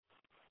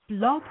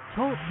Blog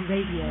Talk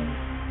Radio.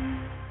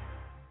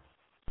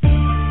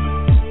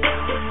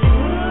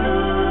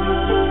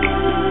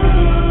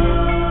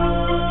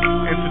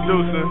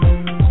 Introducing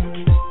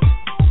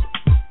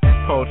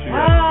Poetry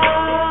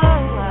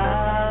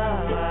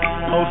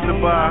hosted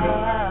by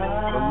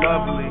the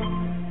lovely,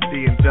 the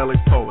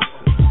AngelicPoetess.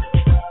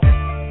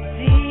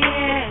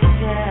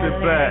 Sit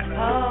back,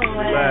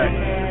 relax,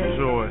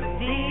 enjoy.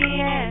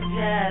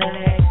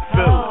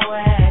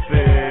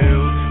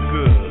 Feels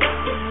good.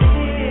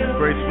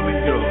 Gracefully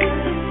yours.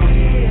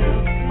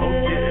 Oh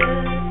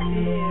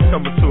yeah.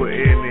 Coming to an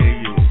end near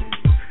you.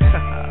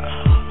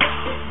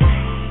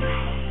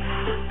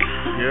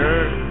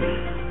 Yeah.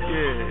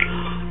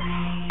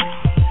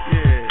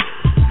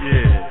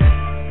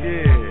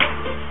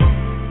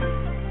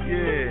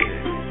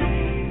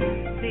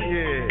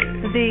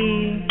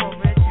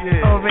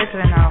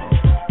 oRiGiNaL.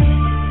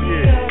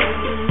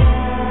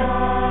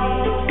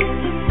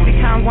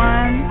 Become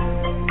one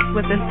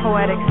with this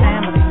poetic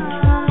family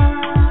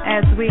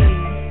as we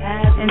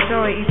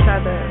enjoy each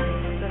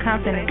other's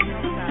company.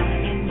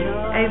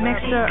 A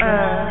mixture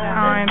of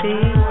R&B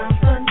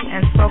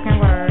and spoken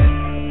word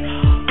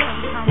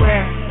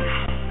with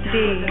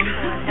the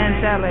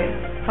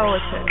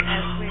AngelicPoetess.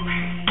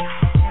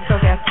 So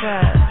guess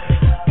what?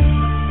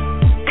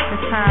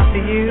 It's time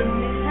for you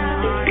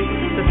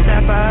to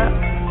step up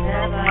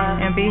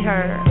and be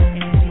heard.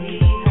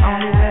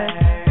 Only with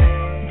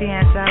the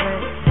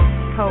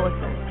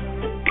AngelicPoetess.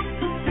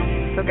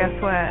 So guess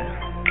what?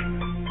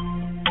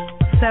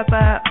 Step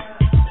up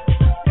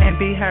and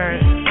be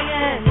heard. The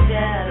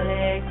AngelicPoetess.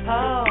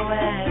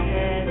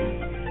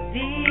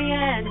 The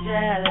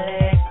AngelicPoetess.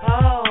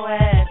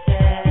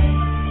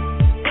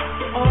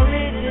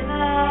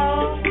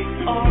 Original,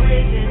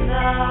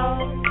 original,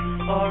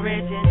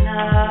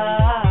 original.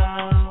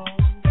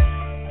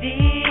 The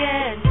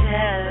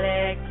AngelicPoetess.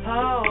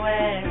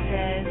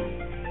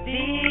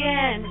 The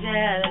AngelicPoetess.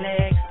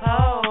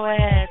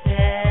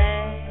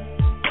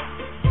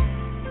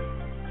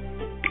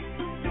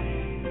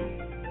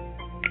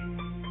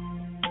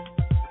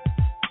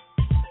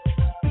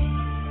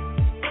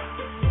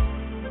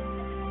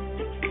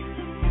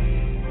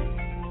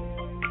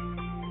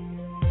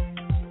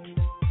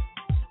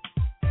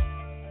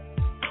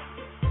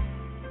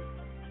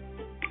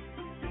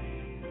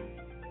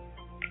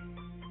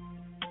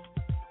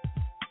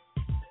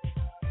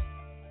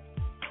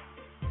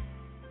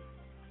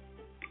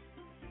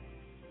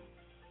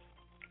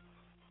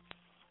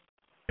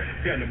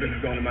 Got no business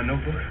going in my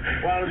notebook.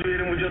 Why don't you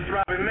hit him with your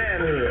throbbing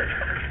manhood?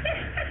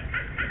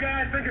 You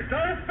guys think it's so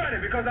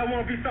funny because I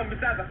want to be something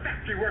besides a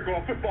factory worker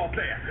or a football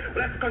player.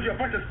 Well, that's because you're a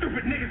bunch of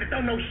stupid niggas that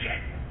don't know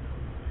shit.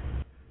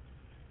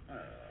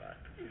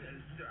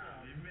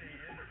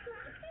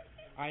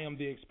 I am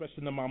the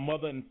expression of my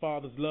mother and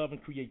father's love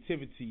and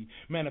creativity,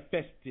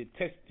 manifested,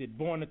 tested,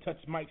 born to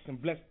touch mics and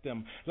bless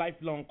them.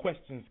 Lifelong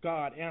questions,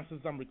 God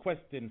answers I'm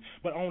requesting,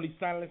 but only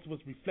silence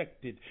was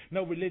reflected.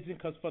 No religion,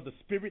 cause for the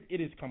spirit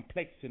it is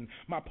complexing.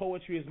 My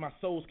poetry is my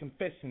soul's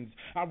confessions.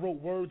 I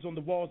wrote words on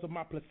the walls of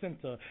my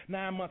placenta.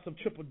 9 months of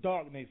triple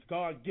darkness,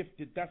 God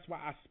gifted, that's why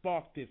I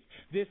sparked this.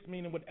 This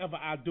meaning whatever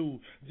I do,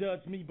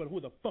 judge me, but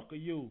who the fuck are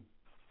you?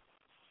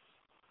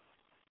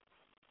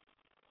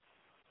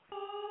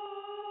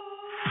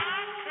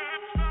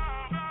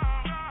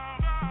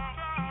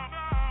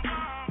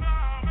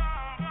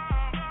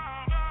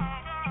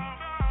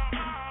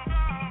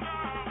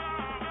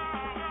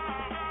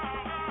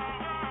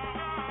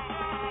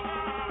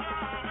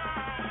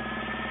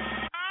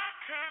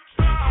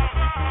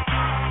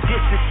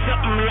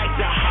 Something like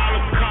the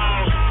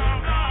Holocaust.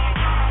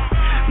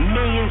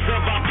 Millions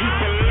of our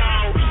people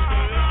lost.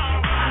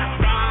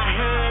 Bow our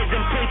heads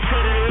and pray to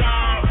the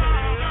Lord.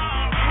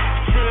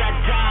 Till I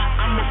die,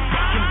 I'm a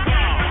fucking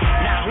ball.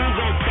 Now who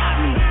gon' stop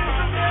me?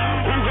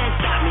 Who gon'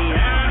 stop me,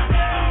 huh?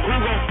 Who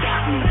gon'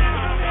 stop me?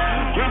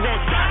 Who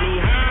gon' stop me,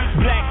 huh?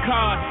 Black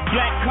card,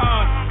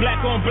 black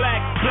on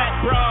black, black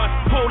broad.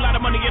 Whole lot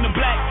of money in a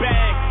black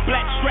bag.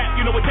 Black strap,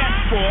 you know what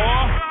that's for.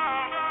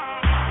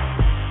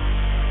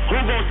 Who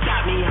gon'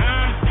 stop me,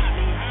 huh?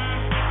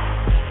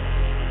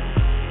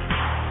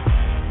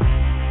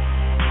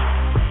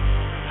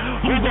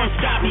 Who gon'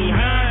 stop me,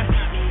 huh?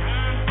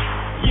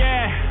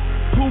 Yeah,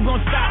 who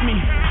gon' stop me?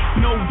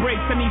 No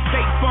brakes, I need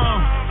State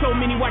Farm. So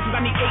many watches,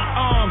 I need 8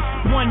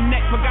 arms. One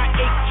neck, but got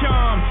 8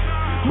 charms.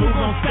 Who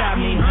gon' stop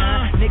me,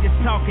 huh? Niggas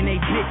talking, they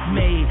dicks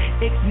made.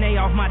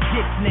 Ixnay off my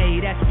dicks-nay.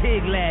 That's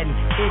pig Latin,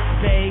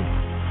 Ix-bay.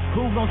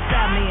 Who gon'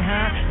 stop me,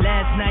 huh?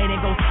 Last night ain't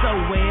go so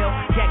well.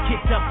 Got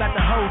kicked up at the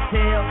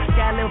hotel.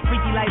 Got a little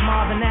freaky like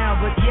Marvin now,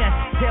 but yes,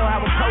 tell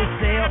how it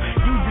co-sell.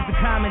 You just a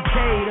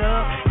commentator.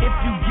 If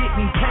you get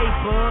me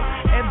paper,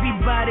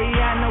 everybody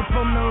I know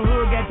from the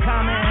hood got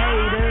common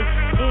haters.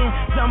 In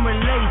some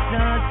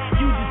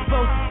relations, you just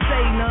supposed to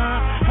say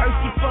none. Heard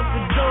she fucked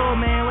the door,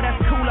 man. Well,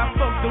 that's cool, I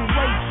fucked the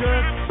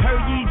waitress.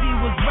 Heard Yeezy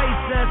was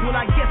racist. Well,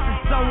 I guess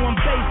it's someone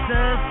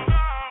basis.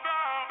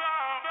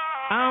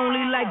 I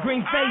only like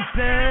green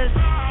faces.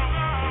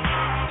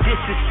 This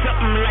is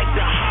something like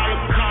the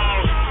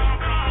Holocaust.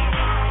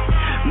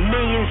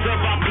 Millions of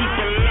our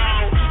people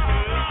lost.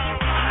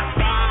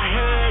 Bow our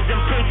heads and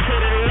pray to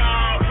the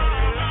Lord.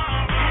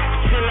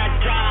 Till I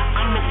die,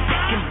 I'm a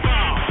fucking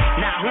ball.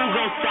 Now who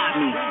gon' stop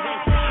me?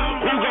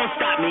 Who gon'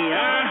 stop me,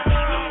 huh?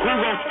 Who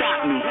gon'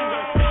 stop me?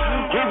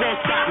 Who gon'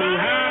 stop me,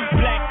 huh?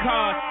 Black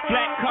cars,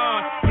 black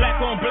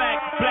on black,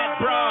 black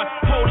bras.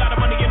 Whole lot of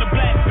money in a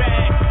black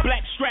bag.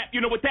 Black strap, you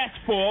know what that's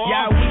for.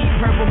 Y'all weed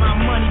purple, my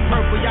money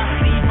purple. Y'all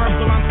see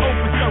purple, I'm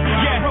open circle.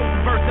 I wrote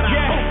the verse and I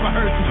hope I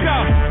heard you. Go.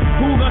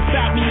 Who gon'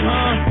 stop me,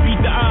 huh? Beat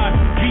the odds,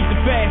 beat the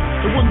fast.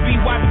 It wouldn't be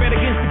wise, I bet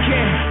against the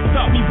cash.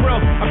 Thought me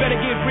broke, I better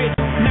get rich.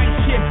 Night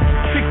shift,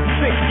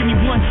 66, give me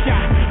one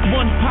shot,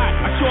 one pot.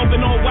 I show up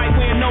in all white,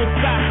 wearing no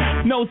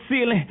socks, no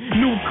ceiling,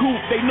 new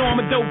coupe. They know I'm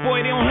a dope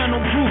boy, they don't have no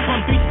proof.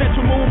 I'm 3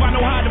 central move, I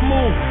know how to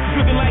move. It's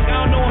looking like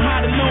I don't know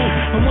how to lose.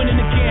 I'm winning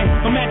again,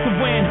 I'm at the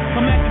win.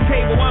 I'm at the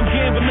table, I'm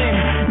gambling.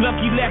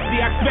 Lucky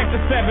lefty, I expect a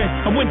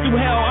 7. I went through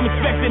hell, I'm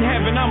expecting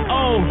heaven. I'm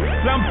old,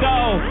 I'm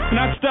dull, and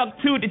I stuck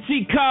to the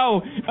cheat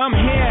code. I'm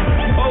here,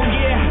 oh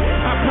yeah,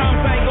 I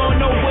promise I ain't going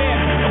nowhere.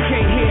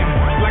 Okay, here,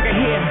 like a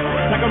hair,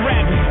 like a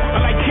rabbit, I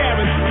like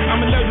carrots.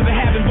 I'm allergic to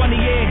having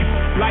bunny eggs.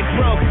 Like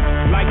broke,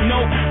 like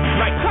nope,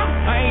 like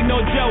I ain't no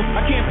joke.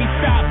 I can't be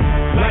stopped.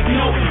 Like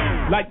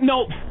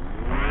nope.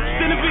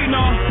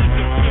 Cinnabino.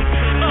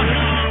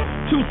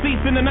 2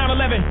 seats in the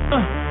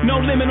 911.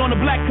 No limit on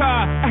the black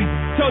car.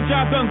 Told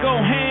y'all gonna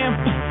go ham.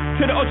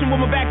 To the ocean with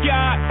my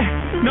backyard.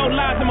 No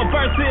lies in my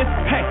verses.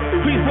 Hey,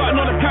 please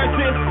pardon all the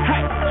curses.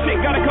 Hey,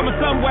 shit gotta come in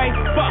some way.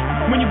 Fuck,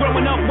 when you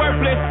growing up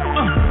worthless.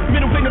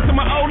 Middle finger to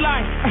my old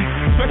life.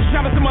 Special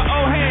shout out to my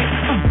old hand.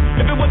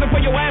 If it wasn't for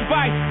your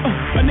advice,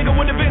 a nigga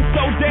would've been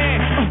so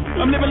dead.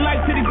 I'm living life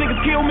till these niggas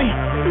kill me.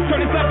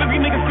 Turn this up if you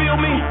niggas feel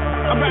me.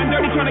 I'm riding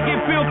dirty trying to get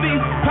filthy.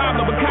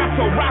 Pablo,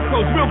 Picasso,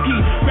 Rocco's, Rilke.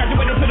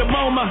 Graduated to the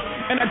MoMA.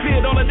 And I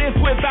did all of this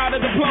without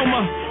a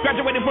diploma.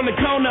 Graduated from the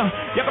Kona.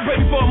 Y'all can pray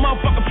me for a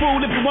motherfucking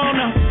fool if you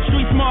wanna.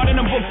 Street smart and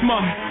I'm book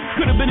smart.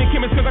 Could've been a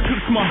chemist cause I cook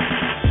smart.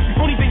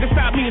 Only thing that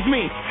stopped me is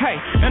me. Hey,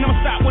 and I'ma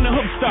stop when the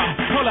hook start.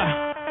 Hold up.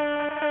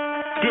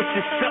 This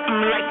is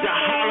something like the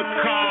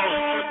Holocaust.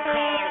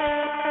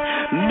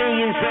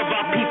 Millions of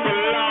our people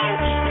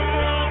lost.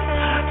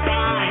 Bow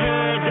our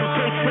heads and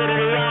pray to the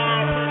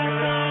Lord.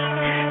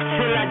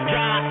 Till I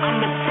die,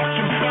 I'm a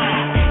fucking ball.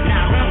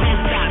 Now who gon'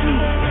 stop me?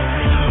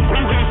 Who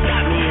gon'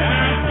 stop me,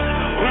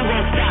 huh? Who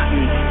gon' stop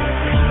me?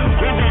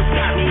 Who gon'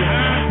 stop me,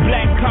 huh?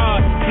 Black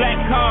cars, black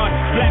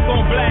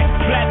on black,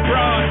 black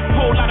bras.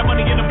 Whole lot of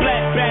money in a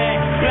black bag.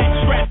 Black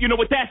strap, you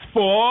know what that's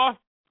for.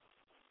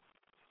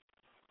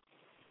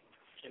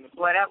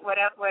 What up, what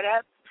up, what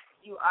up?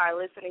 You are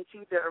listening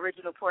to the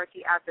original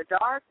Porky After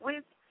Dark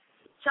with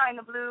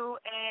Chyna Blue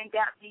and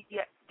DAT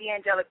the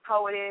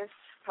AngelicPoetess.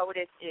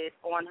 Poetess is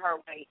on her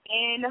way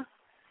in.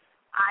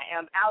 I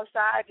am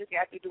outside just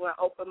after doing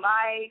open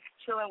mic,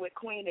 chilling with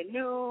Queen and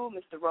New,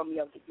 Mr.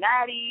 Romeo the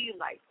Natty,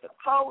 like the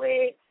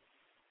poet,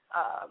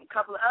 a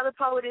couple of other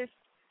poetess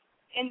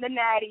in the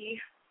Natty.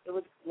 It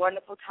was a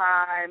wonderful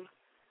time.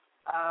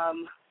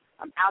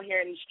 I'm out here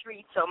in the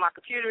street, so my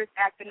computer is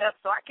acting up,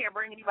 so I can't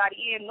bring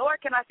anybody in,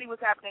 nor can I see what's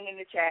happening in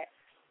the chat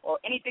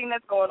or anything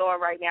that's going on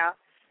right now.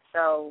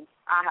 So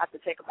I have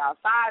to take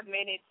about 5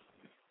 minutes,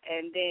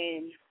 and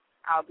then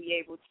I'll be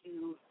able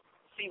to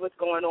see what's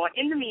going on.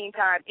 In the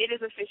meantime, it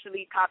is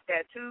officially COP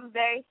DAT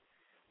Tuesday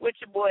with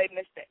your boy,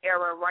 Mr.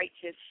 Era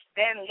Righteous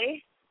Stanley.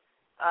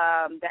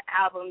 The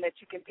album that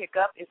you can pick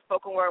up is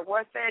Spoken Word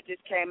Warfare. Just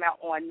came out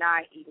on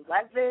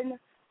 9/11.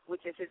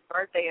 Which is his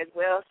birthday as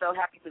well, so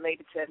happy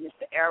belated to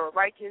Mr. Era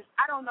Righteous.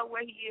 I don't know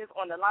where he is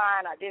on the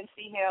line. I didn't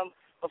see him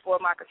before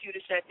my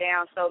computer shut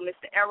down. So,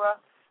 Mr. Era,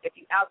 if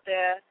you're out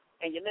there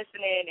and you're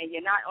listening and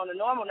you're not on the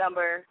normal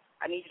number,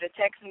 I need you to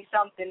text me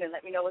something and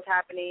let me know what's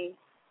happening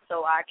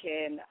so I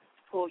can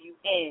pull you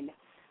in.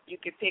 You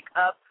can pick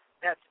up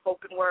that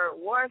Spoken Word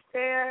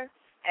Warfare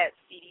at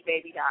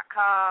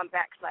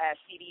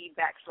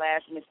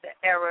cdbaby.com/CD/Mr.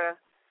 Era.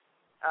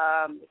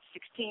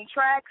 16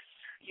 tracks.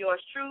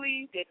 Yours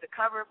truly did the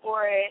cover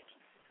for it,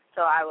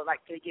 so I would like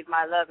to give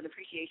my love and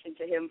appreciation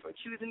to him for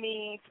choosing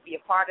me to be a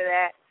part of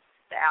that.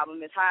 The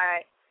album is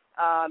hot.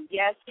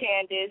 Yes,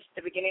 Candace,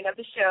 the beginning of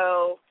the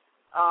show,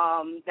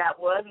 that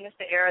was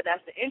Mr. Era.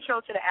 That's the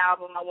intro to the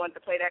album. I wanted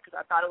to play that because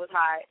I thought it was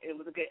hot. It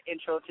was a good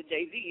intro to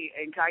Jay-Z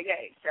and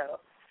Kanye, so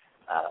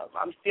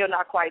I'm still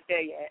not quite there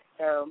yet.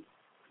 So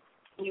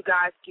you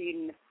guys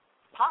can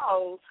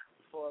pause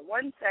for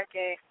 1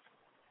 second.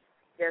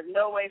 There's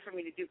no way for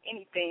me to do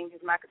anything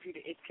because my computer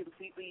is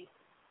completely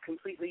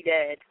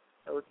dead.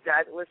 So if you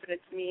guys are listening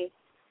to me,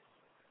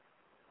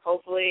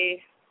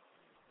 hopefully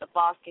the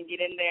boss can get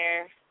in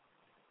there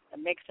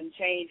and make some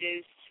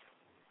changes.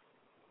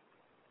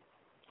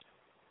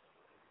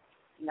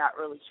 Not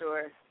really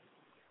sure.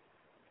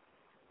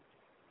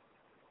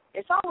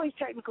 It's always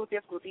technical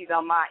difficulties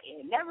on my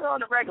end. Never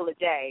on a regular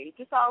day.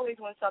 Just always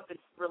when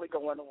something's really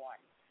going on.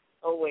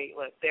 Oh, wait,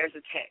 look, there's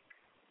a tech.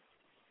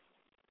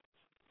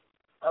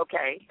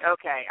 Okay.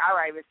 All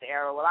right, Mr.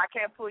 Arrow. Well, I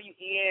can't pull you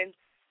in.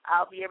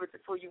 I'll be able to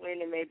pull you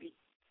in maybe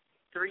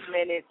 3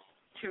 minutes,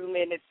 2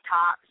 minutes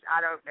tops.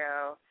 I don't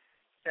know.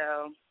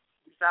 So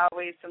It's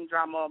always some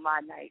drama on my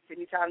nights.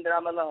 Anytime that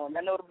I'm alone,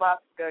 I know the boss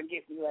is gonna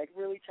get me. Like,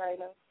 really,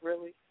 Chyna,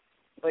 really?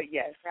 But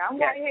yes, right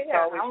here.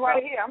 I'm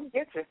right here. I'm gonna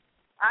get you.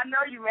 I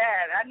know you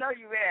mad.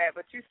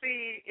 But you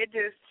see, it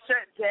just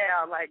shut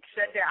down.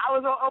 I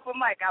was on open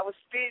mic. I was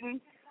spitting.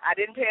 I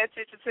didn't pay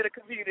attention to the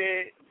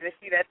computer to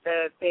see that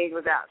the thing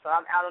was out. So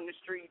I'm out on the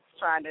streets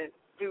trying to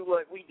do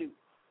what we do.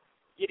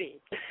 You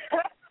did.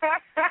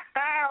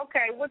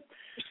 Okay. Let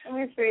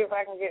me see if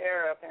I can get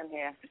her up in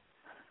here.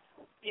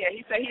 Yeah,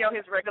 he said he on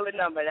his regular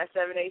number. That's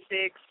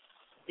 786.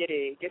 Get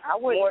it. I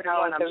wouldn't more than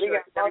know one. I'm because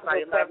sure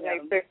everybody loves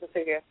 786 is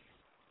here.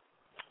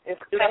 Do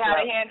they have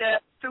their hand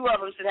up? Two of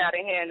them should have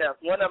their hand up.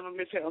 One of them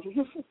is him.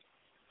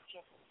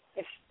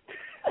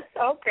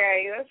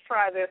 Okay, let's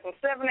try this one.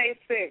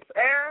 786.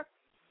 Eric?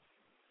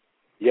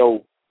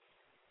 Yo.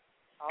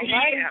 All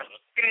right. Yeah.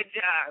 Good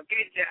job.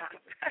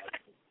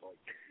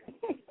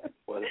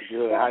 What's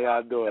good? How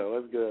y'all doing?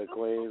 What's good,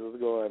 Queens? What's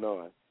going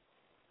on?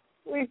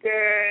 We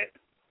good.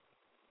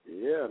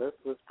 Yeah, that's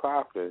what's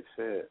poppin'.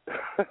 Shit.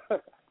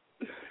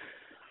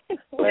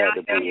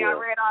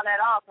 Y'all read all that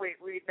off with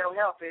no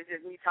help. It's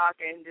just me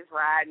talking, just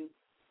riding.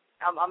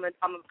 I'm a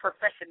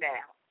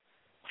professional.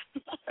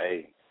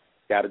 Hey,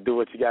 gotta do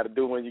what you gotta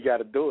do when you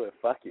gotta do it.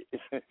 Fuck it.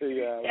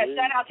 Yeah,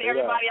 shout out to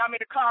everybody I'm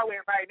in the car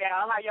with right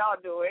now. How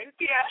y'all doing?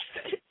 Yeah.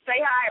 Say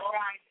hi,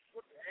 everybody.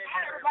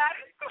 Hi,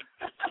 everybody.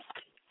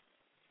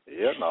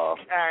 Yeah, no. All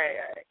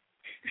right.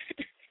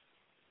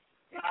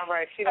 All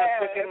right, she done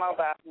took it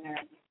mobile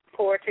now.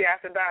 Poetry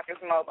After Dark is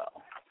mobile.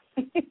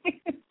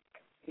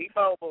 We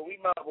mobile. We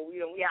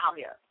out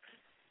here.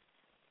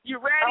 You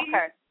ready?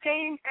 Okay.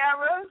 Team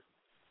Era?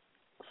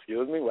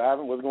 Excuse me, what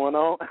happened? What's going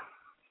on?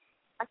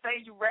 I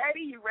say, you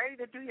ready? You ready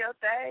to do your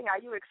thing? Are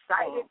you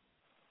excited?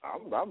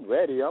 I'm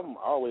ready. I'm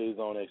always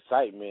on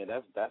excitement.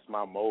 That's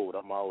my mode.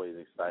 I'm always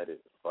excited.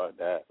 Fuck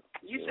that.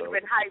 You should have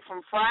been hyped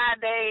from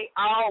Friday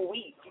all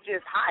week. You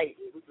just hyped.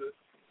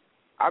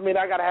 I mean,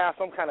 I gotta have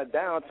some kind of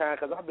downtime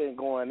because I've been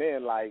going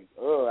in I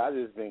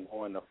just been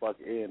going the fuck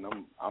in.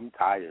 I'm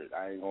tired.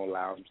 I ain't gonna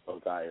lie, I'm so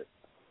tired.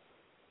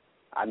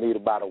 I need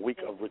about a week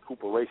of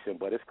recuperation,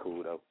 but it's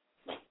cool though.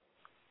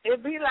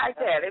 It be like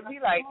that.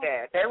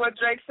 That's what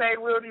Drake say.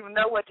 We don't even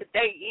know what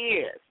today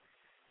is.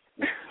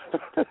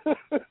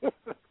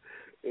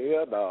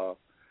 Yeah, no.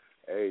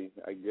 Hey,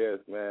 I guess,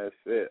 man.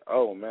 Shit.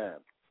 Oh man.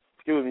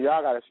 Excuse me,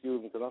 y'all gotta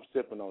excuse me because I'm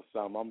sipping on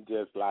something. I'm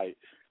just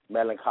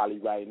melancholy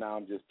right now.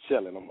 I'm just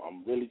chilling.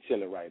 I'm really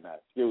chilling right now.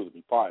 Excuse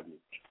me, pardon me.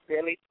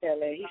 Really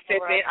chilling. He's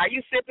sipping. Right. Are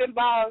you sipping,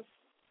 boss?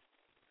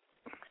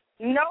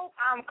 Nope,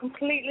 I'm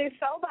completely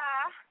sober.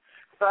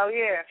 So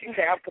yeah, she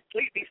said I'm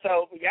completely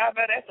sober. Y'all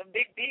know that's a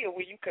big deal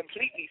when you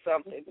completely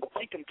something.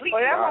 She completely.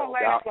 Well, that won't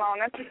last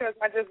long. That's because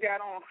I just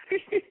got on.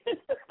 Okay.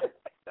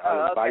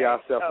 By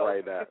yourself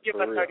right now. Just give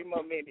us 30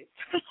 more minutes.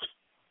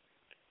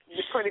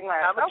 Pretty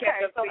much. I'm gonna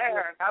catch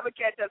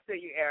up to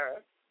you,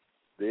 Era.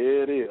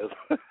 There it is.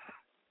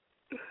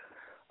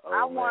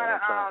 I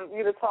want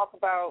you to talk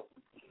about,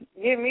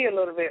 give me a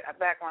little bit of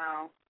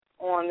background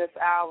on this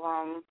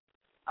album.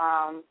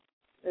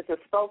 It's a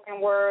spoken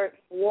word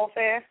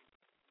warfare.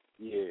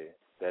 Yeah,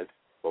 that's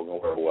spoken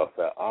word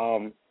warfare.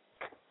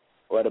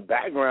 Well, the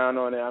background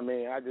on it, I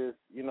mean, I just,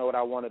 what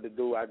I wanted to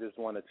do, I just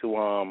wanted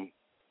to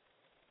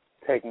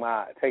take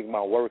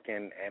my work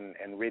and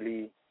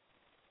really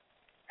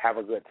have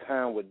a good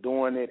time with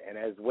doing it, and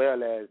as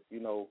well as,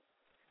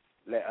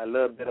 let a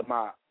little bit of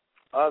my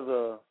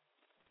other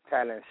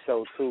talent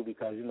show too,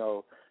 because if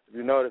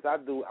you notice,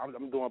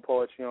 I'm doing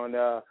poetry on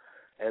there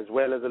as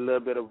well as a little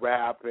bit of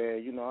rap,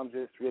 and I'm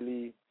just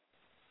really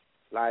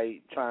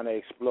trying to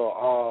explore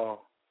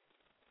all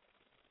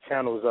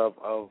channels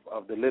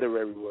of the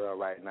literary world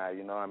right now.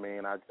 You know what I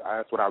mean?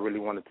 That's what I really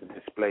wanted to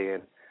display,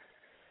 and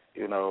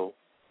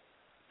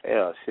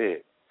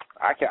shit.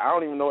 I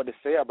don't even know what to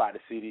say about the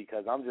CD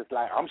because I'm just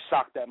I'm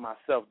shocked at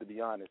myself, to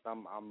be honest.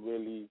 I'm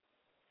really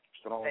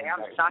thrown back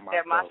I'm shocked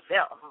at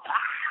myself.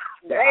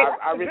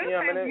 I really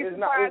am, and it's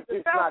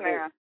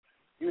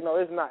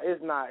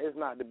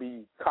not to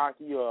be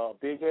cocky or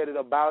big-headed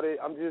about it.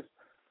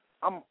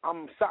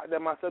 I'm shocked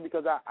at myself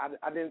because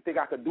I didn't think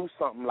I could do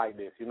something like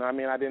this. You know what I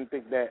mean? I didn't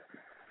think that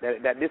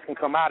this can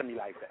come out of me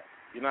like that.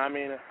 You know what I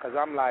mean? Because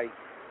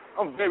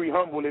I'm very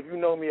humble. If you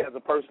know me as a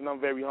person, I'm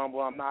very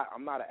humble. I'm not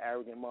an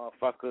arrogant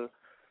motherfucker.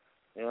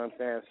 You know what I'm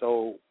saying?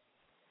 So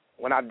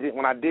when I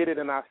did it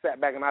and I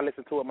sat back and I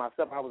listened to it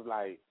myself, I was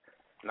like,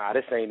 nah,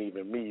 this ain't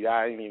even me.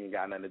 I ain't even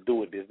got nothing to do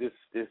with this.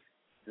 This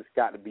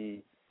got to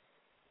be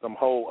some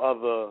whole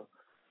other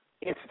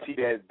entity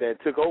that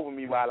took over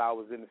me while I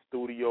was in the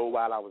studio,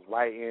 while I was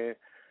writing,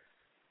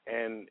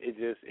 and it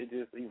just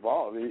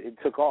evolved. It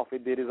took off.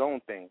 It did its own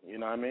thing. You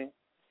know what I mean?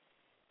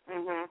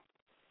 Mhm.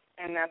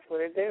 And that's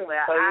what it did.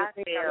 Well, so I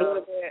feel a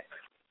little bit.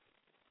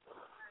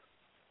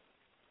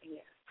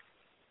 Yeah.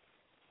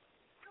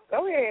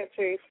 Go ahead,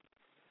 Chief.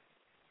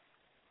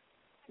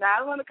 No, I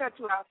don't want to cut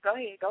you off. Go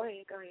ahead.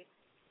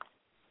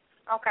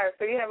 Okay,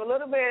 so you have a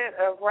little bit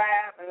of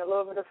rap and a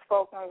little bit of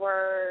spoken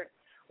word.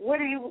 What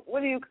do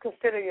you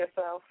consider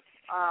yourself?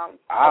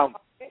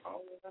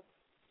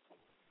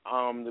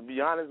 To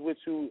be honest with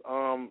you,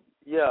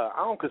 yeah,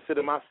 I don't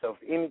consider myself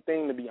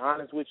anything, to be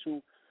honest with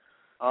you,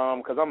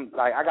 because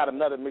I got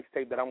another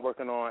mixtape that I'm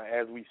working on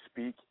as we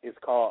speak. It's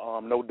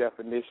called No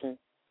Definition,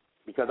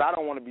 because I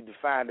don't want to be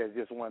defined as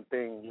just one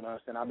thing. You know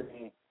what I'm saying? I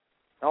mean,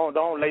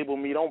 don't label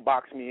me, don't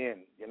box me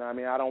in. You know what I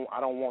mean? I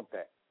don't want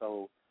that.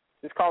 So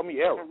just call me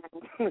Error.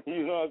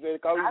 You know what I'm saying?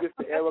 Call me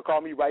Mr. Error.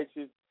 Call me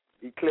Righteous,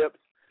 Eclipse.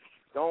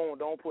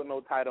 Don't put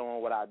no title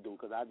on what I do,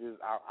 because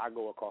I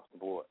go across the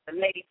board. The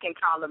ladies can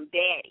call him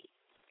Daddy.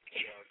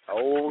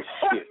 Oh,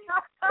 shit.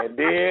 And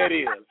there it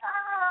is.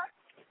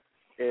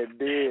 And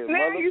there,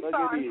 now you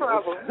starting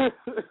trouble.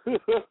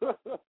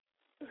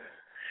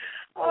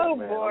 Oh,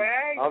 man, boy.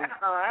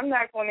 I'm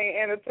not going to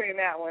entertain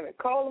that one.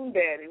 Call him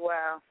Daddy.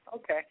 Wow.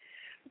 Okay.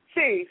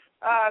 Chief,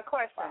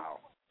 question. Wow.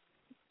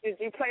 Did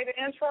you play the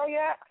intro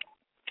yet?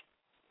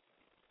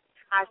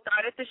 I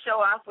started the show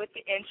off with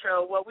the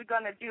intro. What we're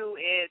going to do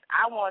is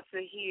I want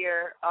to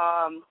hear,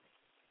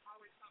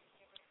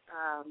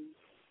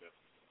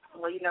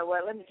 well, you know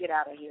what? Let me get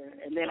out of here.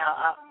 And then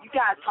you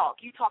guys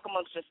talk. You talk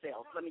amongst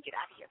yourselves. Let me get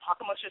out of here. Talk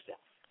amongst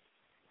yourselves.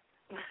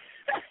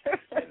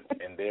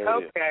 and there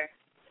it is. Okay.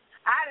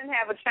 I didn't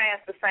have a chance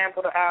to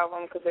sample the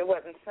album because it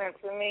wasn't sent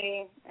to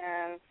me,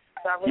 and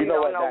so I really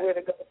don't know where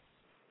to go.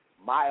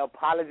 My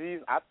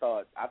apologies. I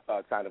thought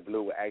Chyna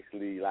Blue would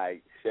actually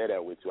share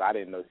that with you. I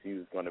didn't know she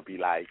was gonna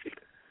be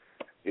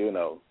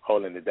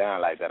holding it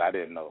down like that. I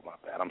didn't know. My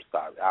bad. I'm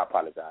sorry. I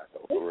apologize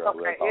though. For real.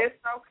 Okay. It's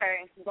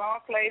okay.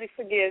 Boss lady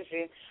forgives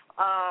you.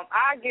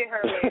 I'll get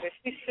her later.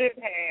 She should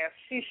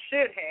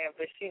have,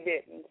 but she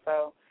didn't.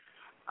 So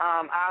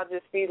I'll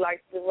just be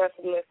like the rest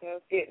of the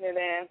listeners, getting it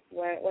in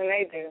when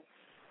they do.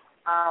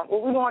 What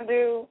we're going to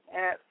do,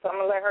 so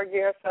I'm going to let her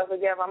get herself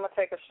together. I'm going to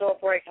take a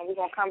short break, and we're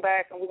going to come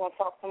back, and we're going to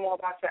talk some more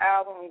about your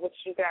album and what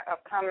you got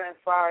upcoming as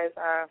far as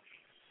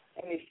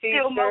any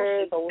features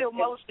Still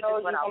motion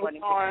is what I want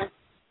to hear.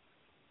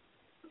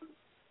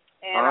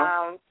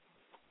 And,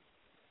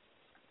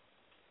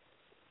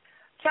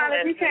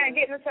 Chyna, if you can't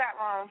get in the chat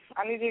room,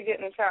 I need you to get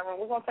in the chat room.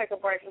 We're going to take a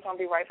break. We're going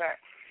to be right back.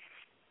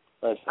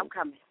 I'm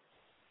coming.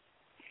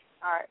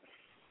 All right.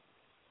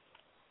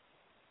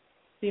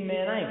 See,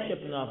 man, I ain't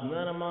tripping off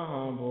none of my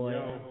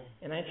homeboys,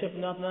 and I ain't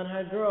tripping off none of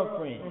her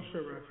girlfriends. Oh,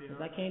 sure,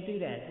 Raphael. I can't do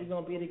that. We're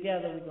going to be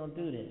together. We're going to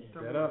do this.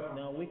 Shut up.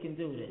 No, we can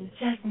do this.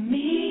 Just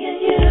me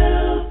and you,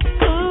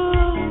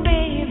 ooh,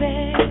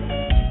 baby.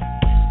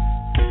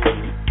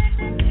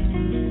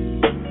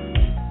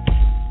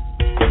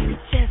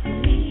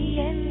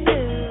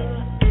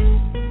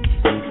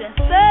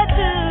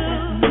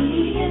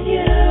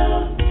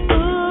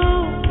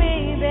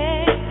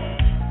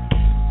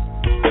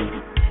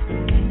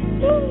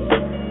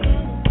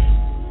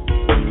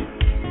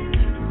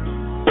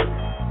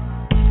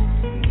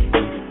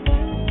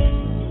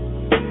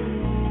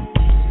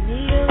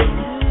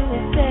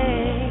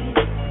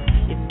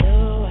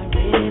 No,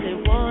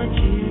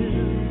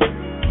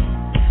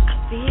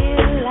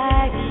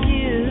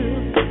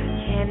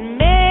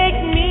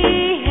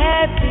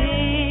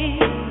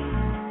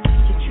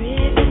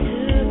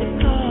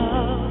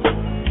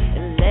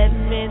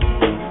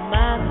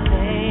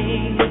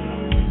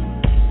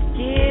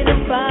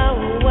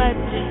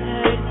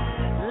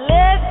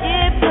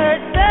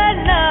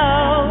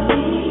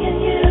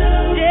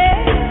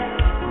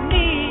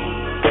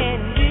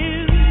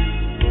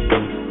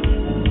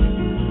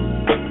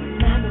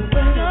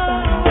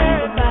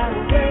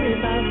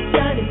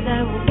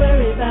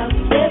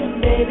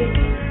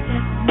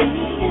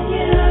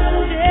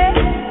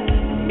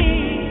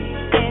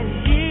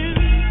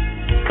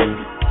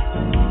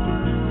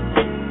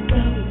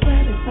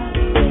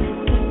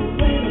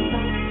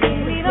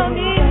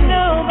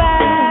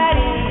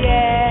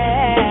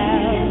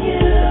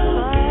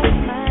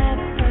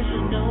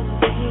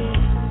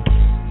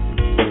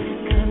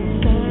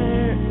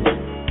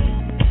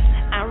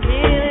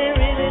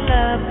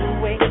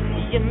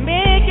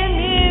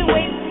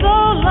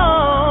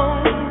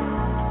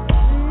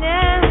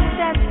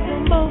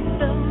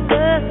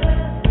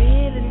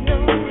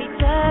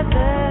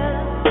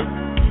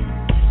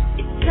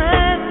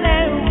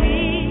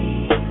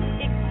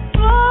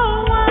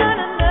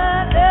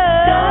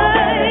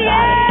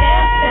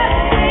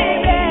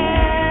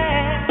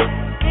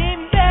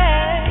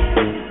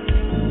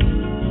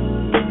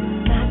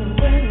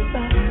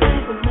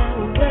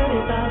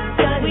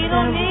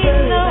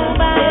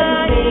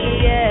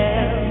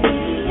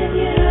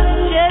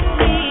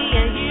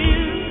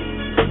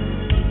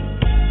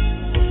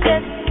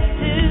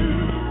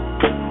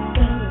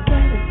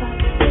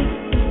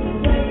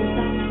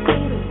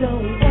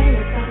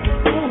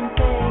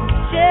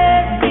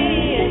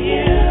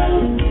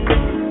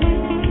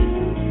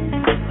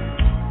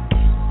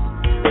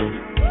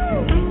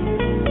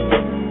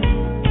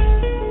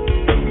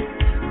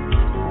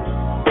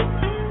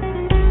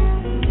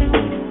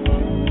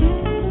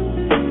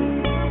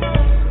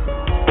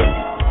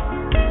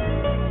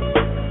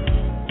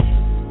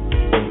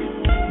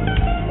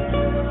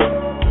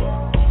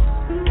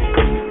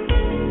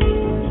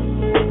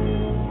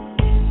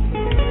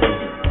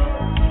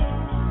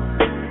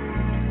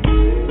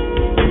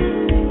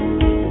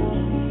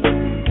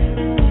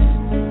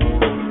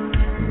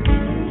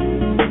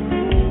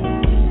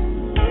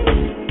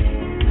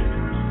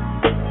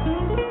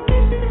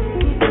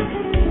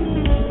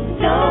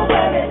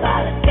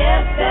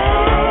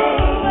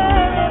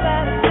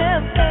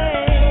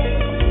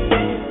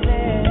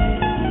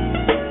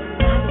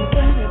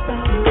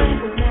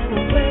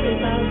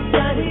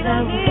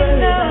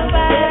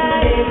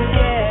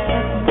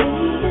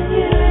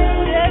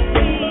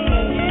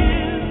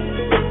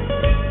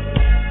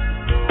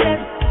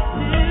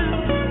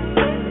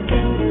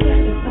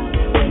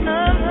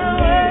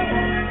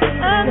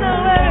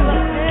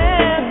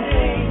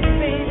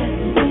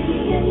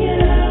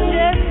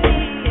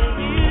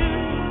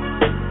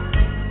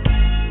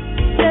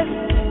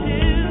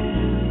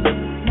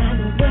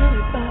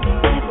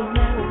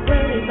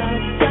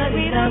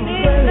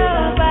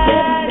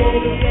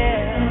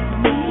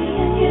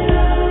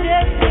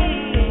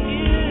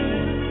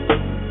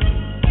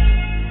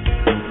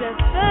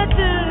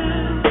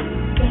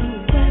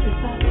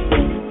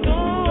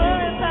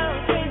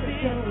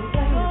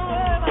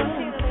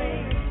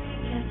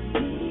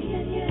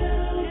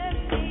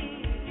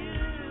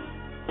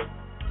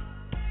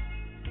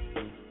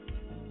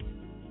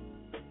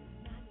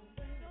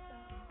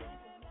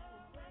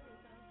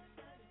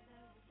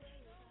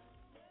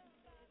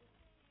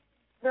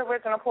 The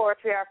Original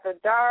Poetry After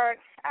Dark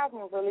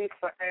album released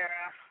for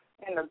Era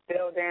in the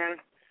building.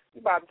 We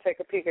about to take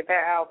a peek at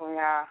that album,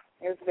 y'all.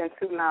 It's been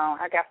too long.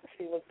 I got to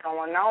see what's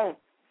going on.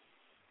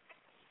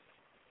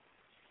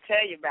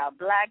 Tell you about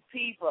black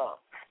people.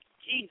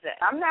 Jesus.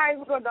 I'm not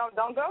even gonna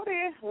don't go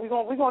there. We're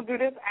gonna do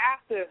this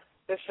after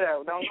the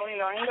show. Don't go there.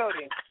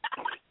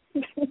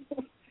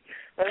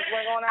 Let's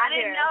work on I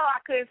didn't know I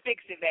couldn't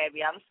fix it,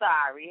 baby. I'm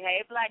sorry.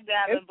 Hey, Black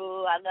Diamond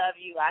Boo, I love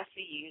you. I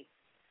see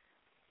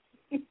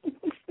you.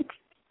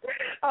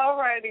 All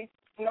righty.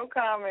 No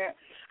comment.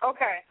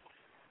 Okay.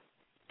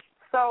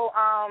 So,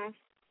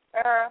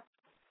 Era,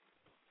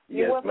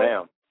 yes,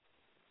 ma'am.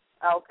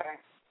 Okay.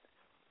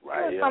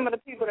 Right. Who are some of the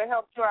people that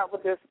helped you out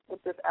with this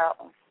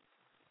album?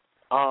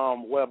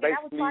 Well,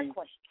 basically. That was my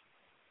question.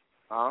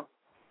 Huh?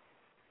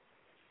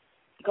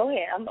 Go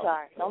ahead. I'm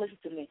sorry. Don't listen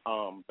to me.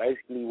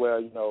 Basically,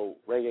 well,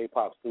 Reggae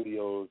Pop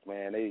Studios,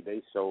 man,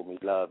 they showed me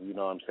love. You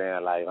know what I'm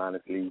saying? Like,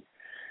 honestly,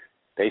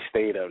 they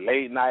stayed up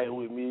late night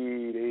with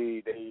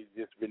me. They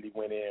just really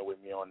went in with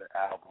me on the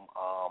album.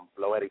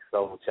 Poetic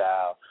Soul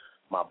Child,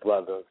 my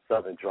brother,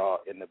 Southern Draw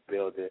in the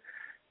building.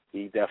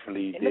 He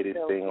definitely did his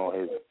thing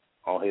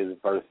on his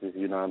verses.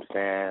 You know what I'm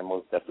saying?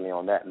 Most definitely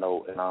on that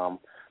note. And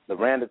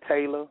Miranda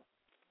Taylor,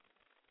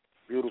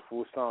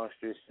 beautiful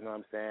songstress. You know what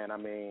I'm saying? I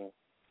mean,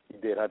 she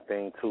did her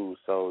thing too.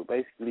 So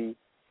basically,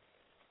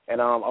 and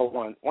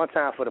one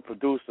time for the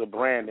producer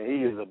Brandon,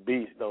 he is a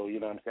beast though. You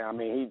know what I'm saying? I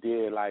mean, he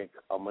did like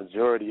a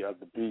majority of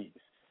the beats.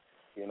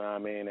 You know what I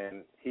mean?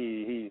 And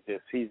he's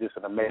just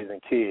an amazing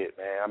kid,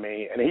 man. I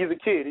mean, and he's a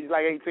kid. He's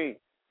like 18.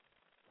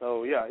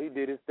 So yeah, he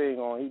did his thing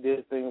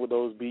with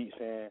those beats,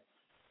 and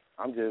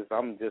I'm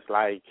just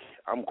like,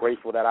 I'm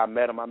grateful that I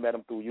met him. I met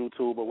him through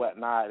YouTube or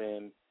whatnot,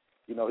 and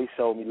he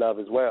showed me love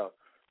as well.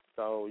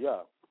 So yeah,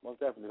 most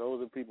definitely,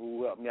 those are people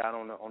who helped me out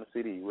on the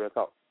CD. Real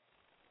talk.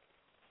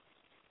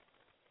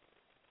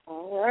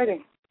 All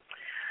righty.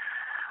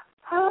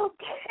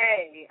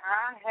 Okay,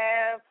 I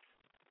have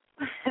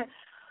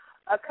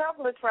a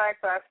couple of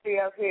tracks I see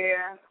up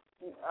here.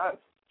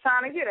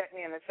 Trying to get at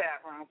me in the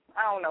chat room.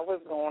 I don't know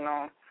what's going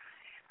on.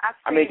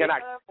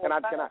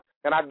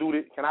 Can I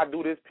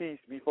do this piece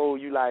before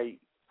you like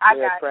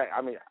track?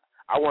 I mean,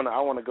 I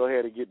wanna go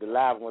ahead and get the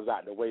live ones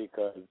out the way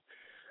because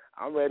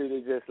I'm ready to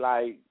just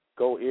like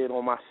go in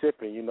on my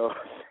shipping. You know what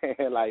I'm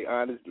saying? Like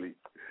honestly,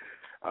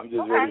 I'm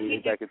just ready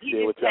to get back and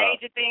chill with y'all.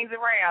 Changing things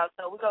around,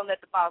 so we're gonna let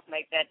the boss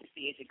make that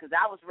decision because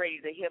I was ready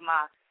to hear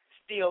my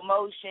Still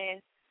Motion.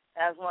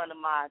 That's one of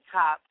my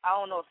top. I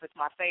don't know if it's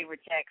my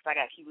favorite track because I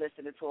got to keep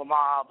listening to them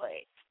all, but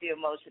Still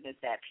Motion is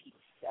that piece.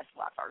 That's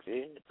my first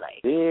thing to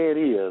play. There it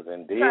is,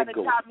 and there it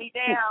goes. Trying to top me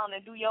down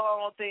and do your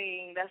own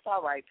thing. That's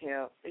all right,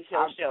 pimp. It's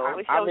your show.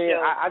 It's your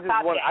show. I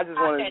just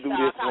wanted to do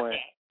this one.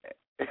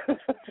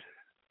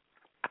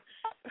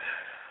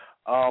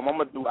 I'm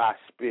gonna do I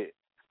Spit,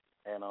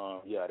 and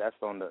yeah, that's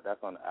on the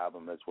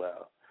album as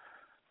well.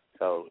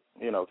 So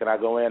can I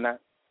go in now?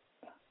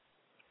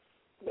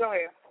 Go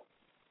ahead.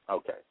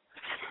 Okay.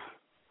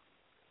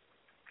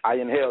 I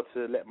inhale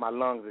to let my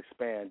lungs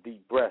expand,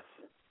 deep breaths.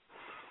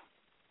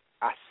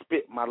 I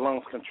spit, my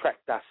lungs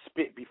contract. I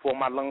spit before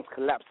my lungs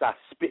collapse. I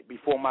spit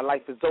before my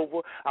life is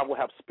over. I will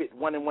have spit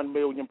 1 in 1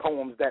 million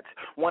poems. That's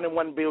 1 in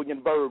 1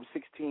 billion verbs,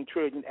 16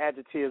 trillion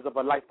adjectives of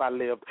a life I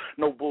lived.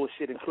 No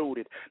bullshit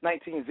included.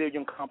 19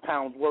 zillion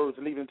compound words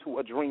leading to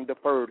a dream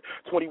deferred.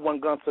 21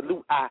 gun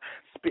salute. I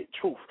spit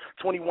truth.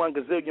 21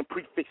 gazillion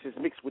prefixes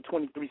mixed with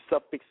 23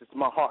 suffixes.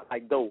 My heart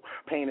like dough.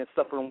 Pain and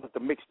suffering with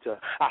the mixture.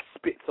 I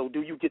spit. So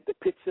do you get the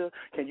picture?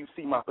 Can you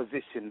see my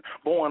position?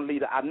 Born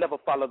leader. I never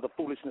follow the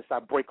foolishness. I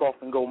break off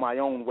and go my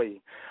own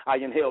way. I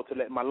inhale to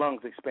let my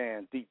lungs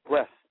expand. Deep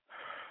breath.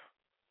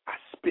 I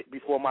spit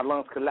before my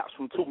lungs collapse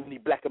from too many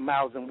black and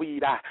miles and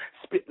weed. I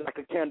spit like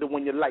a candle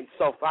when your light's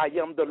off. I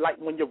am the light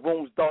when your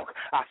room's dark.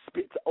 I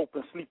spit to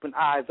open sleeping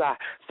eyes. I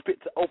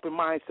spit to open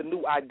minds to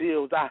new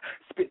ideals. I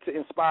spit to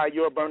inspire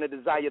your burning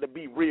desire to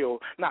be real,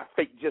 not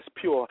fake, just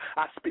pure.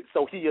 I spit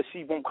so he or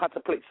she won't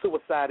contemplate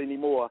suicide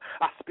anymore.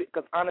 I spit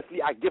because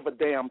honestly I give a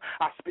damn.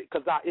 I spit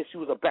because our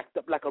issues are backed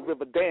up like a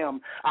river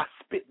dam. I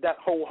spit that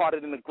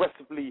wholehearted and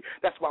aggressively.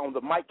 That's why on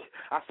the mic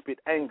I spit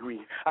angry.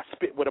 I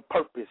spit with a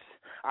purpose.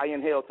 I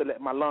inhale to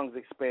let my lungs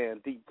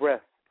expand. Deep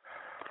breath.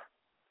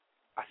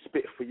 I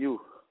spit for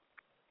you.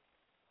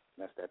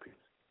 That's that piece.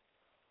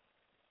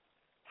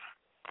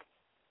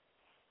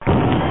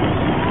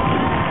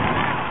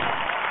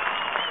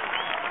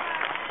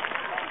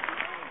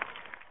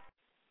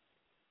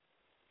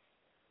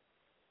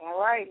 All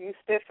right, you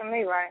spit for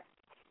me, right?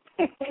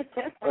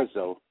 What's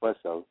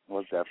so?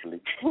 Most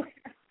definitely.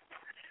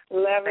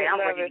 Love it, I'm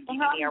love ready it. to get in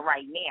there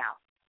right now.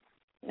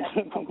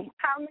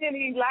 How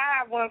many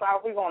live ones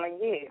are we gonna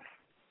get?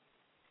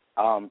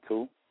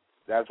 2.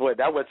 That's what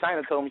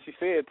Chyna told me. She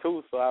said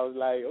 2, so I was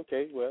like,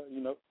 okay, well,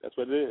 that's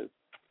what it is.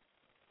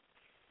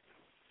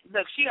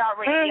 Look, she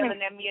already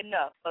yelling at me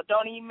enough. So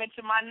don't even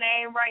mention my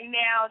name right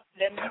now.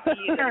 Let me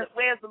see it.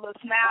 Where's the little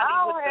smiley?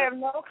 I don't with have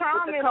no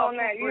comment on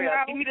that. You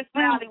know? Give me the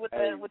smiley with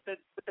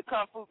the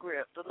kung fu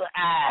grip, the little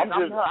eyes. I'm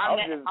just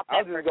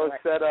gonna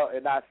shut up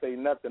and not say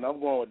nothing. I'm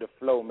going with the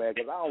flow, man,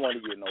 because I don't want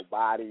to get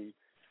nobody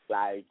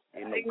like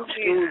in the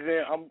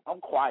confusion.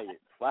 I'm quiet.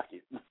 Fuck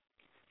it.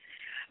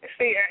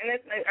 See, and I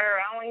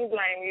don't even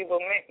blame you, but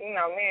me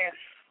and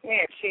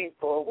Chief,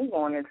 boy, we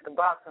going into the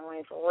boxing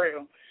ring for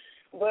real.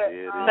 But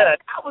look,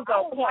 I was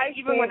on point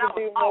even when I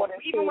was off.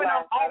 Even when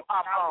I'm off,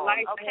 I'm on.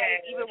 Okay,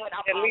 even when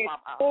I'm at least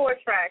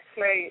 4 tracks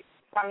played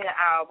from your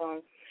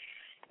album,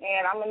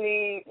 and I'm gonna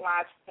need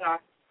my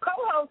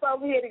co-hosts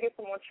over here to get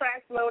some more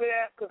tracks loaded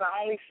up because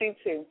I only see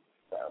 2.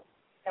 So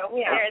help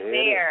me out. They're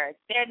there.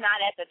 They're not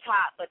at the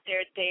top, but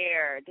they're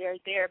there. They're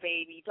there,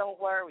 baby.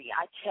 Don't worry.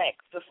 I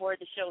checked before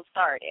the show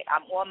started.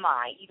 I'm on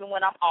mine. Even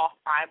when I'm off,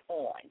 I'm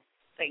on.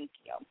 Thank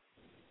you.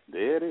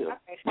 There it is.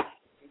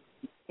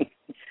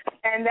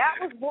 And that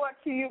was brought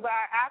to you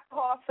by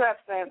Alcohol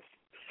Substance.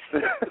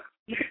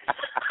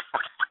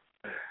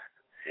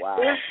 Wow.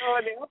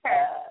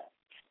 Okay.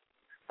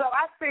 So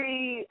I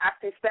see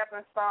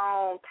Stepping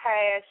Stone,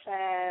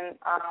 Passion.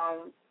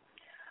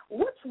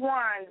 Which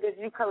one did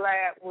you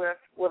collab with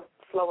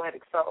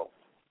Floetic Soul?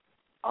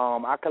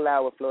 I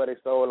collab with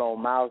Floetic Soul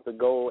on Miles to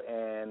Go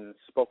and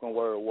Spoken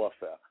Word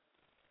Warfare.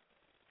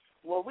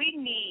 Well, we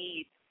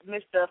need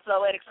Mr.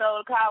 Floetic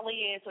Soul to call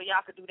in so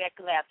y'all could do that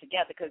collab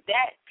together because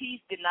that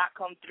piece did not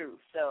come through,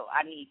 so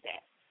I need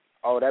that.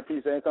 Oh, that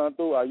piece ain't come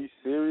through? Are you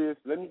serious?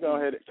 Let me go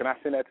ahead. Can I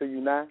send that to you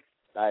now?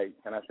 Like,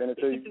 can I send it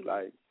to you?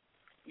 Like,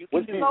 which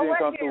piece didn't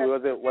come through?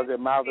 Was it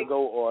Miles to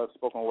Go or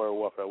Spoken Word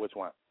Warfare? Which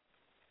one?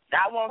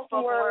 That one,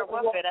 Spoken Word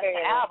Warfare. That's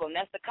the album.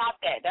 That's the COP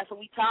DAT. That's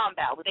what we talking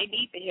about. But they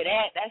need to hear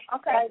that. That's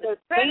okay.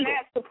 That's send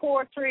that to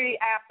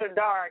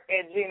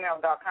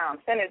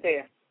poetryafterdark@gmail.com. Send it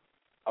there.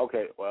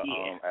 Okay. Well,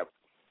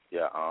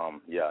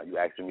 you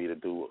asking me to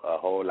do a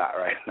whole lot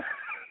right now.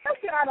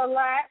 That's not a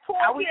lot.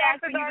 Are we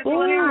asking you to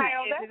do it?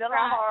 That's not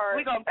hard.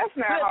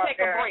 We'll take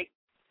a break.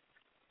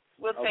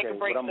 We'll take a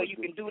break so you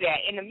can do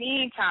that. In the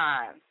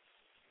meantime.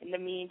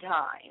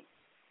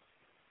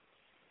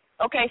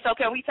 Okay, so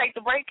can we take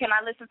the break? Can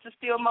I listen to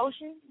Still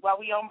Motion while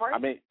we on break? I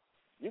mean,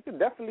 you can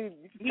definitely.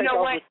 You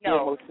know what?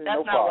 No, motion,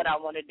 that's not what I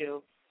want to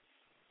do.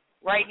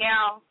 Right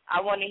now,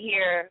 I want to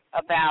hear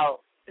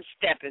about the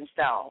Stepping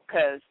Stone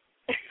because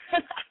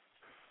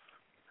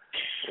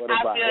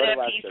I feel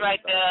that piece right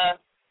there.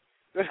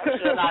 I'm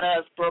sure a lot of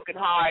us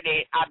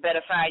brokenhearted. I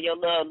better find your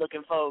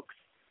love-looking folks.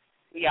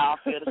 We all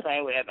feel the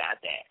same way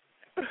about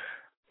that.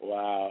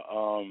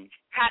 Wow.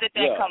 How did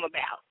that come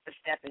about, the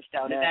Stepping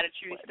Stone? Is that a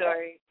true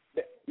story?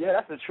 Yeah,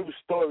 that's a true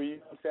story. You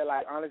know what I'm saying?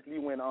 Like, honestly,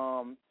 when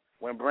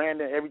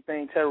Brandon,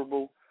 Everything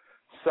Terrible,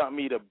 sent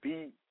me the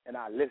beat, and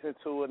I listened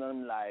to it, and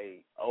I'm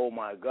like, oh,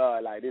 my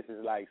God, like, this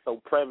is, like,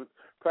 so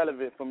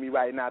relevant for me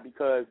right now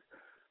because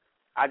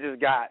I just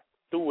got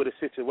through with a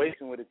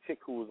situation with a chick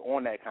who was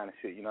on that kind of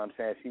shit, you know what I'm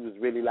saying? She was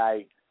really,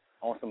 like,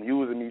 on some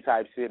using me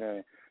type shit,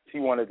 and she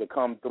wanted to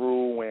come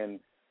through when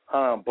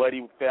her and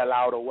Buddy fell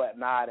out or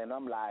whatnot, and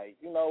I'm like,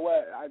 you know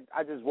what?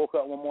 I just woke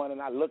up one morning,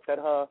 and I looked at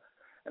her,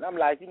 and I'm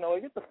like, you know,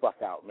 get the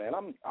fuck out, man.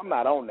 I'm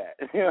not on that.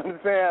 You know what I'm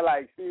saying?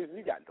 Like, seriously,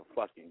 you got to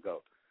fucking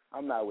go.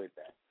 I'm not with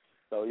that.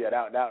 So, yeah,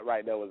 that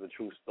right there was a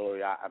true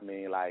story. I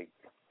mean, like,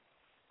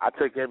 I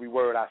took every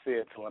word I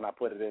said to her and I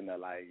put it in there.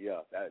 Like,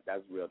 yeah,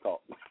 that's real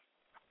talk.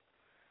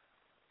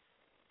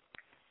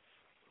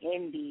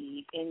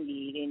 Indeed.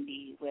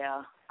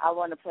 Well, I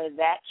want to play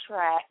that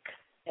track,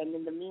 and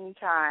in the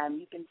meantime,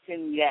 you can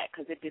send me that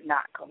because it did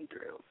not come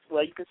through.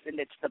 Well, you can send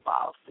it to the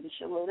boss, and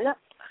she'll load it up.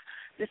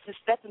 This is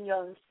Stepping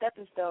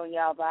Stone,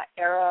 y'all, by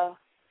Era,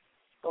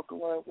 Spoken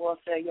Word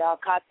Warfare. Y'all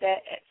caught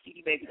that at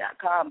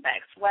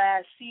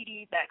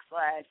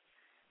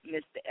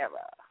cdbaby.com/CD/Mr.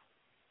 Era.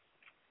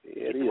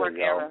 Yeah, it is, work,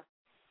 Era.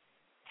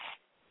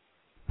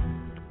 I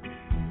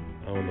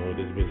don't know what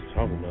this bitch is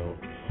talking about.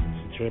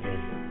 She's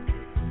tripping.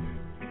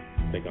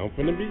 Think I'm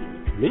finna be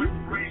me?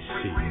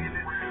 Shit.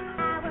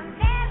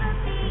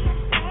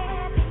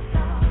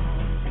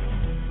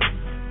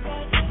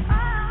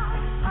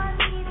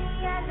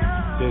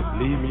 Just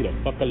leave me the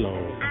fuck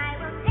alone.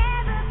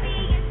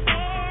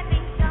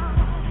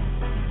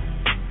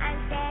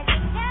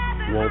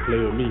 You won't play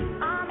with me,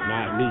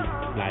 not me.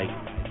 Like,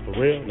 for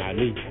real, not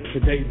me.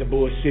 Today the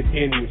bullshit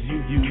ends.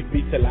 You used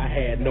me till I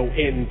had no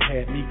ends.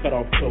 Had me cut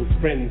off close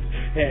friends.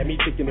 Had me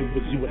thinking it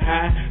was you and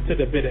I to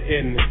the bitter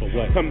end. For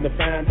what? Come to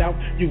find out,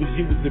 you was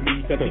using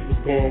me because he was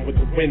going with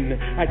the wind.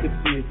 I could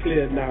see it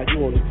clear now.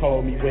 You only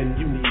call me when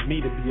you need me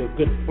to be a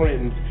good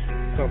friend.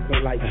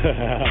 Something like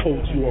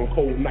hold you on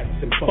cold nights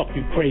and fuck you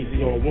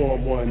crazy on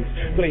warm ones.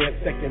 Playing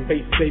second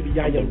base, baby,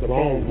 I am the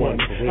wrong one.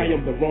 I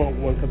am the wrong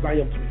one because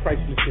I am too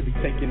priceless to be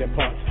taking in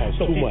parts.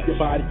 So keep your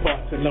body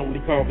parts and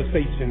lonely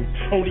conversations.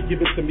 Only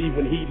give it to me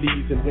when he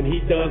leaves, and when he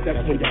does,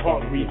 that's when your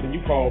heart reads. And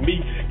you call me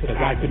because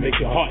I can make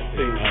your heart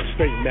sing a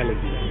straight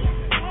melody.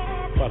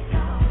 Fuck you.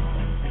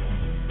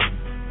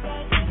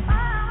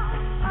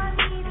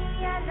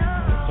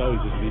 So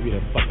you just leave me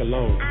the fuck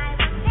alone.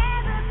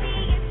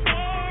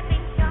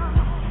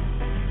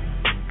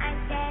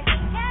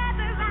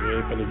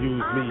 gonna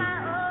use me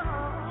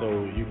so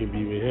you can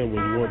be with him when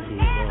you want to.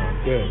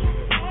 Good.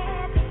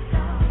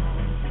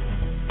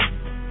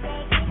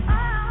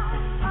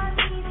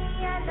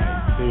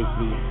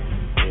 Seriously,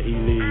 when he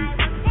leaves,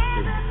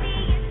 just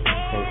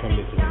don't come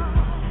this way.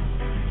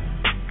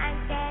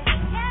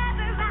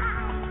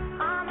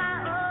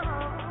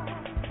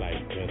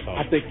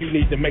 I think you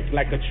need to make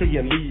like a tree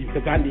and leave,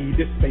 cause I need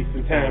this space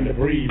and time to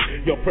breathe.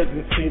 Your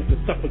presence seems to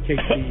suffocate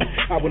me.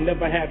 I will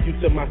never have you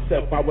to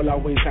myself. I will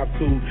always have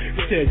to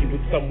share you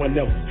with someone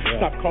else.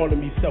 Stop calling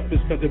me selfish,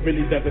 cause it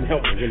really doesn't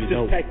help. Just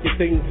pack your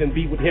things and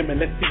be with him,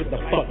 and let's see what the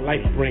fuck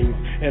life brings.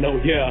 And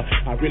oh yeah,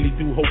 I really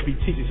do hope he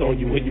cheats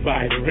on you when you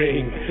buy the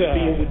ring.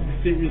 Being with you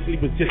seriously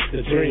was just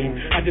a dream.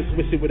 I just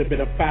wish it would have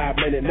been a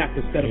 5-minute nap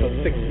instead of a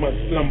 6-month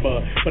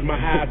slumber. But my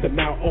eyes are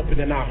now open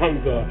and I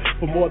hunger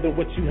for more than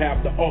what you have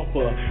to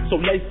offer. So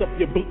lace up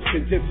your boots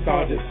and just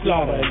Sergeant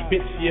Slaughter. And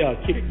bitch, yeah,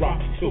 kick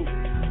rocks too.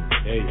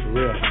 Hey, for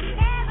real.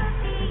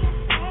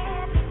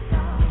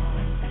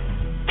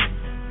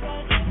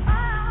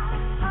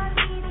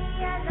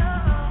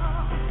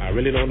 I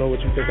really don't know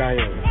what you think I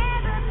am,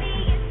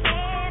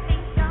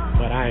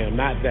 but I am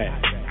not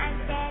that.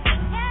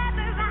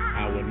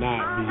 I will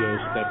not be your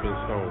stepping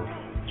stone.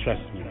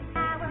 Trust me.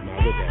 I'm not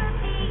with that.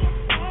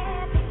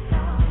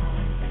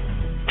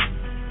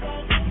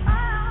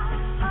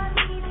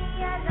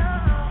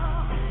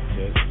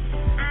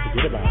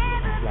 Forget about it.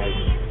 It's like,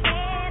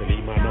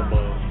 delete my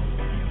number,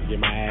 get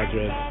my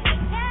address,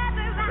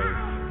 because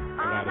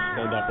I gotta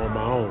stand up on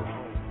my own.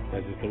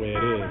 That's just the way it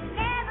is.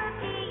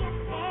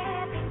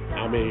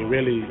 I mean,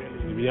 really,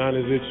 to be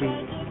honest with you,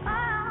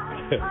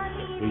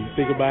 when you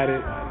think about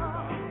it,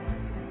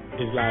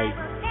 it's like,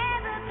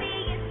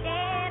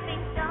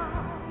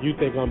 you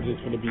think I'm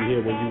just gonna be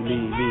here when you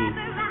need me,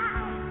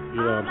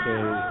 you know what I'm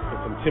saying, for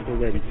some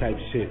temporary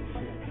type shit.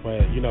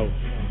 But, you know,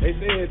 they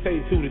say it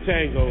takes two to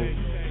tango.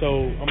 So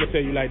I'm gonna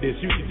tell you like this: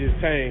 you can just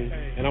tang,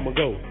 and I'm gonna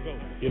go.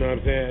 You know what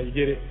I'm saying? You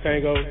get it?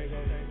 Tango.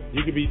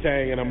 You can be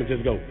tang, and I'm gonna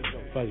just go.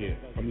 Fuck it.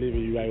 I'm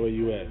leaving you right where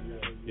you at.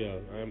 Yeah,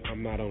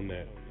 I'm not on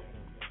that.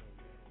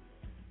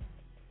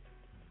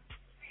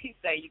 He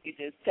say you can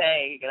just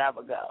tang, and I'm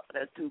gonna go.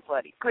 That's too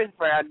funny. Chris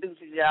Brown,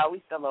 deuces, y'all.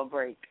 We still on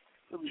break.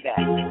 We'll be back.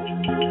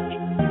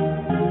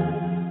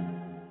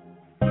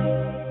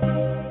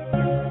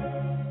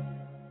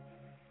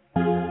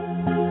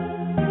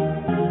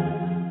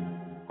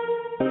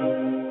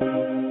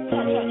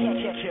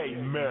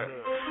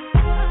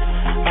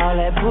 All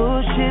that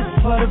bullshit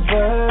for the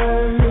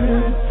birds.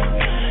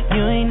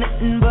 You ain't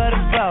nothing but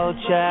a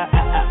vulture.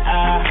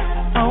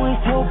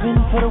 Always hoping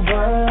for the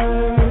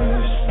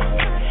worst,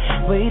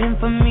 waiting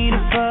for me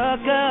to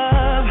fuck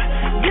up.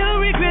 You'll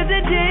regret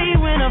the day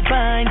when I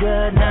find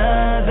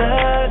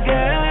another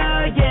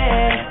girl,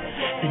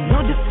 yeah. They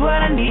know just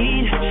what I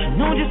need, she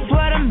know just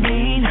what I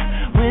mean.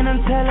 When I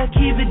tell her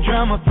keep it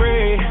drama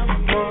free.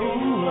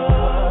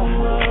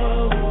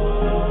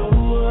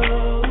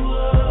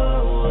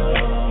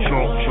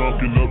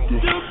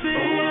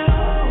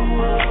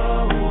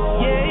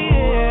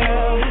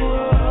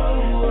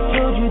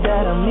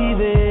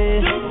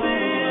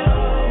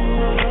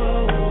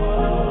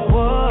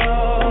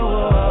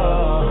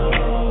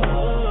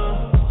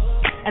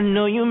 I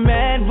know you're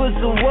mad, was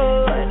the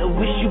word. I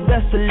wish you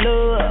best of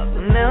luck.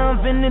 Now I'm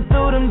finna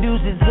throw them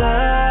deuces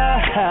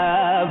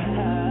up.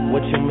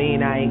 What you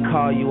mean I ain't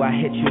call you? I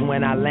hit you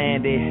when I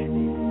landed.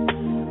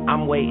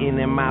 I'm waiting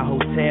in my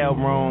hotel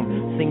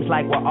room. Seems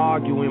like we're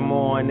arguing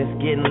more and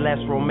it's getting less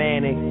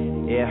romantic.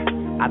 Yeah,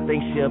 I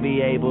think she'll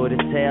be able to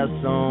tell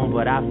soon.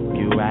 But I fuck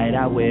you right,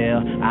 I will.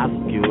 I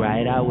fuck you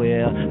right, I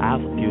will. I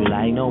fuck you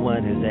like no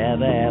one has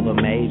ever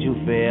made you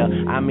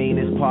feel. I mean,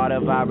 it's part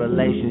of our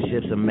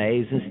relationship's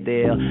amazing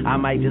still. I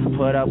might just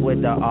put up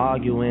with the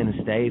arguing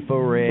and stay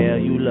for real.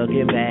 You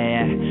looking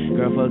bad,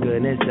 girl, for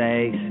goodness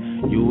sakes.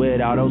 You with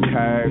all those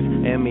curves,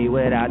 and me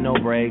without no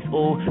brakes.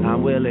 Ooh,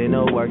 I'm willing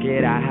to work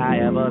it out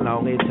however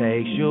long it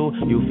takes you.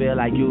 You feel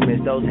like you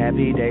miss those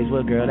happy days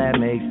with girl that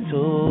makes two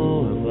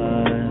of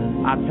us.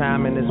 Our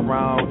timing is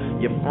wrong.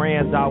 Your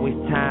friends always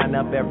tying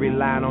up every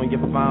line on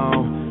your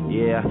phone.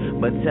 Yeah,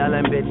 but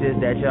telling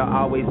bitches that you'll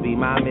always be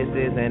my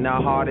missus. And the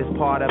hardest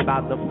part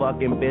about the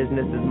fucking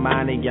business is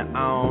minding your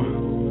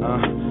own.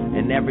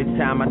 And every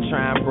time I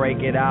try and break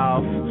it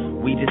off,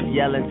 we just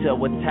yell until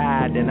we're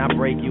tired, then I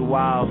break you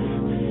off.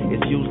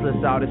 It's useless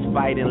all this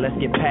fighting, let's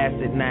get past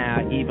it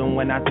now. Even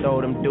when I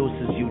throw them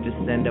deuces, you just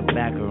send it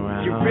back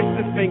around. Your wrist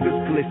and fingers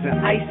glisten,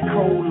 ice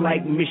cold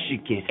like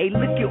Michigan. Hey,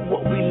 look at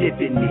what we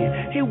living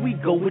in. Here we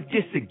go with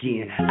this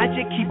again. I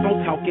just keep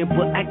on talking,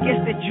 but I guess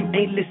that you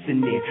ain't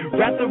listening.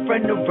 Rather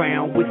run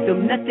around with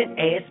them nothing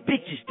ass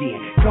bitches then.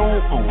 Go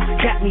on,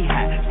 got me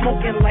high,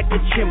 smoking like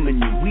a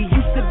chimney. We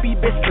used to be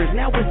best friends,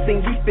 now it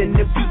seems we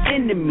finna be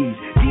enemies.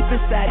 Deep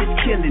inside it's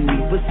killing me,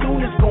 but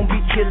soon it's gonna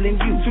be killing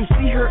you. To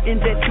see her in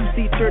that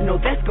two-seat turn, no,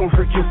 that's gonna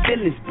hurt your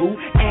feelings, boo.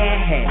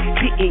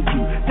 Didn't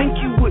you think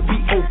you would be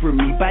over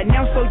me by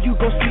now? So you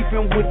go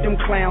sleeping with them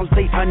clowns,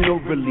 they are no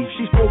relief.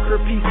 She spoke her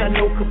piece, I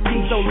know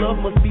capiche. So love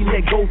must be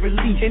let go,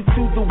 release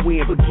into the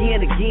wind.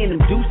 Again,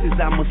 them deuces,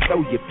 I must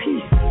throw your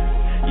peace.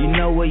 You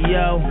know what,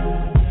 yo?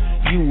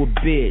 You a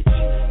bitch.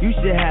 You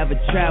should have a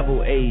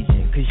travel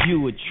agent, cause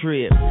you a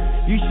trip.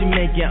 You should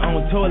make your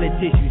own toilet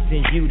tissue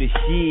since you the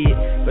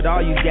shit. But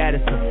all you got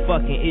is some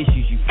fucking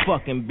issues, you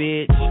fucking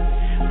bitch.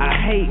 I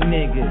hate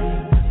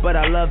niggas, but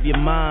I love your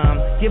mom.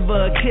 Give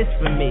her a kiss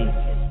for me,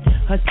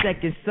 her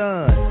second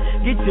son.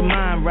 Get your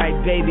mind right,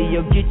 baby,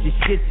 you'll get your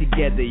shit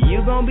together.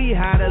 You gon' be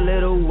hot a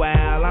little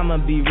while, I'ma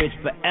be rich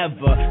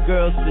forever.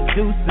 Girls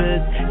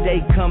seducers,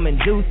 they come in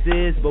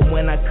deuces, but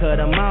when I cut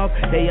them off,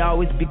 they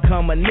always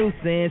become a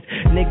nuisance.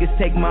 Niggas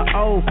take my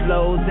old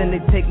flows and they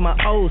take my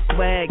old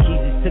swag. He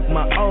just took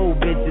my old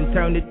bitch and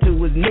turned it to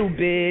his new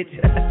bitch.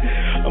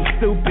 I'm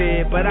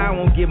stupid, but I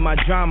won't get my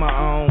drama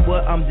on.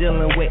 What I'm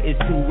dealing with is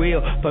too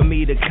real for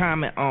me to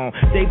comment on.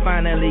 They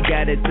finally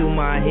got it through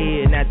my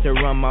head not to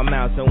run my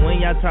mouth. So when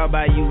y'all talk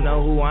about you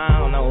know who, I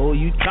don't know who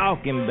you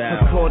talking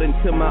about. According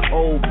to my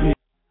old bitch.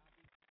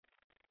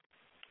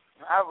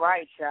 All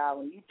right, y'all.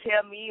 When you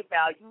tell me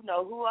about you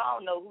know who, I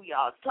don't know who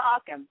y'all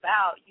talking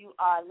about. You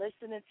are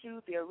listening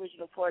to the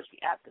original Poetry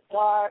After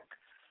Dark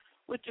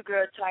with your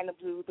girl Chyna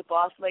Blue. The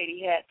boss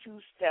lady had to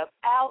step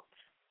out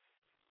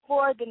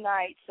for the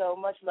night, so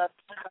much love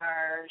to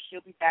her.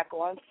 She'll be back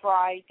on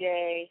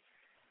Friday.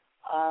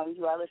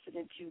 You are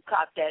listening to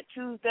COP DAT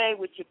Tuesday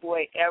with your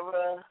boy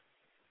Era,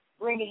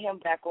 bringing him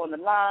back on the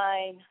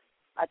line.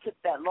 I took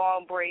that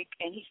long break,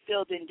 and he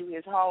still didn't do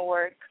his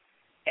homework.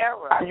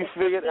 Era. How you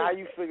figured?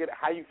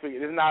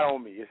 It's not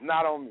on me. It's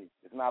not on me.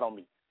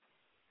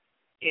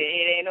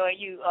 It ain't on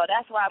you. Oh,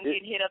 that's why I'm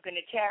getting hit up in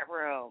the chat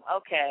room.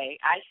 Okay,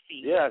 I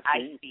see. Yeah,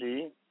 I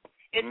see.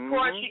 It's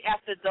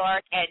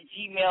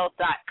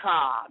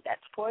poetryafterdark@gmail.com.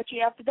 That's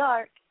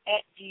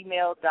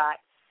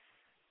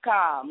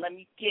poetryafterdark@gmail.com. Let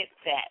me get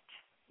that.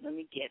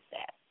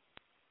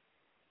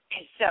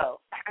 And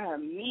so,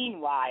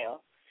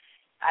 meanwhile,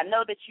 I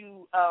know that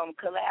you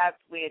collabed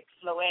with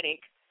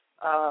Floetic,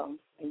 and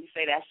you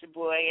say that's your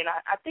boy, and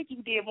I think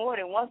you did more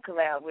than one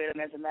collab with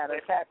him, as a matter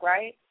of fact,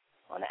 right?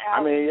 On the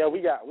album. I mean, yeah, we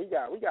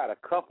got a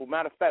couple.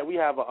 Matter of fact, we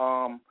have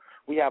a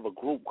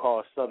group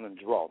called Southern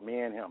Draw, me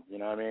and him. You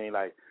know what I mean?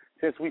 Like,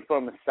 since we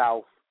from the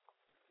South,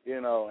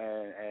 you know,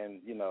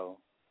 and you know,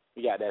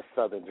 we got that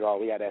Southern Draw,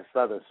 we got that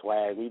Southern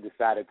swag. We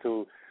decided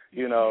to,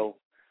 you know,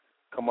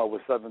 come up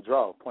with Southern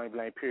Draw, point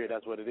blank period.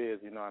 That's what it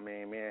is. You know what I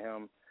mean? Me and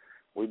him,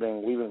 we've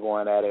been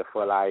going at it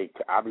for, like,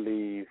 I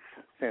believe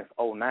since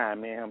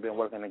 2009. Me and him been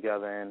working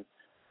together, and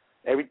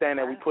everything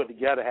that we put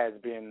together has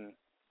been,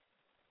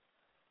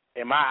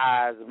 in my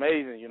eyes,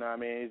 amazing. You know what I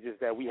mean? It's just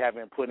that we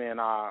haven't put in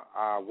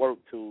our work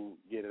to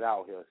get it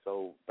out here.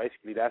 So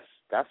basically, that's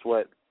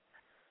the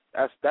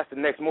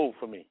next move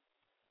for me.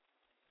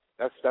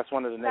 That's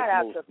one of the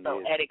next moves. Shout out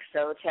to Poetic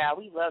Soul Child.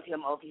 We love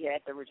him over here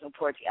at the original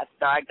Poetry After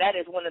Dark. That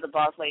is one of the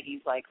boss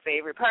ladies'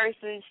 favorite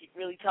persons. She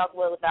really talked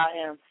well about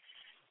him,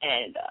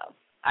 and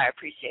I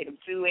appreciate him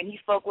too. And he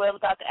spoke well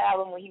about the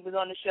album when he was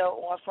on the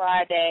show on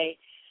Friday.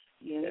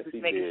 You know, he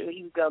was making sure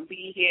he was gonna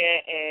be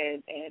here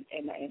and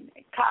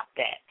cop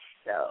that.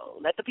 So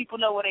let the people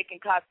know where they can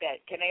cop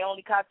that. Can they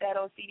only cop that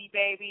on CD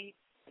Baby?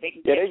 They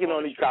can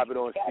only cop it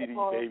on CD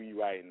Baby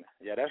right now.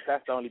 Yeah,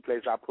 that's the only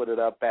place I put it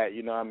up at.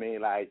 You know what I mean?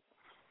 Like.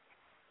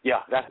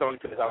 Yeah, that's the only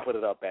place I put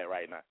it up at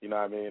right now. You know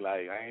what I mean?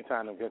 Like, I ain't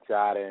trying to venture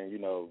out and, you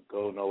know,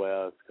 go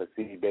nowhere else because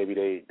CD Baby,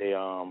 they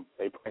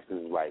prices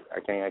is right. I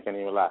can't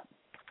even lie.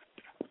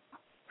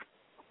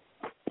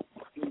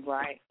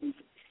 Right.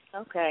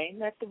 Okay,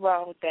 nothing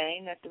wrong with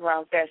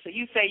that. So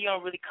you say you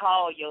don't really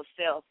call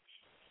yourself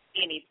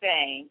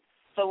anything.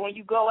 So when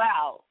you go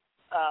out,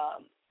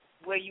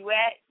 where you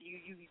at?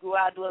 You go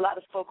out and do a lot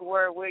of spoken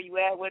word. Where you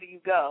at? Where do you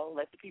go?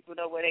 Let the people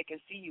know where they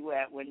can see you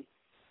at when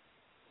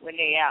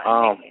they out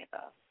and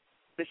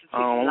listen to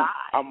you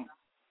live.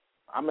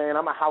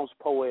 I'm a house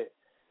poet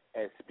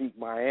at Speak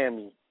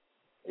Miami.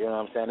 You know what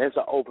I'm saying? It's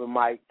an open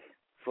mic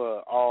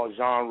for all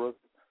genres.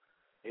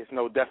 It's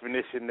no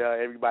definition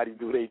there. Everybody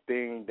do their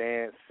thing,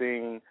 dance,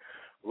 sing,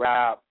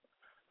 rap,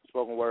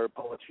 spoken word,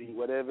 poetry,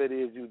 whatever it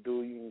is you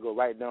do, you can go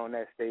right down on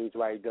that stage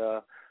right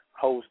there.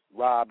 Host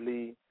Rob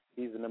Lee,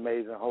 he's an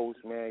amazing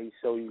host, man. He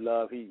show you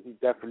love. He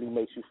definitely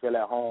makes you feel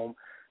at home.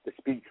 The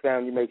Speak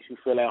family makes you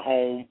feel at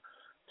home.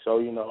 So,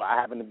 you know, I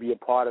happen to be a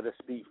part of the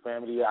Speak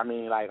family. I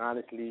mean, like,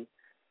 honestly,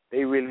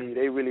 they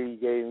really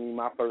gave me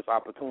my first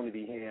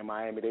opportunity here in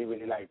Miami. They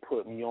really,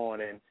 put me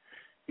on and,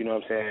 you know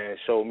what I'm saying,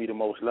 showed me the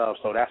most love.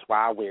 So that's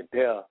why I went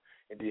there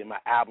and did my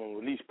album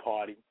release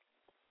party.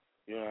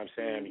 You know what I'm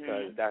saying?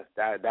 Mm-hmm. Because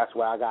that's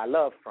where I got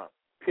love from,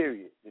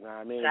 period. You know what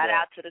I mean? Shout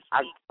out to the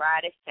Speak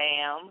Friday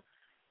fam.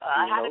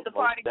 How did the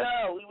party go?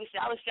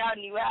 I was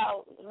shouting you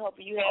out,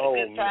 hoping you had a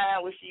good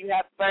time, wishing you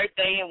happy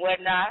birthday and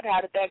whatnot.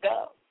 How did that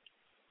go?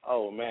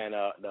 Oh man,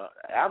 the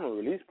album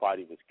release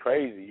party was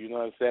crazy. You know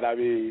what I'm saying? I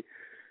mean,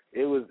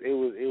 it was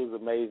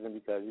amazing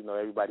because, you know,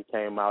 everybody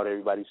came out,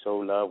 everybody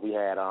showed love. We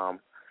had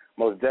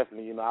most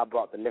definitely, you know, I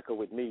brought the liquor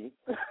with me,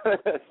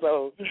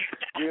 so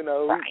you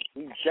know,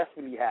 we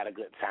definitely had a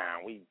good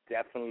time. We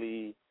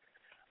definitely,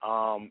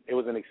 it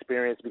was an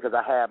experience because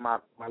I had my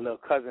little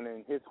cousin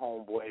and his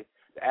homeboy,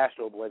 the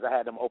Astro Boys. I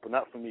had them open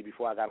up for me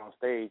before I got on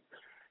stage,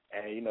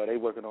 and you know they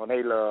working on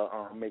their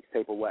little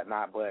mixtape or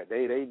whatnot. But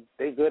they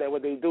good at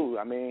what they do.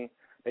 I mean,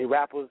 they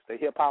rappers, they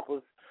hip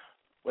hoppers,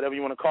 whatever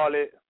you want to call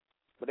it.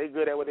 But they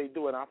good at what they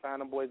do, and I found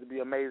them boys to be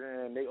amazing.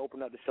 And they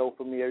opened up the show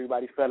for me.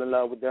 Everybody fell in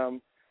love with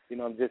them, you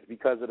know, just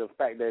because of the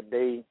fact that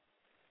they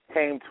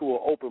came to an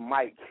open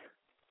mic,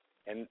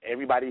 and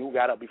everybody who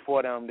got up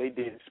before them, they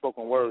did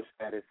spoken word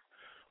status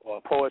or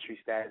poetry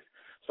status.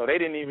 So they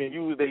didn't even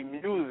use their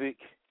music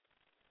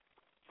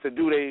to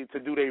do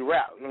they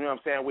rap. You know what I'm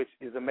saying? Which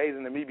is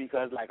amazing to me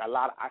because I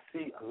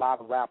see a lot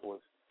of rappers,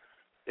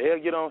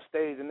 they'll get on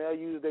stage and they'll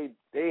use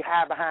they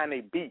hide behind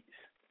their beats.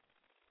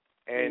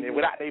 And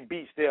without their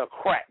beats, they'll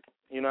crack.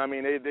 You know what I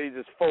mean? They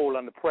just fold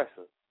under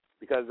pressure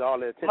because all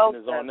their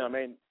attention is on them.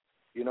 And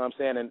you know what I'm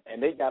saying?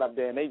 And they got up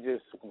there and they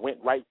just went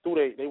right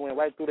through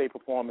their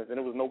performance, and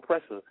there was no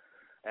pressure.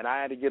 And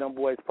I had to give them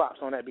boys props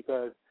on that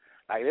because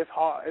it's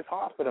hard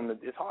for them.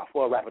 It's hard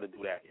for a rapper to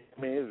do that.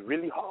 I mean, it's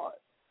really hard.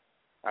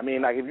 I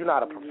mean, if you're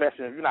not a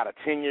professional, if you're not a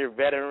 10-year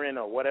veteran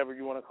or whatever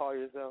you want to call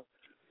yourself,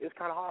 it's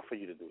kind of hard for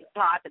you to do that. It's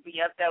hard to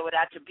be up there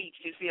without your beats.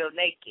 You feel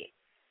naked.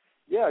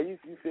 Yeah, you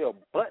feel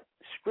butt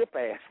strip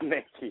ass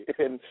naked,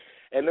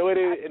 and the way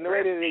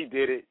that they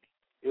did it,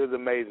 it was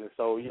amazing.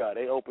 So yeah,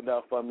 they opened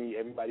up for me.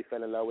 Everybody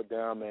fell in love with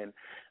them, and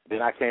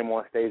then I came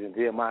on stage and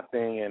did my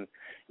thing, and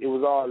it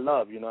was all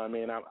love. You know what I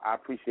mean? I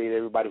appreciate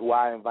everybody who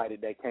I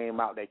invited that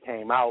came out,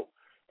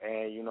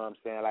 and you know what I'm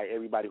saying. Like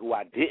everybody who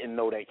I didn't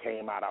know that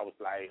came out, I was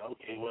like,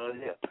 okay, well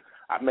yeah,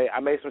 I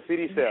made some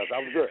CD sales.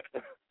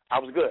 I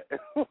was good.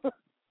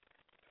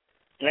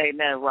 Ain't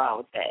nothing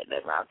wrong with that.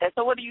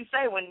 So what do you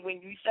say when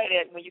you say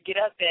that, when you get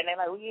up there and they're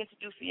like, we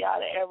introduce y'all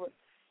to ever,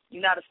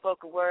 you're not a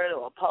spoken word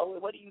or a poet,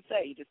 what do you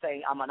say? You just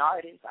say, I'm an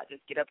artist, I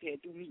just get up here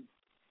and do me.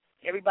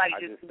 Everybody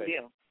just do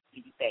them.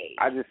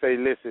 I just say,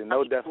 listen,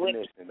 no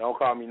definition. Don't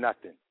call me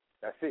nothing.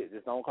 That's it.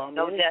 Just don't call me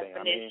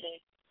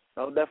anything.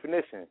 No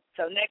definition.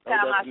 So next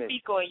time I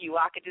speak on you,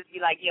 I could just be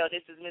like, yo,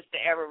 this is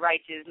Mr. Ever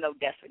Righteous, no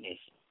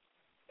definition.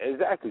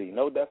 Exactly.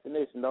 No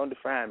definition. Don't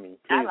define me.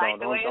 Please, I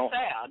like the way it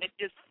sounds. It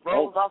just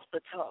rolls off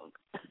the tongue.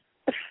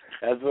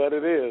 That's what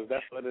it is.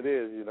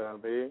 You know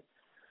what I mean?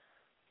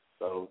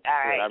 So.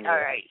 All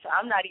right. So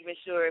I'm not even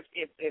sure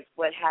if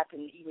what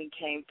happened even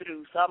came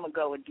through. So I'm gonna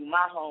go and do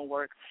my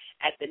homework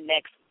at the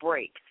next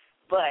break.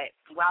 But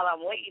while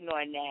I'm waiting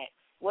on that,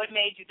 what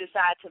made you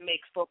decide to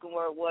make Spoken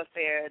Word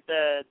Warfare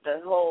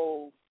the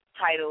whole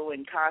title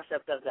and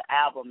concept of the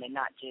album and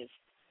not just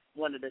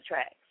one of the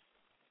tracks?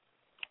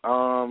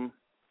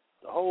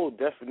 The whole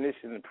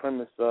definition and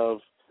premise of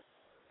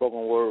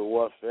Spoken Word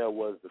Warfare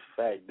was the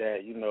fact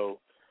that, you know,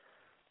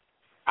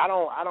 I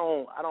don't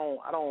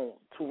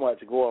too much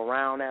go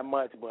around that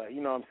much, but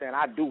you know what I'm saying,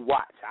 I do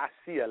watch. I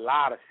see a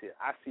lot of shit.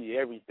 I see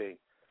everything.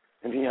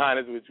 To be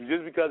honest with you,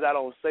 just because I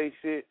don't say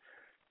shit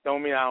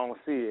don't mean I don't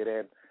see it.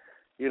 And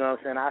you know what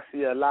I'm saying, I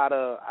see a lot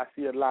of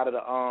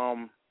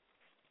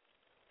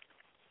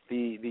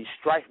the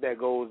strife that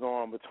goes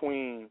on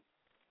between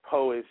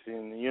poets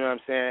and, you know what I'm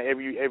saying,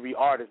 every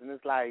artist, and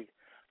it's like,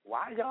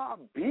 why y'all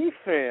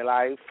beefing?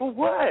 Like, for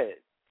what?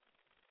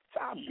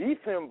 Y'all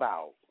beefing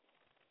about?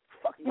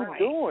 Fuck you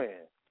doing?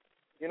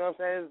 You know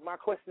what I'm saying? My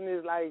question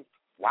is like,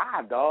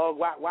 why, dog?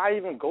 Why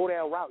even go that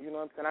route? You know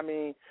what I'm saying? I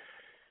mean,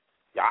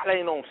 y'all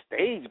ain't on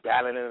stage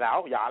battling it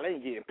out. Y'all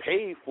ain't getting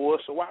paid for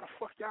it, so why the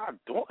fuck y'all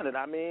doing it?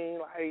 I mean,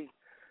 like,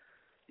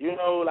 you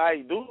know,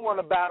 like, dude want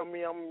to battle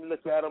me, I'm going to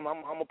look at him,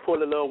 I'm going to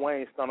pull a Lil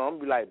Wayne stunt on him. I'm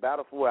going to be like,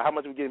 battle for what? How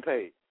much we getting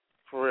paid?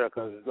 For real,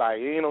 because, like,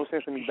 it ain't no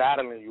sense in me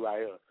battling you out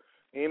here.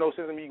 It ain't no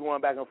sense in me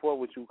going back and forth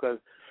with you because,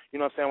 you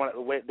know what I'm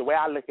saying, the way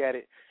I look at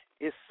it,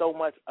 it's so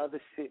much other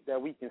shit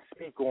that we can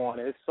speak on.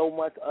 It's so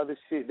much other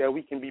shit that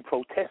we can be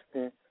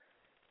protesting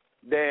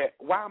that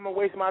why am I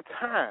wasting my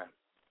time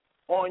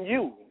on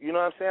you? You know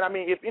what I'm saying? I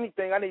mean, if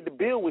anything, I need to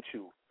build with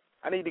you.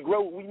 I need to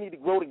grow. We need to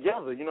grow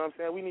together. You know what I'm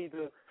saying? We need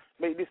to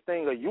make this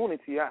thing a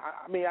unity.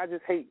 I mean, I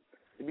just hate,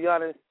 to be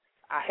honest,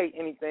 I hate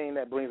anything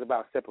that brings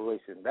about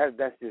separation.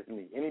 That's just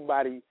me.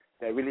 Anybody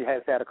that really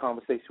has had a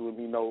conversation with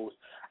me knows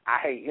I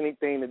hate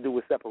anything to do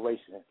with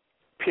separation,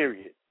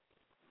 period.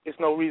 It's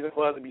no reason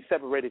for us to be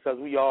separated because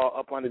we all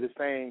live up under the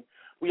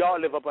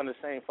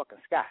same fucking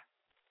sky.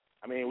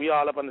 I mean, we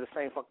all up under the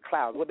same fucking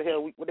clouds. What the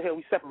hell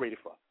we separated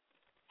for?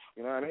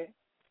 You know what I mean?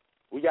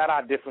 We got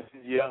our differences,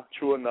 yeah,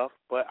 true enough,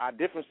 but our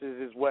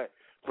differences is what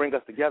bring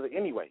us together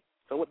anyway.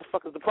 So what the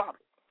fuck is the problem?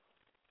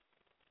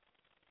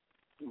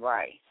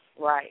 Right.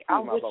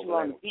 I'm with you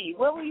on beef.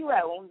 Where were you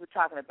at when we were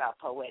talking about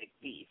poetic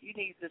beef? You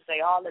need to say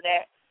all of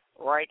that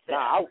right there.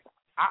 Nah,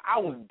 I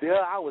was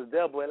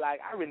there, but like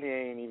I really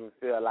ain't even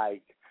feel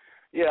like,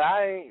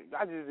 I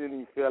just didn't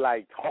even feel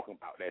like talking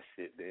about that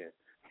shit then.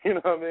 You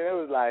know what I mean? It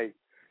was like,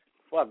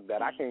 fuck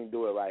that, I can't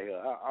do it right here.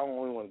 I don't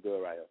even want to do it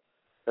right here.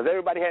 Because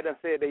everybody had done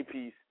said their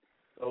piece,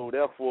 so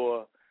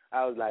therefore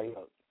I was like,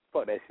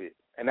 fuck that shit.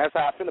 And that's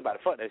how I feel about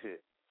it, fuck that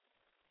shit.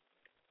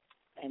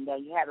 And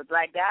you have a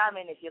Black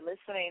Diamond. If you're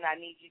listening, I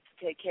need you to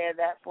take care of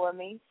that for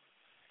me.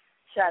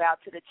 Shout out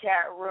to the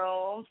chat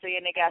room,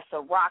 saying they got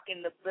some rock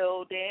in the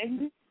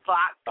building.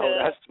 vodka. Oh,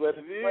 that's what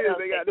it is.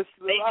 They got this.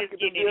 They just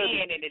get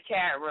it in the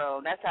chat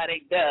room. That's how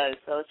they does.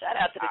 So shout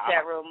out to the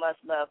chat room, much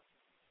love.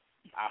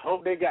 I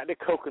hope they got the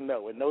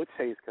coconut with no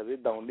taste, because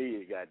it don't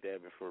need it,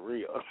 goddamn it, for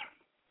real.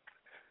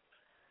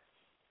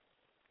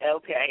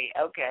 Okay.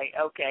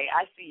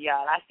 I see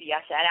y'all.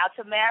 Shout out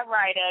to Matt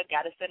Ryder.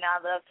 Got to send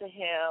our love to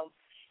him.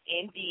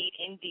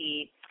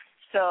 Indeed.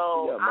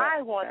 So yeah,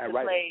 I want to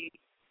play.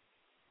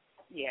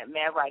 Yeah,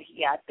 Matt Ryder.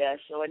 He out there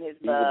showing his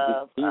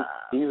love.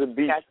 He's a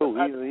beast too.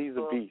 He's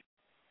a beast.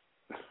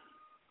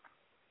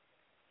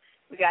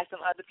 We got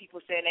some other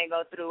people saying they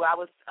go through. I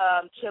was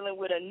chilling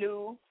with a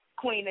new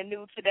Queen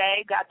Anu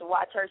today. Got to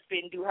watch her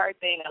spit and do her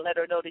thing. I let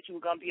her know that you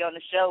were gonna be on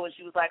the show, and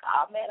she was like,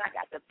 "Oh man, I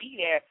got to be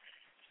there."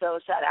 So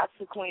shout out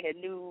to Queen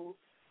Anu,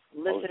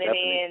 listening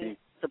in,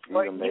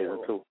 supporting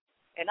you, too.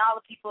 And all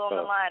the people on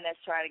the line that's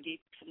trying to get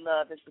some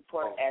love and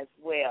support as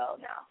well.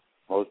 Now,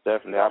 most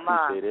definitely, I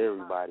appreciate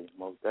everybody.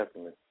 Most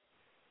definitely.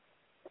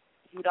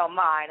 If you don't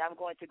mind, I'm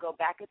going to go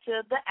back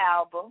into the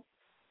album.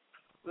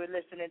 We're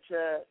listening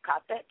to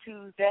COP DAT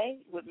Tuesday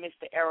with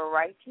Mr. Errol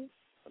Righteous.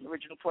 From the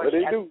original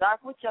portion as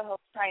Dark with your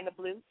host, Chyna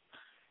Blue.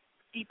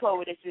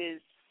 D-Poetess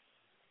is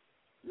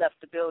left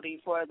the building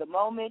for the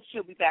moment.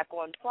 She'll be back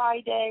on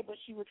Friday, but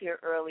she was here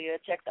earlier.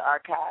 Check the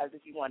archives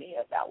if you want to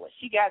hear about what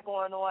she got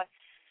going on.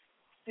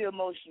 Still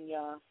motion,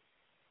 y'all.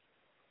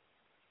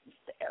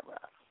 Mr. Errol.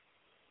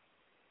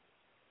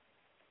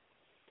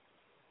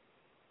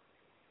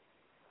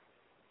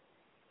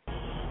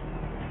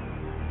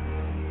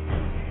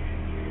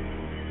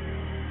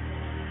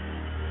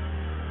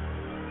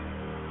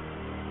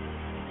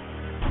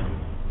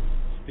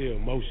 Still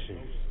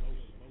motion.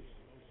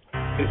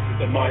 This is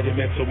the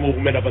monumental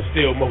movement of a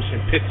still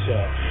motion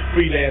picture.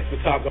 Freelance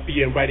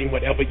photography and writing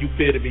whatever you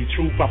feel to be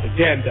true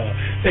propaganda.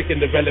 Taking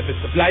the relevance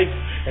of life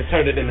and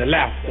turn it into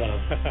laughter.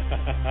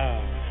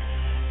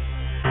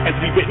 As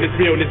we witness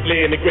realness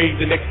lay in the graves,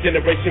 the next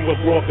generation will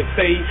grow up and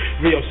say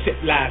real shit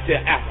lies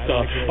thereafter.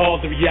 All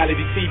the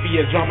reality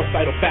TV and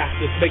dramacidal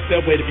bastards make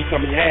their way to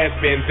becoming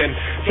has-beens, and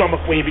drama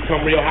queen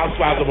become real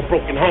housewives of a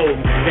broken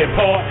home. In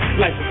part,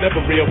 life was never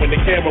real when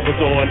the camera was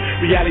on.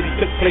 Reality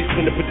took place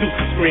when the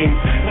producer screamed,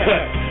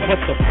 what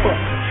the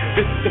fuck?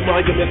 This is the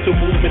monumental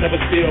movement of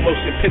a still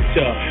motion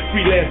picture.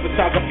 Freelance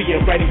photography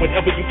and writing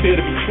whatever you feel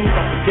to be true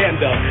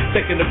propaganda.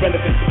 Taking the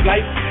relevance of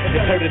life and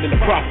turn it into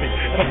profit.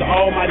 Because the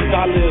almighty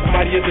dollar is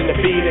mightier than the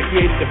being that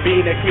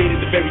created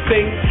the very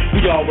thing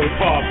we all work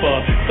hard for.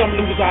 Some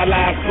lose our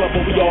lives for,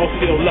 but we all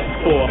still lust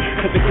for.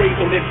 Because the graves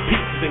on every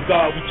pieces in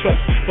God we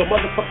trust. But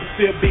motherfuckers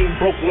still being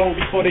broke long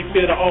before they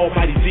feel the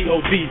almighty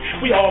G.O.D.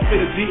 We all feel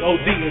the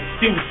G.O.D.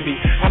 Excuse me,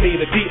 I mean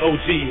the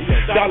D.O.G.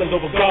 Dollars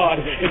over God.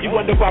 If you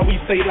wonder why we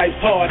say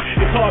life's hard,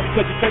 it's hard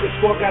because your credit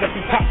score gotta be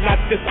top notch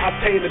just to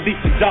obtain a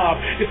decent job.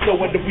 It's no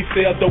wonder we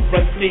sell dope,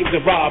 run schemes,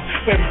 and rob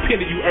for every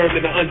penny you earn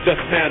in an unjust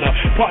manner.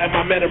 Pardon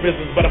my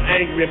mannerisms, but I'm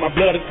angry and my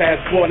blood is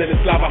fast boiling.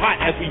 It's lava hot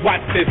as we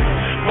watch this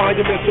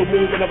monumental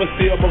movement of a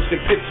still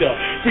motion picture.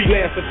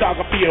 Freelance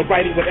photography and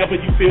writing whatever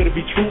you feel to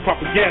be true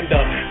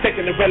propaganda.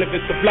 Taking the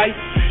relevance of life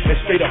and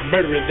straight up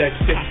murdering that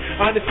shit.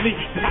 Honestly,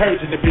 we're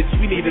purging the bitch.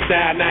 We need to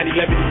die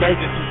 9/11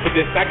 emergency for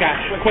this. I got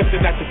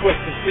question after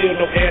question, still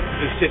no answers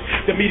and shit.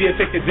 The media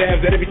taking jabs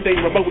at everything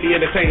remotely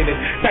entertaining.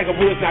 Tiger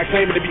Woods not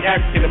claiming to be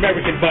African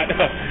American, but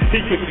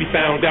he quickly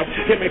found out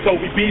him and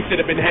Kobe B should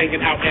have been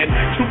hanging out. And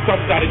truth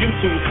comes out of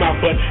YouTube's mouth,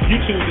 but you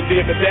choose to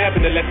dib and dab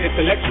in the less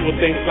intellectual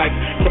things like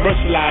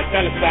commercialized,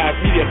 fantasized,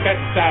 media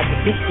fantasized,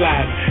 produce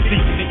lies,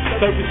 deep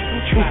service,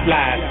 truth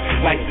lies,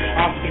 like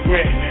Oscar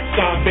Grant,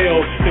 Sean Bell.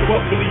 They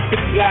won't believe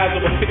 50 lies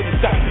over 50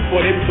 shots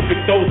before they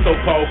convict those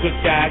so-called good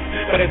guys.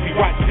 But as we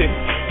watch this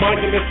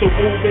monumental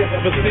movement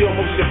of a still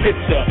motion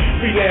picture,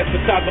 freelance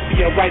photography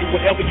and writing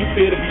whatever you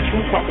feel to be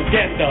true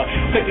propaganda,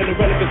 taking the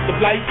relevance of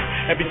life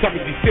and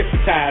becoming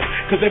desensitized.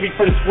 Cause every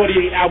first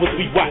 48 hours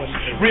we watch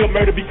real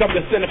murder become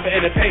the center for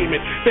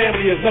entertainment.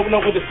 Family is no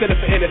longer the center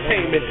for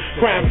entertainment.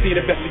 Crime scene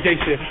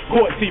investigation,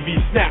 court TV,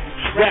 snaps,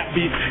 rap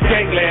beats,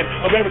 gangland,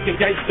 American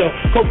gangster,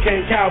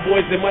 cocaine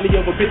cowboys, and money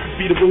over bitches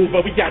be the rule.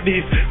 But we got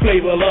these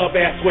flavor love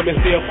ass women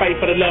still fight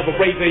for the love of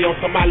Ray J on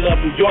some I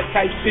love New York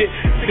type shit.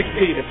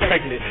 16 and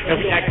pregnant, and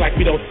we act like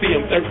we don't see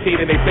them.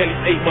 13 and they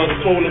belly's 8 months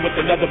swollen with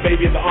another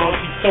baby in the arms.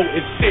 She's so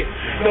is shit.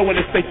 No one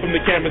is safe from the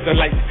cameras and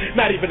lights,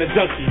 not even a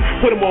junkie.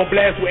 Put them on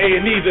blast with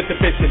A&E's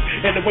insufficient.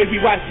 And the way we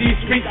watch these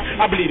streets,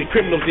 I believe the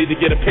criminals need to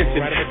get a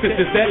pension. Since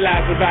it's their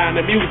lives provide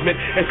amusement,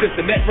 and since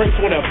the networks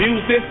want to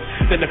abuse this,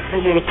 then the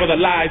criminals for the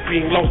lives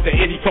being lost at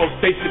any cost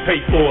they should pay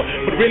for.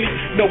 But really,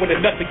 no one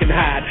and nothing can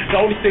hide. The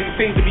only thing that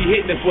seems to be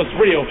hitting is what's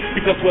real,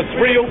 because what's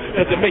real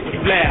doesn't make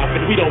you laugh,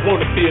 and we don't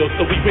want to feel.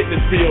 So we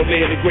witness real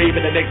lay in the grave,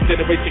 and the next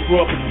generation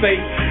grow up and say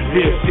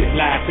real shit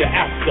lies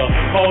thereafter.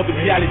 All the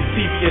reality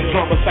TV and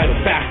dramacidal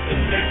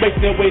bastards make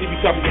their way to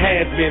becoming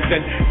has-beens,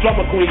 and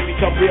drama queens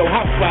become real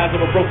housewives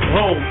of a broken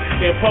home.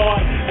 In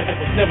part, it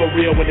was never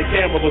real when the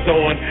camera was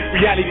on.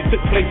 Reality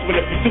took place when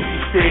the producer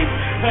screamed,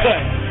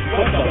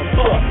 what the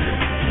fuck?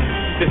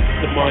 This is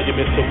the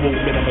monumental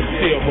movement of a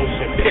still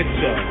motion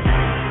picture.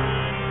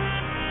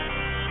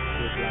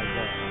 Just like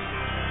that.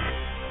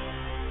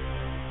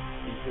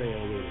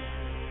 playing with it.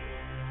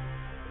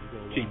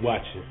 Keep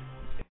watching.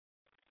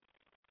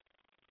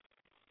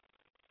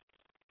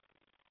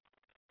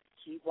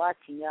 Keep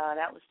watching, y'all.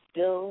 That was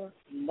still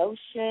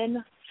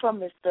Notion from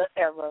Mr.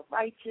 Era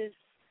Righteous.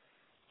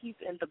 He's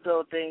in the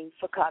building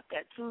for COP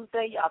DAT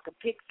Tuesday. Y'all can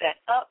pick that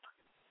up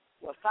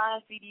where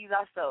fine CDs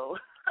are sold.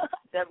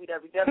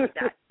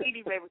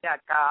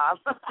 www.cdbaby.com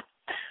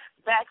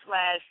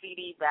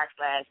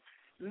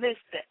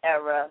 /CD/Mr.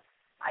 Era.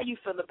 How you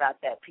feel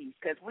about that piece?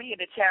 Because we in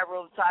the chat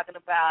room talking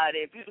about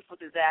it. Beautiful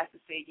Disaster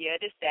said, yeah,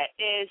 this, that,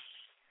 ish.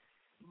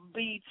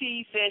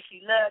 BT said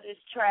she loved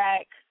this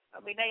track. I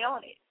mean, they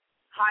own it.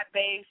 Hot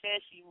Babe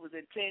said she was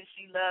intense.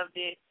 She loved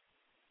it.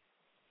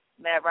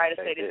 Mad Writer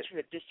said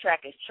this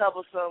track is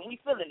troublesome. We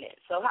feeling it.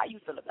 So how you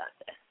feel about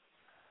that?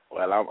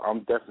 Well,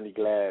 I'm definitely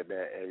glad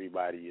that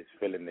everybody is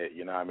feeling it.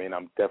 You know what I mean?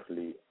 I'm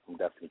definitely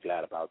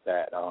glad about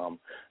that.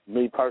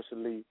 Me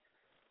personally,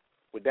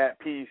 with that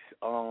piece,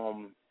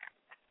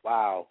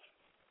 wow.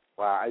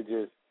 I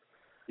just,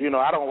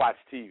 I don't watch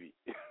TV.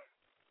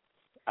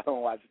 I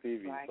don't watch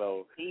TV. Right.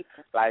 So,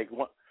 like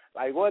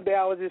one day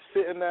I was just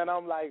sitting there and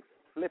I'm like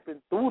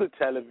flipping through the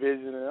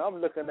television and I'm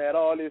looking at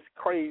all this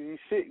crazy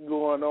shit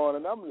going on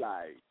and I'm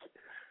like,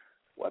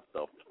 what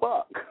the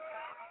fuck?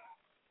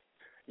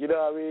 You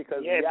know what I mean?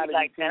 Cause reality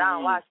like TV, that. I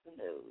don't watch the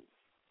news.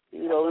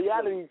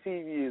 Reality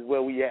TV is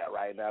where we at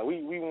right now.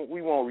 We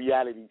want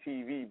reality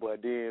TV,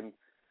 but then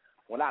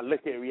when I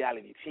look at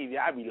reality TV,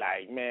 I be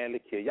like, man,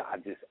 look here, y'all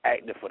just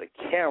acting for the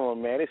camera,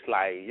 man. It's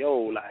like,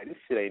 this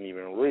shit ain't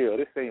even real.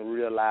 This ain't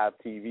real live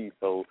TV.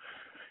 So,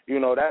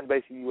 that's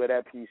basically where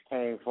that piece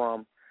came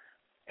from.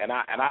 And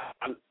I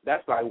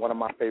that's like one of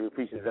my favorite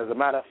pieces. As a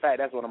matter of fact,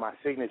 that's one of my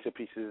signature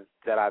pieces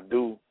that I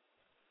do.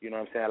 You know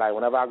what I'm saying? Like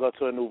whenever I go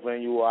to a new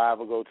venue or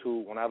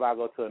whenever I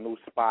go to a new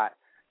spot,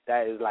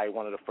 that is like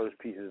one of the first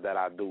pieces that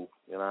I do.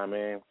 You know what I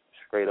mean?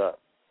 Straight up.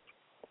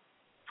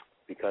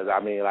 Because I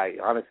mean, like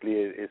honestly,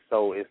 it's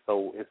so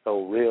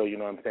real. You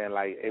know what I'm saying?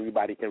 Like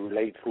everybody can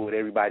relate to it.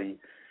 Everybody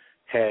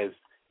has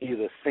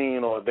either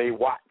seen or they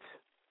watch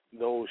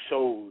those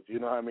shows. You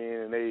know what I mean?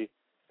 And they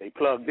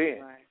plugged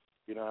in. Right.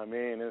 You know what I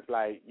mean? It's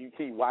like you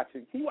keep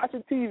watching TV.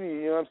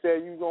 You know what I'm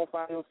saying? You're gonna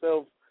find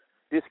yourself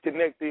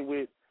disconnected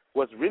with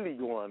what's really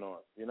going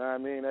on. You know what I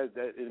mean? That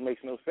it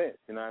makes no sense.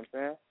 You know what I'm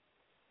saying?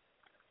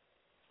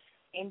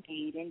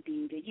 Indeed.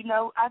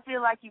 I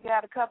feel like you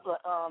got a couple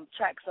of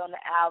tracks on the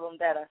album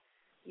that are,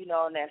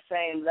 on that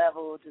same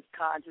level, just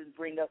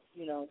bring up,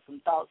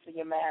 some thoughts in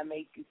your mind,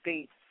 make you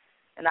think.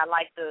 And I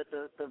like the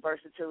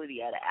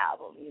versatility of the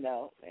album, and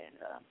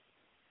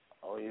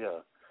oh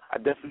yeah. I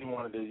definitely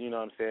wanted to, you know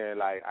what I'm saying,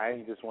 like I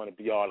ain't just want to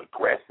be all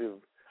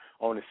aggressive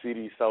on the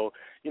CD, so,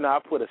 I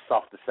put a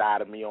softer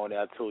side of me on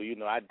there too.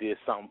 I did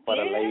something for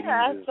the ladies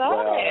I as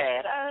saw well.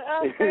 That.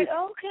 Okay,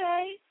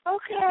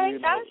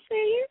 I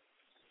see it.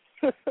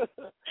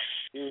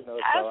 So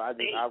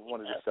I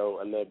wanted to show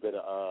a little bit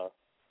of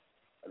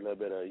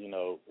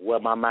where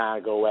my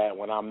mind go at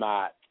when I'm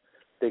not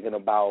thinking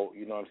about,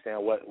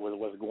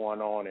 what's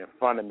going on in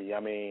front of me. I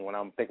mean, when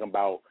I'm thinking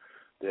about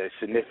the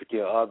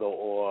significant other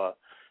or,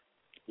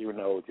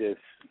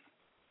 just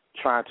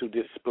trying to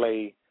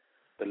display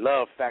the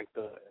love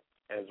factor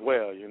as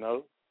well,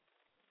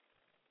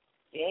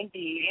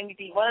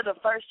 Indeed. One of the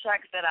first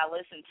tracks that I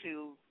listened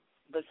to,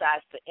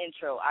 besides the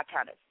intro, I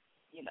kind of,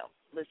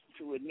 listened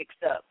to it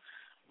mixed up.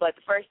 But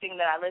the first thing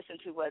that I listened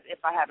to was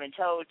If I Haven't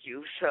Told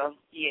You. So,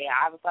 yeah,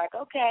 I was like,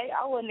 okay,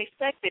 I wasn't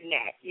expecting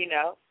that,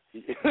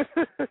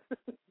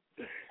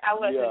 I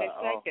wasn't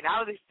expecting.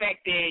 I was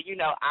expecting,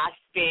 I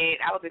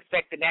was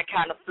expecting that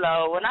kind of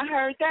flow. When I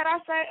heard that, I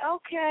said,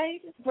 okay,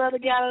 this brother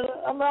got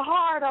a little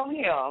hard on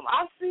him.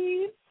 I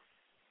see.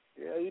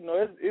 Yeah,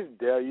 it's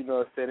there.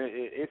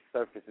 It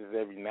surfaces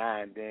every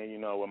now and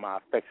then. When my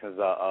affections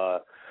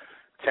are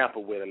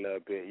tampered with a little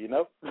bit.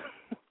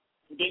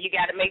 Then you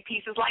got to make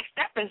pieces like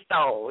Stepping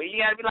Stone.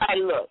 You got to be like,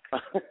 look,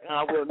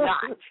 I will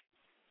not.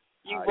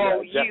 You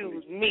won't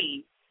use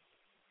me.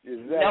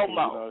 Exactly, no more. You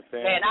know what I'm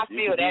saying? Man, I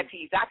feel that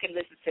piece. I can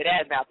listen to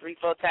that about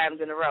 3-4 times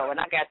in a row, and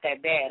I got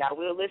that bad. I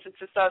will listen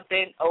to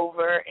something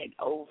over and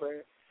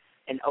over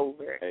and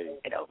over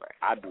and over.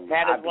 I do.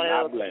 That is one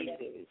of those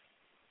pieces.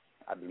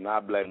 I do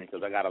not blame you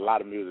because I got a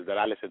lot of music that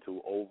I listen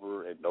to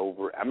over and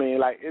over. I mean,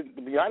 like,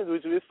 to be honest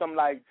with you, it's some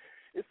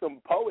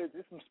poets,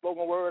 it's some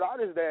spoken word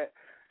artists that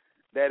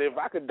if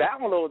I could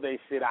download their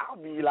shit, I'll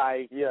be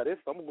like, yeah,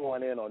 I'm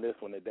going in on this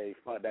one today.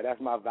 Fuck that.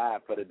 That's my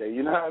vibe for the day.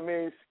 You know what I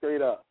mean?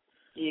 Straight up.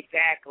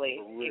 Exactly.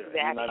 You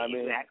know what I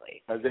mean?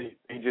 Exactly. Cause they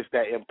just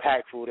that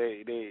impactful.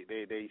 They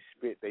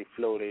spit, they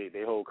flow,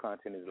 their whole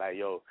content is like,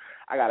 yo,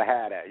 I gotta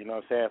have that. You know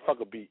what I'm saying?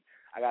 Fuck a beat,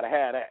 I gotta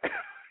have that.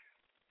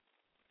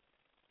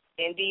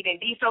 Indeed.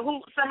 So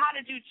how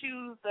did you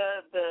choose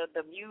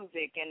the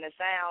music and the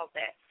sound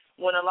that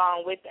went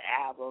along with the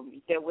album?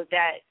 Was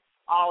that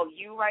all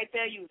you right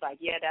there? You was like,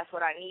 yeah, that's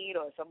what I need,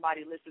 or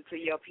somebody listened to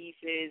your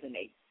pieces and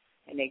they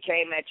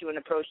came at you and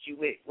approached you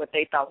with what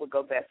they thought would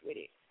go best with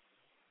it?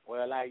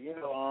 Well,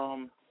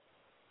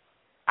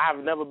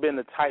 I've never been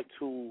the type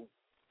to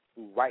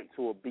write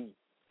to a beat.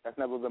 That's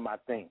never been my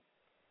thing.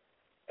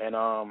 And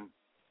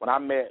when I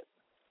met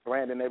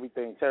Brandon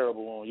Everything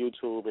Terrible on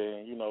YouTube,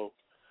 and, you know,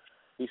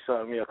 he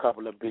sent me a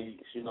couple of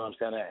beats, you know what I'm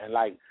saying? And,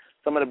 like,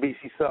 some of the beats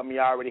he sent me,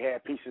 I already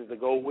had pieces to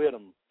go with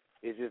them.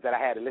 It's just that I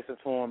had to listen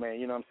to them, and,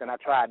 you know what I'm saying, I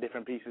tried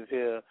different pieces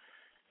here,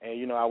 and,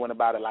 you know, I went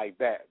about it like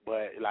that.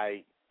 But,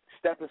 like,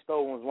 Stepping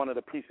Stone was one of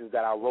the pieces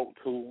that I wrote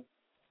to.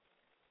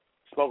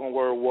 Spoken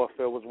Word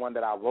Warfare was one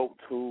that I wrote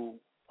to.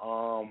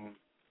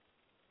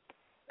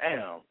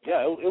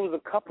 It was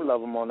a couple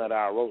of them on that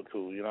I wrote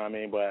to, you know what I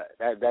mean? But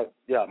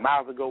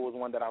Miles Ago was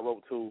one that I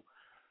wrote to,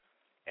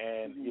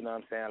 and you know what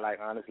I'm saying? Like,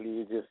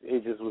 honestly,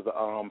 it just was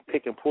a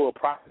pick and pull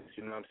process,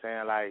 you know what I'm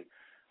saying? Like,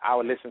 I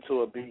would listen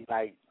to a beat,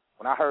 like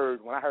when I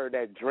heard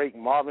that Drake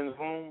Marvin's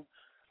Room,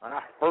 when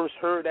I first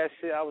heard that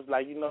shit, I was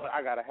like, you know,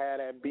 I gotta have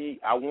that beat.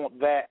 I want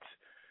that.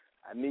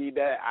 I need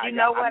that. I think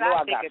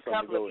a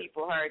couple of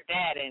people heard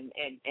that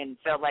and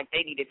felt like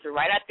they needed to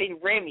write. I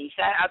think Remy,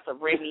 shout out to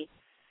Remy.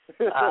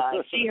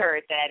 She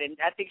heard that, and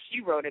I think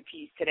she wrote a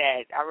piece to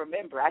that. I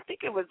remember. I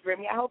think it was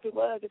Remy. I hope it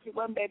was. If it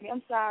wasn't, baby,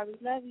 I'm sorry.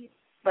 Love you.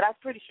 But I'm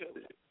pretty sure it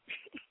was.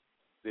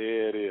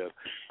 Yeah, it is.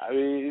 I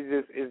mean,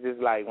 it's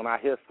just like when I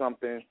hear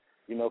something,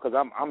 you know, because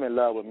I'm in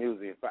love with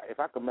music. If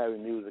I could marry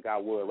music, I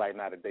would right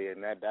now today,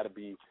 and that'd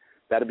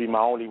be my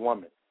only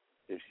woman.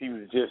 If she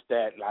was just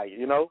that, like,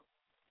 you know,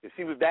 if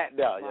she was that,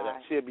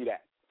 she'd be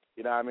that.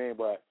 You know what I mean?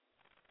 But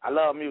I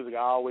love music. I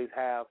always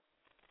have.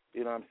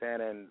 You know what I'm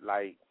saying? And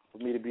like, for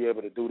me to be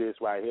able to do this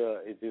right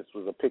here, it just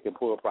was a pick and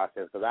pull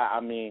process. Because I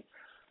mean,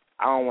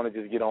 I don't want to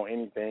just get on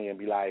anything and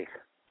be like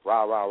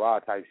rah rah rah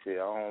type shit. I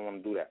don't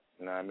want to do that.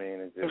 You know what I mean?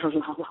 It's just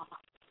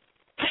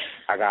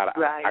I gotta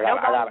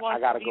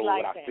go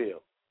like what I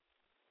feel.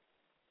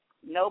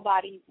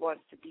 Nobody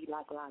wants to be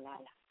like la la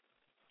la.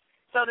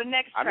 So the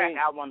next track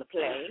I want to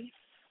play.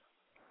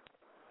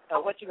 So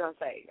what you gonna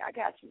say? I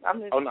got you. I'm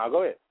listening. Oh no,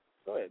 go ahead.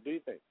 Go ahead. Do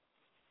your thing.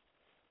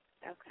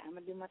 Okay, I'm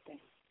gonna do my thing.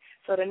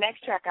 So the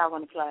next track I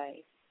want to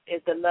play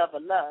is The Love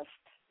of Lust,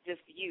 Just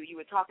For You. You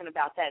were talking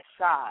about that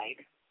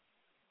side.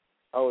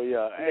 Oh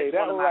yeah. Hey,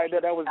 that was right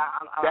there.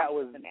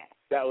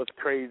 That was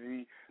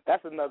crazy.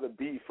 That's another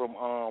beat from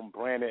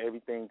Brandon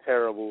Everything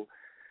Terrible.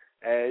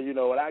 And you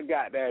know, when I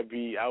got that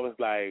beat, I was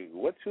like,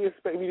 "What you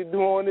expect me to do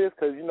on this?"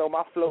 Because you know,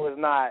 my flow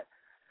not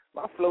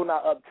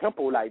up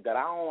tempo like that.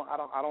 I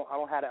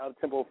don't have that up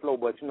tempo flow.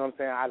 But you know what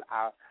I'm saying?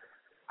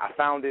 I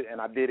found it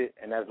and I did it,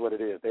 and that's what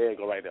it is. There you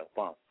go, right there,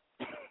 fun.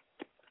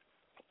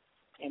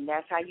 And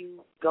that's how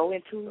you go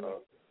into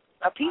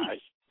a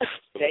piece.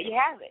 There you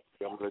have it.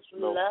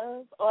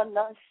 Love or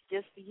Lust,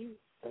 Just For You.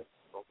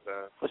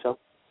 Okay. For sure.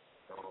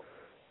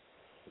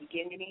 We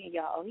getting it in,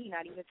 y'all. Oh, he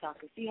not even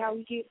talking. See how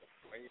we get?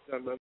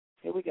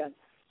 Here we go.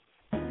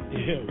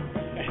 Yeah.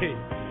 Hey,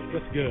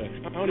 that's good.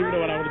 I don't even know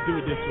what I want to do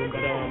with this one,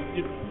 but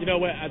you know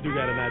what? I do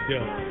got an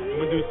idea. I'm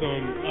going to do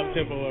some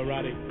up-tempo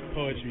erotic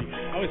poetry.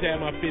 I wish I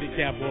had my fitted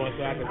cap on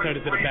so I could turn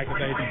it to the back and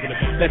say anything to the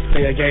back. Let's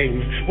play a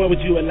game. What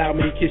would you allow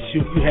me to kiss you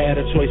if you had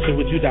a choice? Or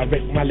would you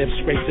direct my lips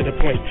straight to the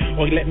point?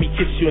 Or let me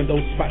kiss you in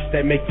those spots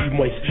that make you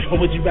moist?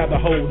 Or would you rather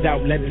hold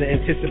out, letting the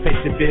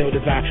anticipation build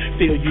as I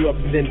fill you up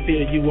and then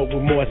fill you up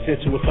with more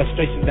sensual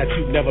frustration that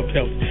you've never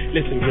felt?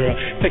 Listen, girl,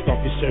 take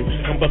off your shirt,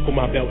 unbuckle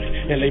my belt,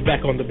 and lay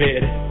back on the bed.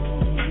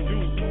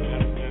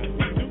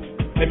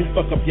 Let me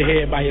fuck up your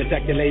head by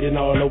ejaculating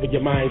all over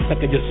your mind,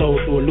 sucking your soul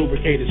through a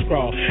lubricated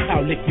straw.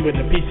 I'll lick you into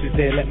pieces,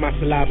 then let my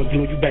saliva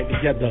glue you back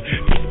together,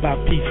 piece by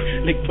piece,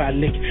 lick by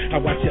lick. I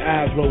watch your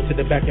eyes roll to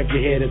the back of your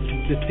head as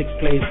this takes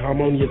place,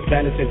 harmonious,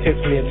 balanced,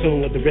 intensely in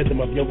tune with the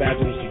rhythm of your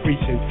vaginal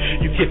secretions.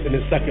 You kissing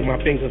and sucking my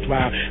fingers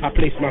while I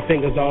place my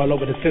fingers all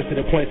over the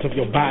sensitive points of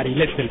your body.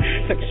 Listen,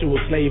 sexual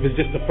slave is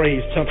just a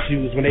phrase chumps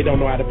use when they don't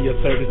know how to be of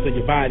service to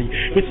your body.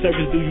 Which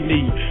service do you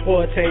need?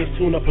 Or a change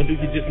tune up, or do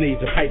you just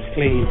need your pipes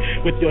clean?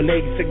 With your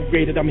legs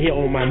segregated, I'm here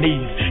on my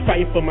knees,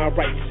 fighting for my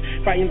rights,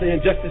 fighting the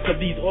injustice of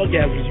these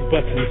orgasms, you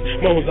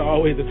buttons. Moans are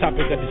always the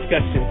topic of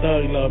discussion.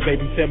 Thug love,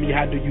 baby, tell me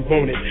how do you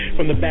want it?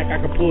 From the back,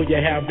 I can pull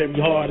your hair very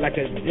hard like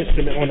an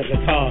instrument on a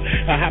guitar.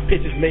 A high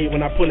pitch is made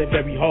when I pull it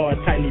very hard,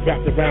 tightly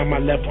wrapped around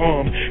my left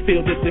arm.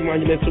 Feel this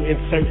monumental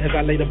insert as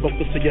I lay the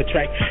vocals to your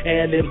track.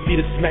 Ad-libs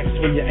be the smacks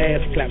when your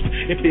ass claps.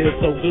 It feels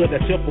so good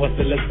that you're forced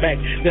to look back.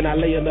 Then I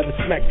lay another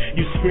smack.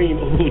 You scream,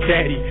 ooh,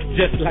 daddy,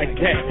 just like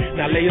that.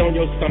 Now lay on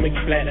your stomach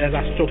flat as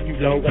I stroke you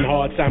long and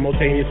hard,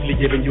 simultaneously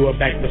giving you a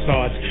back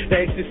massage.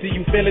 The ecstasy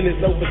you feeling is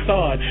no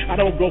facade. I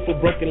don't go for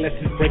broke unless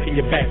it's breaking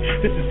your back.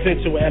 This is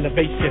sensual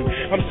elevation.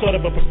 I'm sort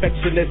of a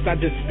perfectionist. I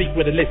just speak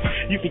with a list.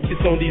 You can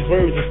kiss on these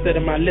words instead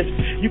of my lips.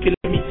 You can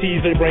let me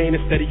tease your brain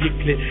instead of your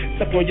clit.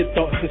 Suck on your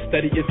thoughts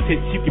instead of your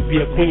tits. You can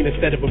be a queen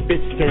instead of a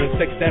bitch. During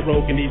sex, that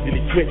role can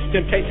easily switch.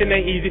 Temptation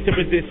ain't easy to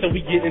resist, so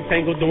we get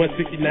entangled doing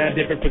 69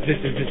 different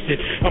positions and shit.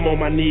 I'm on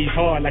my knees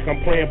hard like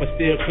I'm praying but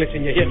still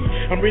clenching your hips.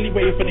 I'm really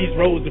waiting for these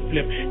roles to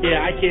flip.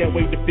 Yeah, I can't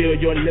wait to feel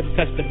your lips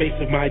touch the base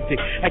of my dick.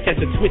 I catch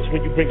a twitch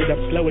when you bring it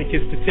up slow and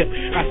kiss the tip.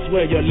 I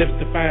swear your lips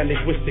define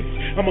linguistics.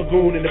 I'm a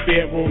goon in the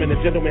bedroom and a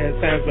gentleman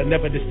signs but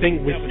never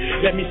distinguished.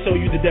 Let me show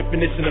you the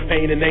definition of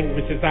pain and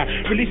anguish as I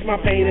release my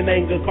pain and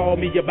anger to call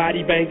me your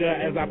body banger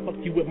as I fuck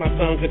you with my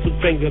tongue and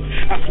 2 fingers.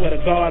 I swear to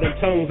God, in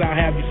tongues I'll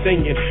have you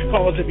singing.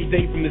 Calls every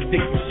day from this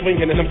dick from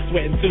swinging, and I'm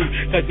sweating too,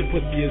 cause your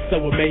pussy is so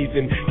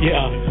amazing.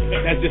 Yeah,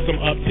 that's just some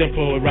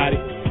up-tempo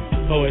erotic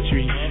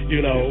poetry,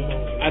 you know.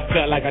 I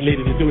felt like I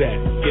needed to do that,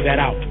 get that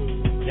out.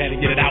 Had to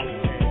get it out.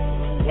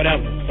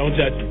 Whatever, don't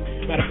judge me.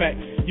 Matter of fact,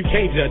 you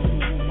can't judge me.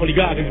 Only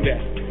God can do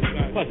that.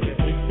 Fuck it.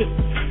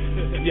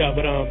 Yeah,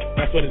 but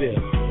that's what it is.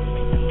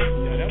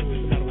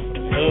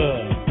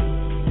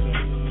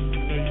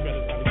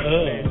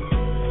 Hey.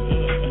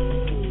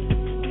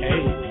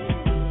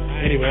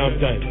 Anyway, I'm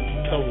done.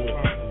 So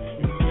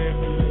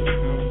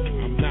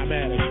I'm not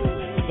mad at you.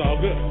 It's all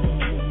good.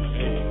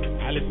 Hey,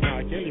 I listen to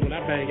R. Kelly when I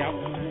bang out.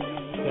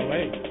 So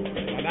hey,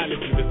 why not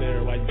listen to this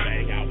area while you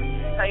bang out?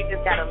 So you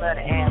just gotta love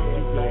the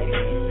ambulance, right?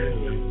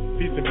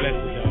 Peace and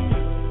blessings, y'all.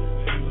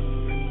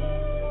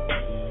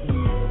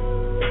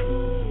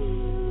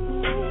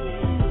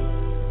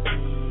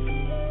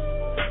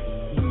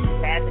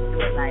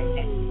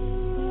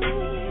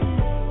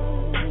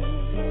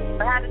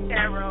 But how the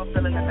chat room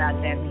feeling about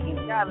that?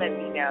 Y'all let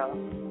me know.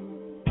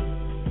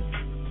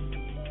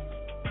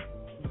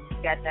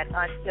 Got that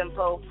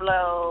up-tempo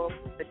flow,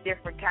 the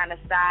different kind of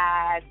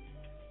size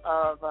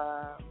of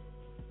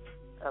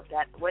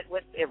that. What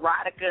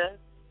erotica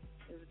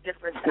is a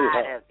different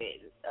side of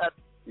it.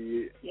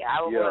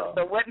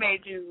 So what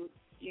made you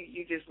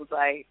just was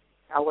like,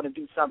 I want to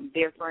do something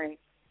different,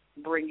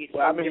 bring it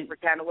some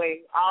different kind of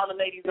way. All the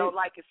ladies don't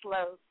like it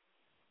slow.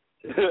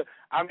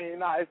 I mean,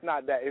 no, it's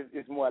not that.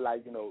 It's more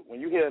like, you know, when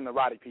you hear an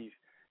erotic piece,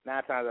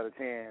 9 times out of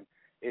 10,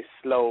 it's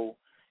slow.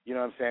 You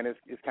know what I'm saying?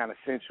 It's kind of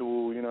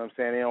sensual. You know what I'm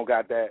saying? They don't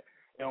got that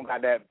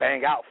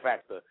bang out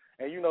factor.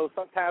 And you know,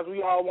 sometimes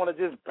we all want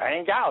to just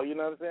bang out. You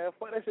know what I'm saying?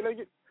 Fuck that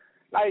shit.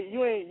 Like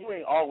you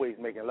ain't always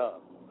making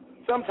love.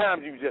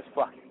 Sometimes you just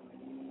fucking.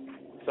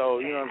 So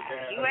you know what I'm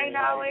saying? You ain't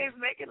always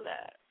making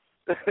love.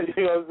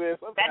 You know what I'm saying?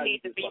 Sometimes that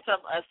needs to be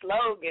a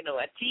slogan or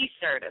a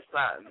T-shirt or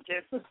something.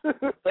 Just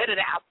put it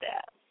out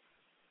there.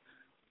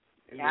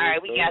 All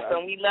right, we got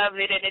some. We love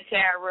it in the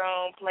chat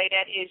room. Play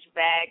that ish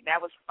back.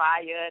 That was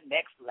fire.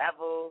 Next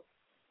level.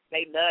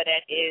 They love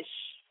that ish.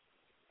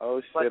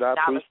 Oh shit, I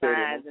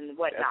appreciate it. And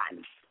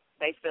whatnot.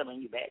 They feeling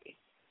you, baby.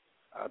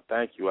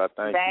 Thank you. I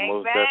thank bang, you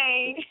most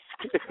bang.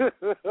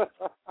 definitely.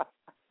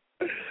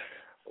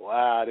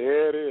 Wow,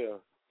 there it is.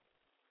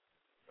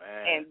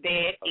 Man. And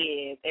there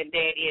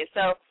it is.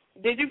 So,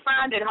 did you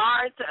find it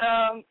hard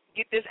to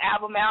get this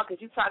album out?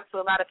 Because you talked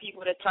to a lot of people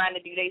that are trying to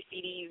do their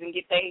CDs and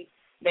get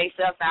they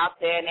stuff out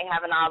there, and they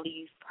having all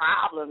these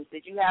problems.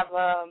 Did you have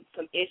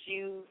some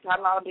issues?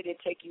 How long did it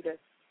take you to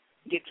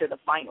get to the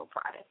final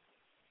product?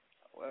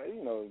 Well,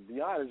 you know, to be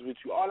honest with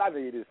you, all I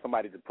need is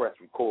somebody to press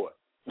record.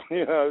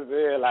 You know what I'm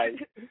saying?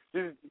 Like,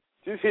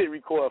 just hit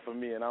record for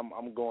me, and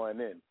I'm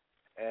going in.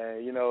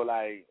 And you know,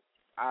 like,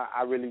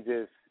 I really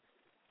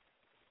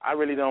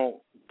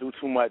don't do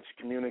too much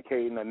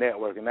communicating or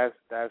networking.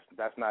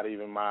 That's not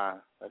even my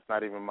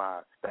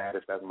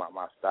status. That's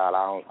my style.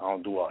 I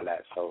don't do all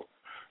that. So.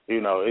 You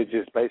know, it's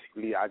just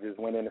basically I just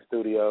went in the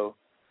studio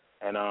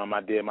and I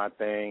did my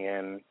thing,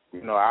 and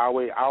you know, I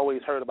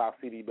always heard about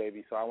CD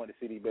Baby, so I went to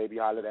CD Baby,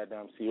 hollered at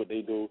them, see what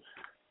they do,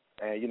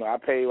 and you know, I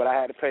paid what I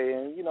had to pay,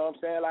 and you know what I'm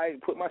saying,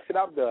 like put my shit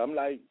out there. I'm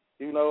like,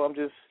 you know,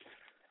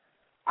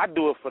 I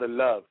do it for the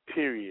love,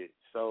 period.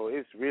 So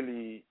it's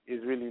really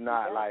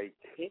not like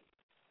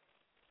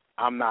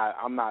I'm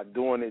not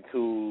doing it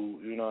to,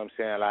 you know what I'm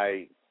saying,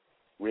 like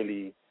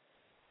really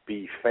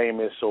be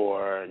famous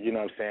or, you know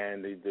what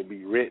I'm saying, to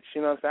be rich,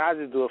 you know what I'm saying.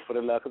 I just do it for the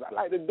love because I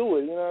like to do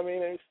it, you know what I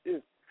mean.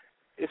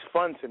 It's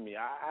fun to me.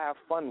 I have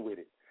fun with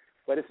it,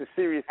 but it's a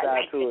serious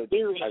side to it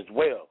as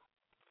well.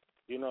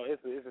 You know,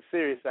 it's a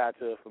serious side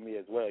to it for me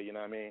as well, you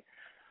know what I mean.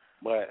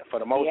 But for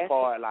the most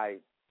part,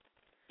 like,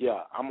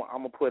 yeah, I'm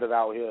gonna put it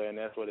out here, and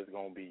that's what it's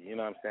gonna be. You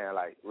know what I'm saying,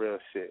 like real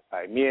shit.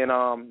 Like me and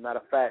matter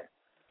of fact,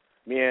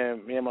 me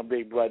and my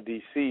big brother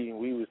DC,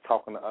 we was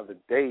talking the other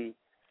day.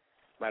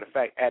 Matter of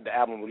fact, at the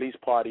album release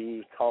party, we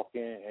was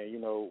talking, and, you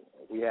know,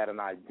 we had an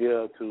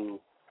idea to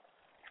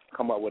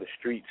come up with a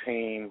street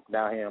team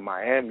down here in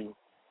Miami.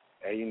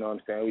 And, you know what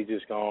I'm saying, we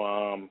just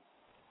going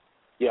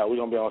to, we're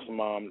going to be on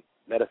some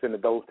let us in the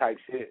doors type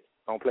shit.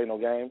 Don't play no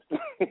games.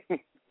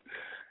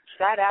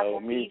 Shout out to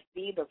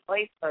DC, the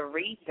place for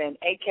reason,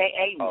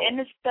 a.k.a.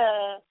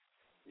 Minister.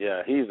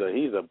 Yeah, he's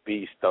a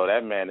beast, though.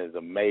 That man is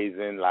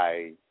amazing.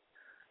 Like,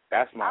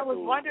 that's my dude. I was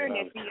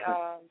wondering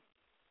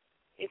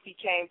if he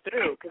came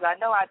through, because I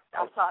know I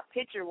saw a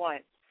picture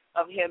once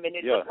of him, and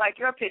it looked like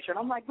your picture. And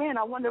I'm like, man,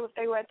 I wonder if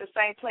they were at the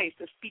same place,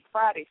 the Speak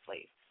Friday's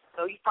place.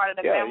 So he's part of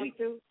the family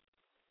too?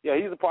 Yeah,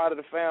 he's a part of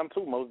the fam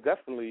too, most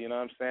definitely. You know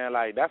what I'm saying?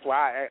 Like that's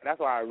why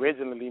I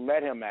originally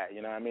met him at.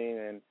 You know what I mean?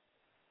 And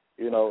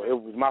you know, it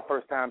was my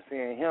first time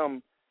seeing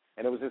him,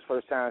 and it was his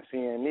first time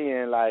seeing me.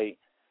 And like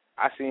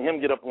I seen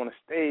him get up on the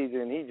stage,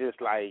 and he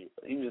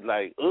was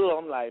like, ugh.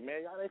 I'm like,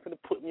 man, y'all ain't finna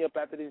put me up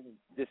after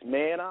this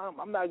man.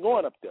 I'm not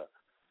going up there.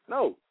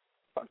 No,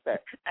 fuck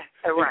that.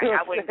 Right,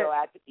 I wouldn't go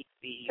out to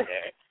DC either.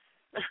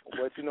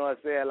 But you know what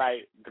I'm saying?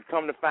 Like, to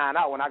come to find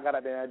out, when I got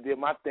out there and I did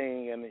my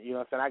thing, and you know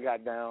what I'm saying, I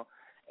got down,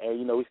 and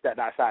you know, we stepped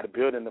outside the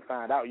building to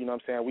find out. You know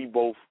what I'm saying? We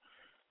both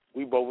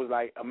was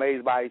like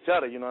amazed by each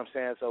other. You know what I'm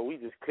saying? So we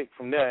just clicked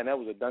from there, and that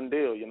was a done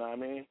deal. You know what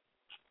I mean?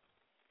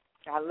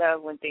 I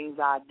love when things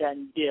are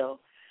done deal.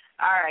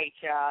 All right,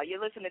 y'all. You're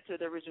listening to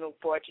the original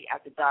Poetry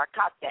After Dark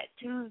COP DAT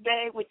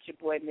Tuesday with your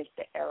boy,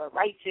 Mr. Era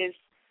Righteous.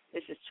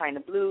 This is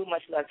Chyna Blue.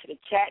 Much love to the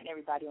chat and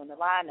everybody on the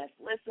line that's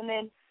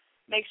listening.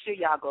 Make sure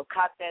y'all go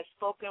cop that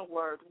Spoken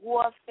Word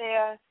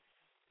Warfare,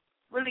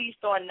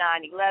 released on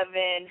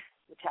 9/11,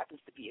 which happens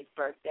to be his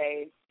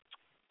birthday.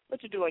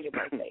 What you do on your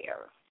birthday,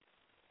 Era?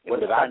 What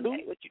did I do?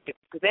 What you do?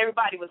 Because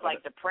everybody was,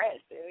 like,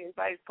 depressed.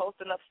 Everybody's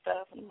posting up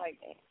stuff, and I'm like,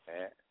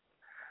 man.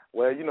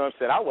 Well, you know what I'm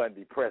saying, I wasn't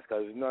depressed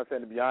because, you know what I'm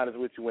saying, to be honest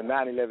with you, when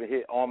 9/11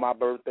 hit on my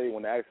birthday,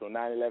 when the actual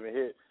 9/11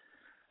 hit,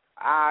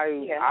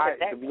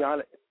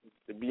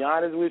 to be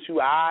honest with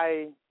you,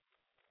 I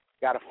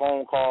got a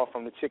phone call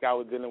from the chick I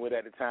was dealing with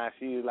at the time.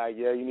 She was like,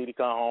 yeah, you need to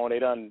come home. They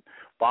done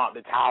bombed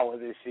the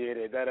towers and shit.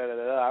 And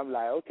da-da-da-da. I'm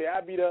like, okay,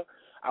 I'll be there.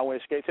 I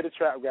went straight to the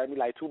trap, grabbed me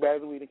like 2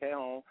 bags of weed and came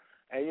home.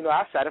 And, you know,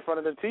 I sat in front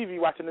of the TV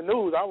watching the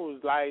news. I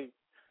was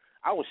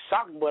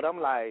shocked, but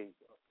I'm like,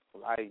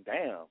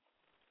 damn.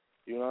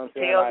 You know what I'm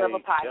saying? Tales of a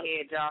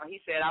pothead, John. He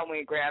said, I went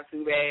and grabbed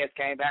 2 bags,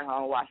 came back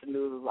home, watched the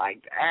news.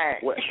 Like,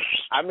 dang.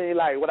 I mean,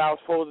 like, what I was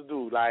supposed to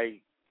do,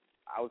 like,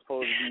 I was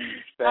supposed to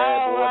be sad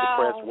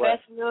or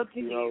depressed. That's real to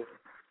you know?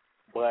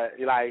 But,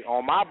 like,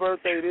 on my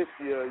birthday this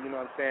year, you know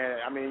what I'm saying,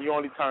 I mean, you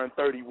only turn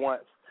 30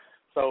 once.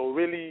 So,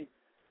 really,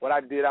 what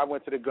I did, I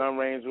went to the gun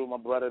range with my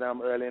brother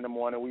them early in the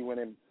morning. We went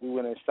and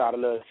shot a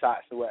little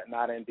shots and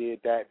whatnot and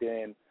did that.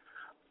 Then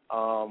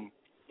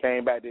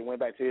came back, went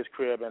back to his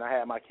crib, and I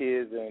had my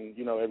kids and,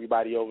 you know,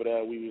 everybody over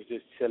there. We was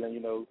just chilling,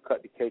 you know,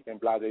 cut the cake and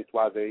blase,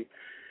 toise.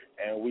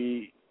 And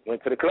we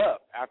went to the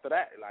club after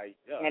that. Like,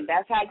 yeah. And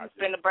that's how you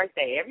spend a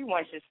birthday.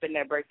 Everyone should spend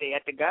their birthday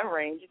at the gun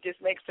range. It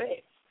just makes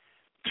sense.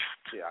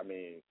 Yeah, I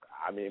mean,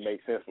 it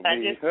makes sense for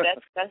me.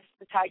 That's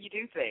how you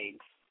do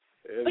things.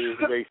 It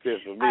makes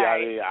sense for me. I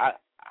mean,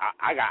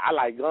 I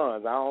like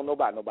guns. I don't know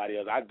about nobody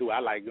else. I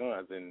like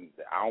guns, and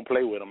I don't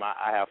play with them.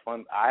 I have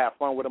fun. I have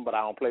fun with them, but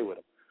I don't play with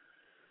them.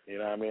 You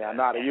know what I mean? I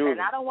know how to use them.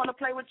 And I don't want to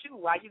play with you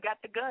while you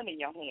got the gun in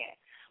your hand.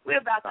 We're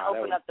about to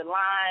open up the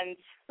lines.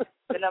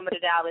 The number to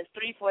dial is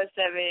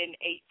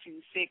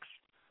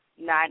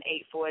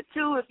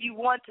 347-826-9842. If you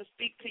want to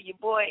speak to your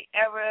boy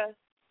Era,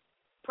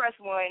 press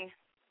 1.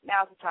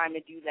 Now's the time to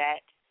do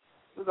that.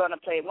 We're going to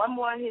play one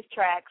more of his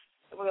tracks.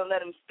 We're going to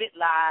let him spit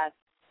live.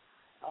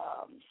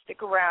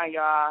 Stick around,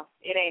 y'all.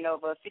 It ain't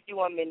over.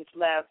 51 minutes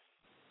left.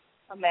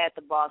 I'm mad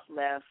the boss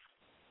left,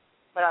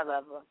 but I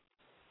love her.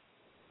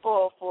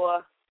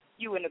 404,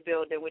 you in the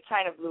building with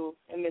Chyna Blue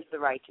and Mr.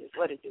 Righteous.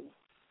 What it do?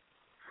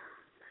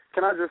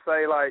 Can I just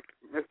say, like,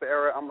 Mr.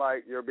 Era, I'm,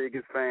 like, your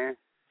biggest fan.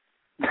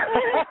 My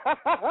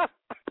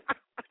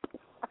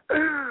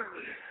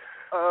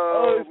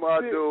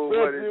dude,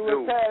 what it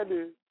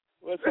do?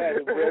 What's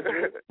happening,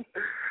 brother?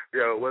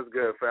 Yo, what's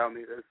good,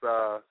 family? It's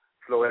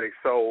Floetic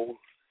Soul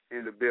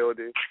in the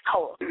building.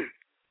 Oh,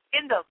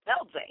 in the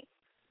building.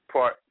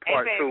 Part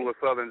 2 of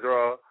Southern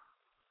Draw.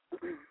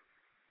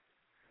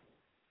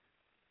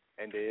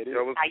 And there it is.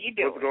 Yo, how you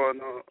doing?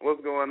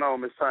 What's going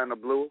on, Miss Chyna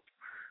Blue?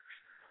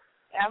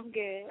 I'm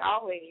good.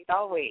 Always.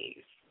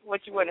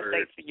 What you want to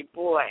say to your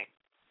boy?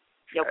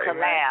 Your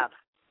collab.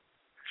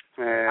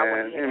 Man,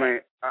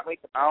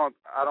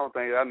 I don't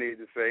think I need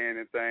to say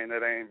anything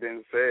that ain't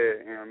been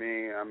said. You know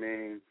what I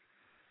mean?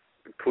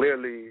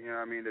 Clearly, you know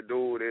what I mean, the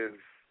dude is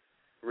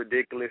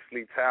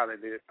ridiculously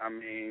talented. I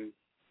mean,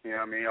 you know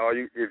what I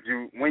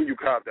mean? When you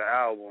cop the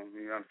album,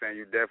 you know what I'm saying,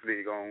 you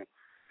definitely gonna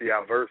see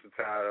how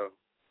versatile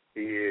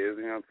he is.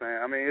 You know what I'm saying?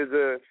 I mean,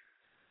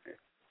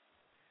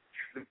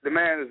 the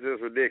man is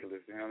just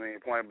ridiculous. You know what I mean?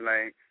 Point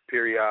blank,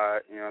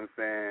 period. You know what I'm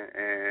saying?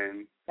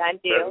 And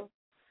that deal.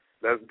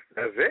 That's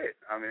it.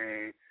 I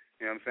mean,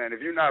 you know what I'm saying? If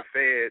you're not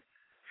fed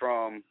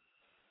from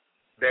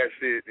that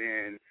shit,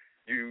 then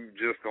you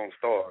just gonna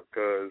starve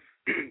because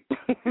you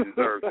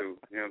deserve to.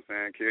 You know what I'm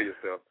saying? Kill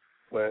yourself.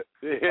 But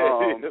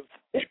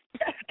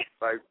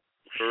like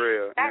for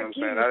real, you know what I'm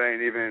saying? That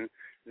ain't even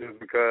just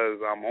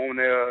because I'm on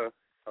there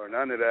or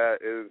none of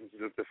that. It's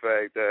just the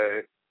fact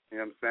that, you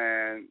know what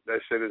I'm saying, that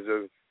shit is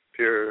just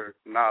pure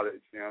knowledge.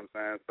 You know what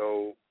I'm saying?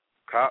 So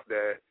cop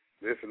that,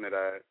 listen to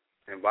that,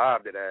 and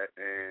vibe to that,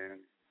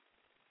 and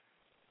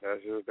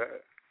that's just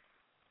that.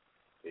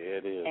 Yeah,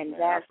 it is, and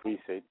man. I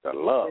appreciate the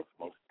love,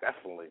 most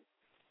definitely.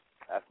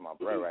 That's my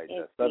brother right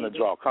there. Southern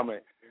Draw coming.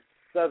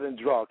 Southern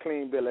Draw,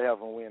 clean bill of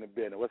health, and we in the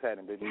business. What's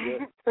happening, baby? And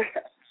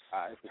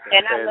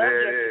I love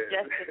your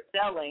suggested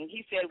selling.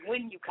 He said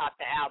when you cop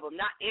the album,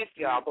 not if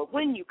y'all, but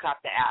when you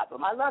cop the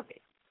album. I love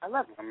it. I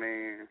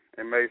mean,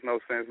 it makes no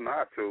sense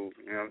not to.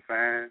 You know what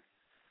I'm saying?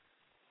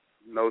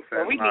 No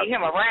sense. Well, we need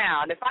him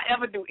around. If I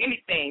ever do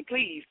anything,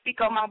 please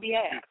speak on my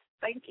behalf.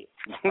 Thank you.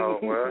 Oh,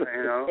 well,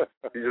 you know,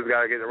 you just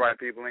got to get the right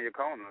people in your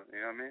corner.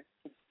 You know what I mean?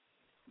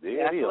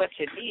 That's what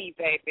you need,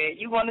 baby.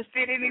 You want to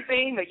sit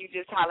anything, or you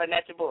just hollering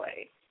at your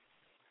boy?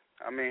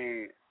 I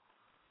mean,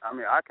 I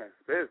mean, I can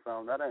spit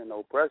something. That ain't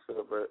no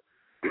pressure, but.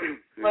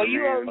 Well,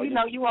 you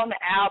on the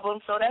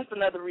album, so that's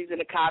another reason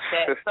to cop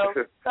that.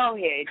 So go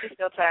ahead, just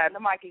your time. The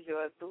mic is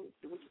yours. Do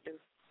what you do.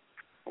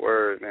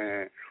 Word,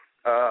 man.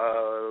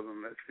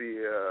 Let's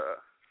see.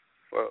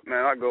 Well,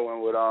 man, I go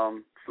in with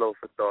Flow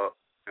for Thought.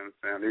 You know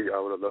what I'm saying? Leave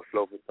y'all with a little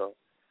Flow for Thought.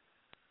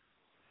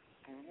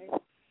 All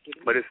right.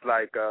 But it's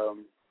like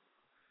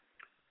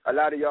a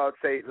lot of y'all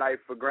take life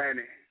for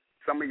granted.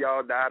 Some of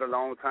y'all died a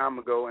long time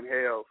ago in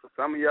hell. For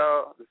some of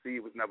y'all, the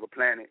seed was never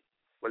planted.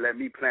 Well, let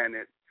me plant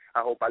it. I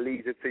hope I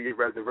lead you to your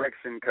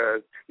resurrection, because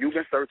you've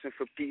been searching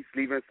for peace,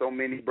 leaving so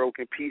many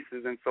broken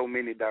pieces in so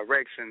many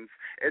directions.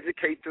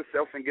 Educate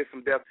yourself and get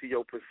some depth to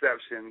your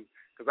perception,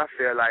 because I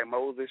feel like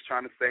Moses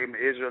trying to save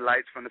the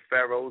Israelites from the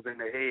pharaohs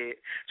in the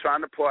head, trying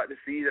to part the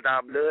sea that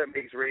our blood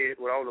makes red.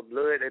 With all the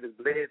blood that is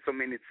bled, so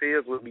many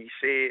tears will be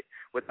shed.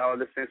 With all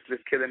the senseless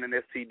killing and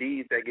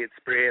STDs that get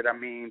spread. I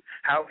mean,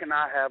 how can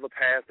I have a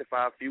past if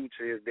our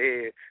future is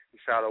dead?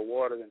 In shallow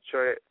waters and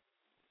tread.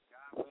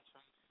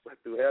 But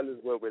through hell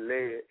is where we're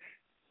led.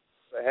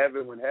 For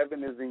heaven, when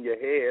heaven is in your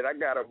head, I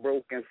got a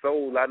broken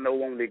soul. I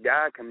know only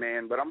God can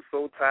mend, but I'm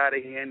so tired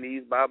of hearing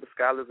these Bible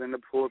scholars in the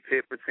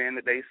pulpit pretend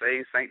that they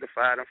say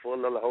sanctified and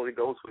full of the Holy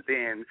Ghost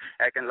within,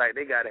 acting like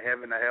they got a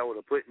heaven or hell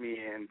to put me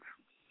in.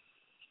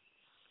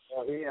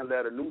 Well, he and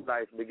let a new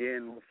life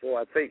begin before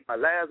I take my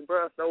last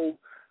breath, though.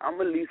 I'm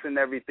releasing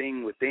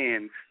everything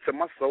within, till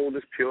my soul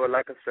is pure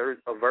like a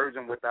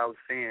virgin without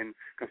sin.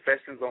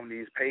 Confessions on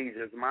these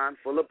pages, mind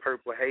full of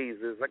purple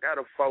hazes. I got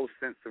a false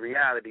sense of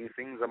reality,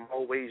 things I'm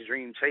always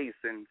dream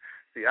chasing.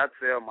 See, I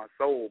tell my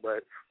soul,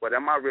 but what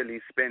am I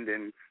really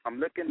spending? I'm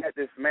looking at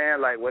this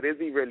man like, what is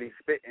he really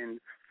spitting?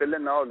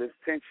 Feeling all this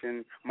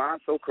tension.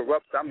 Mind so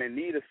corrupt, I'm in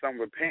need of some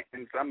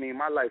repentance. I mean,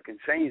 my life can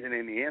change in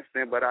any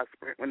instant, but I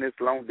sprint when it's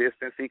long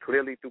distance. See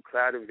clearly through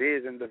clouded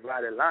vision,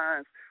 divided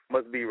lines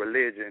must be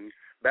religion.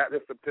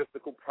 Baptist,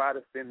 Episcopal,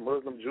 Protestant,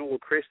 Muslim, Jew, or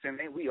Christian,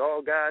 ain't we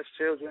all God's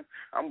children?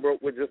 I'm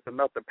broke with just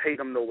enough to pay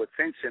them no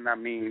attention. I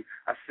mean,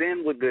 I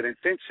sin with good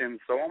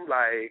intentions, so I'm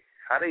like,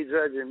 how they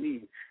judging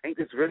me? Ain't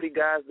this really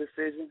God's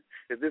decision?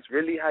 Is this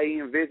really how he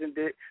envisioned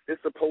it?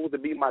 This supposed to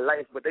be my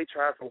life, but they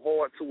try so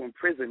hard to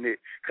imprison it,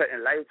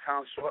 cutting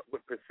lifetime short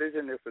with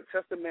precision. It's a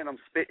testament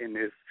I'm spitting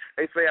this.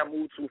 They say I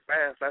move too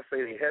fast. I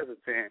say they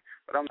hesitant,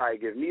 but I'm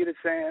like, give me the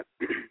chance,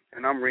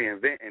 and I'm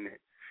reinventing it,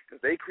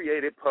 because they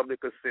created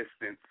public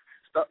assistance.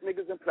 Stuck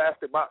niggas in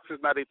plastic boxes,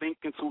 now they think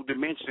in 2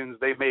 dimensions.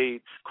 They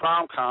made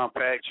crime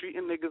compact,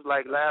 treating niggas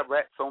like lab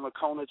rats on the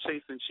corner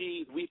chasing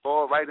cheese. We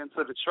fall right into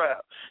the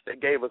trap. They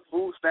gave us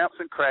food stamps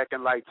and crack,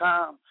 and like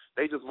time,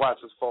 they just watch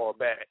us fall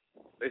back.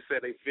 They said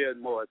they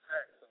feared more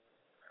attacks.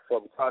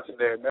 For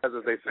precautionary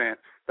measures, they sent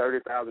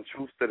 30,000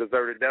 troops to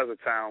deserted desert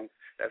towns.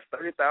 That's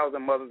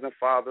 30,000 mothers and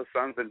fathers,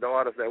 sons and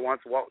daughters that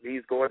once walked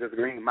these gorgeous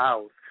green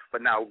miles.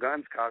 But now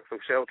guns cocked, so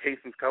shell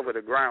casings cover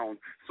the ground.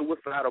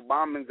 Suicidal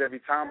bombings every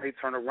time they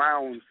turn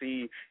around.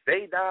 See,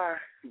 they die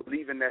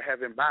believing they're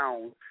heaven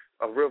bound.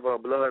 A river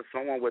of blood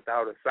flowing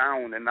without a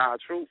sound. And our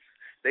troops,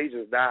 they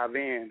just dive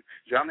in,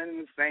 drowning in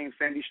the same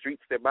sandy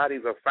streets their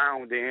bodies are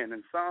found in.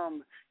 And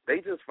some, they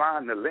just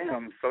find the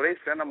limbs. So they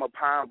send them a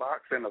pine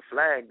box and a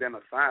flag, then a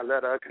signed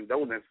letter of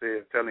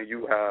condolences telling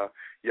you how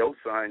your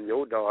son,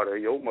 your daughter,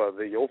 your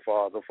mother, your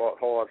father fought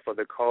hard for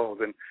the cause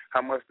and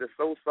how much they're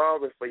so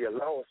sorry for your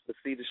loss. But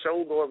see, the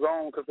show goes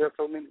on because there's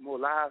so many more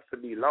lives to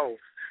be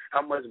lost.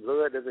 How much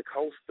blood does it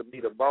cost to be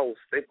the boss?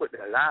 They put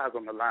their lives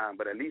on the line,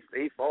 but at least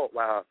they fought,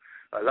 while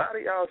a lot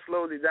of y'all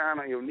slowly down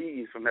on your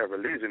knees from that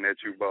religion that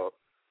you bought.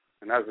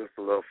 And that's just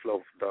a little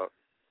flow for thought.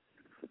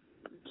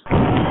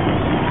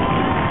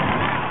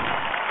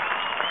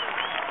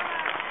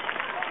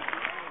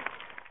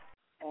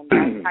 And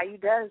that's how you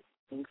does.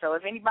 And so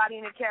if anybody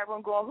in the chat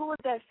room going, who was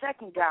that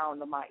second guy on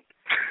the mic?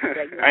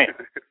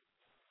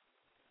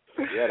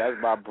 Yeah,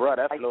 that's my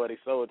brother. That's Lordy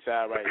Soul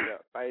Child right there.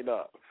 Right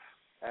up.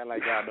 And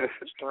like y'all know.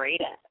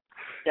 Straight up.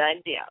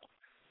 Done deal.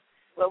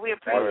 Well, we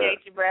appreciate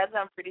you, brother.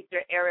 I'm pretty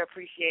sure Ariel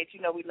appreciates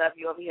you. Know we love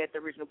you over here at the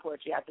Original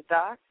Poetry After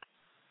Dark.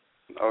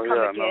 Oh,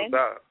 yeah, no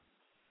doubt.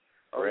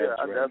 Oh, yeah,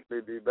 I'll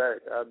definitely be back.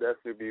 You know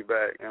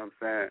what I'm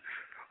saying?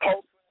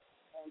 Hope,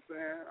 you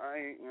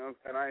know what I'm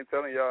saying? I ain't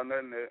telling y'all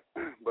nothing that,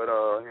 but, you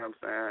know what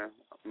I'm saying?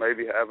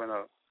 Maybe having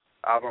a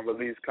album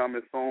release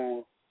coming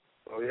soon.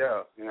 So,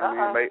 yeah, you know what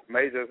I mean?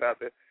 May just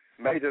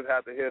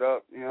have to hit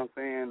up, you know what I'm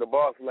saying, the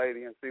boss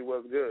lady and see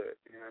what's good.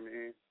 You know what I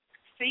mean?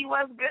 See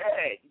what's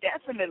good.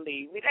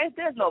 Definitely.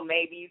 There's no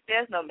maybes.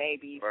 There's no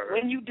maybes. Right.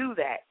 When you do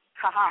that.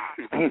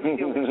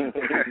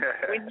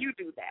 When you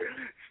do that.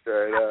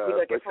 Straight up. We're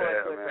looking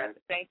forward to it, brother.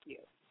 Thank you.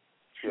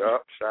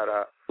 Yup, shout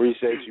out.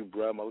 Appreciate you,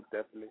 bro, most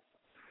definitely.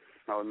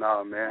 Oh,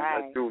 no, man.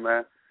 Right. Let's do,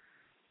 man.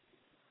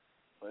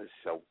 Let's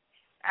show.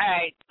 All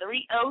right,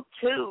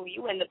 302,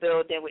 you in the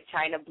building with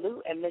Chyna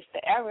Blue and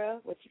Mr. Era.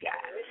 What you got?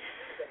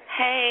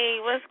 Hey,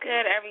 what's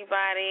good,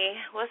 everybody?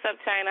 What's up,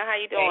 Chyna? How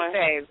you doing?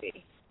 Hey,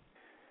 baby.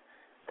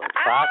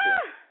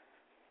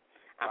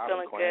 I'm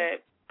feeling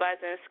good.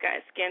 Buzzing,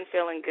 skin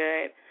feeling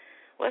good.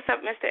 What's up,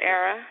 Mr.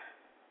 Era?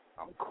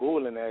 I'm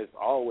cooling as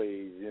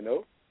always, you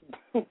know.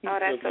 Oh,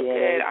 that's so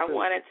good. I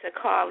wanted to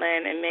call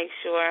in and make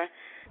sure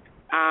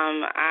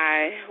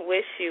I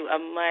wish you a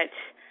much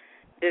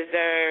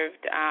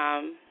deserved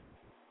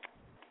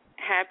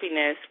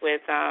happiness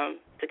with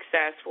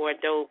success for the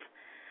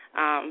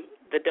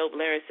dope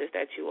lyricist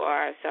that you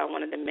are. So I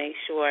wanted to make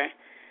sure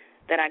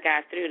that I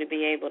got through to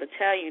be able to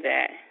tell you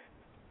that.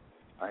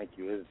 Thank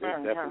you. It's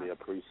definitely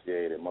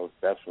appreciated, most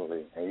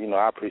definitely. And,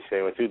 I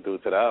appreciate what you do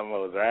to the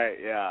utmost, right?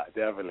 Yeah,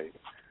 definitely.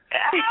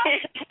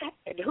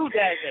 Who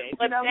does it?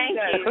 Well,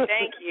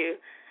 thank you.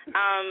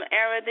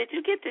 Era, did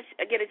you get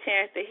a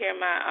chance to hear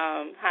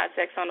my Hot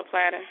Sex on the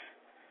Platter?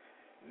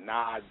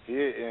 Nah, I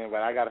didn't,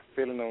 but I got a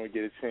feeling I'm going to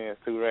get a chance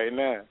to right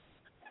now.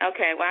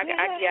 Okay, well, I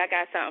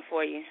got something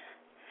for you.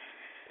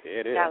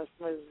 It is. That was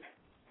smooth.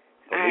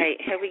 All right,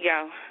 here we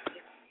go.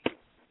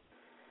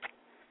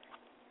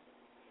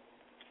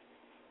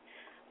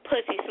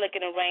 Pussy slicker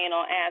than rain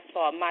on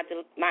asphalt. My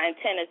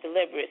intent is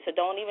deliberate, so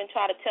don't even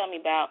try to tell me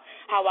about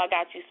how I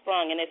got you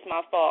sprung, and it's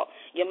my fault.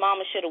 Your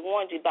mama should have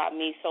warned you about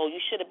me, so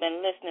you should have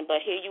been listening, but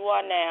here you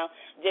are now,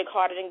 dick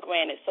harder than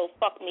granite, so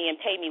fuck me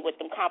and pay me with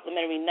them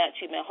complimentary nuts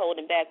you've been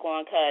holding back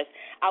on, cause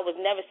I was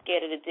never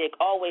scared of the dick,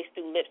 always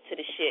threw lips to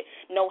the shit.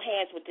 No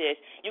hands with this.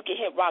 You can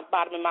hit rock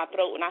bottom in my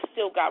throat, and I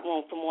still got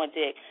room for more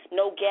dick.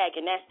 No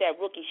gagging, that's that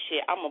rookie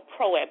shit. I'm a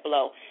pro at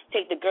blow.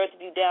 Take the girth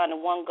of you down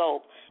in one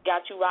gulp.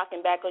 Got you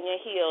rocking back on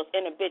your heels.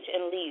 In a bitch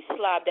and leave,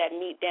 slob that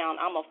meat down,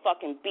 I'm a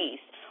fucking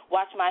beast.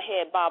 Watch my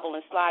head bobble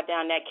and slide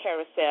down that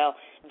carousel.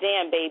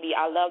 Damn, baby,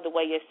 I love the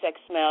way your sex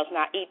smells.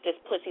 Now eat this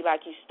pussy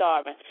like you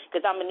starving,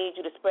 because I'm going to need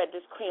you to spread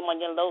this cream on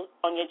your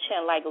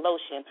chin like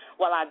lotion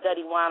while I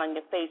dirty wine on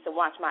your face and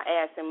watch my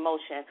ass in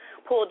motion.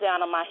 Pull down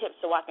on my hips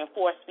so I can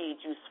force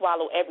feed you,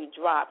 swallow every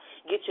drop.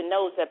 Get your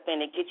nose up in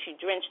it, get you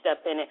drenched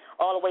up in it,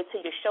 all the way to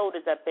your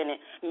shoulders up in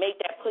it.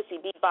 Make that pussy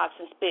beatbox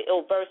and spit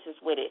ill verses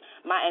with it.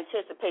 My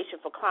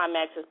anticipation for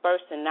climax is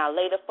bursting. Now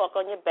lay the fuck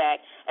on your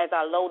back as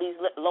I lower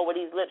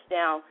these lips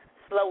down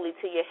slowly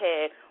to your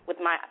head with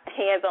my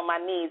hands on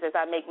my knees as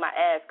I make my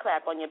ass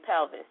clap on your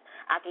pelvis.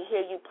 I can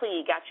hear you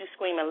plead, got you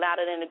screaming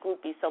louder than a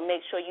groupie, so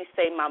make sure you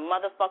say my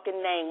motherfucking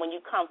name when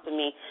you come for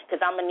me, because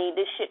I'm going to need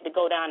this shit to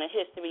go down in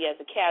history as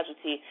a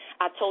casualty.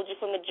 I told you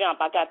from the jump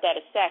I got that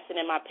assassin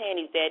in my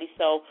panties, daddy,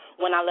 so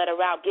when I let her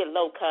out, get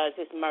low, cuz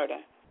it's murder.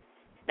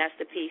 That's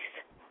the piece.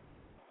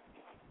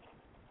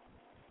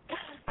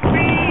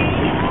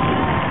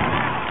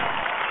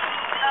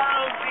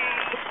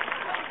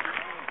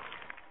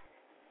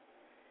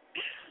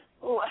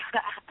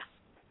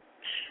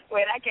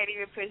 Wait, I can't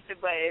even push the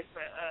button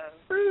for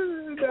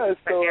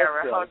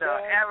Era. Hold on.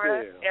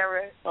 Era.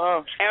 Era,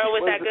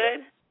 was that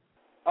good?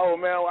 Oh,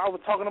 man, I was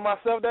talking to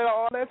myself there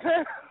all that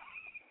time.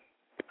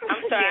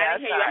 I'm sorry,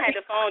 I didn't hear you. I had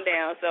the phone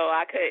down, so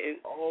I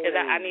couldn't, because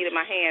I needed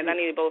my hands. I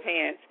needed both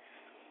hands.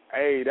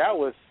 Hey, that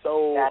was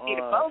so I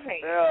needed both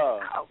hands.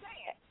 Oh,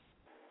 man.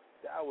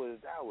 That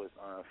was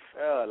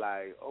unfair.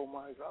 Like, oh,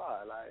 my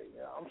God. Like,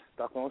 I'm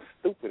stuck on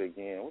stupid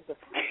again. What the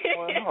fuck is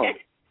going on?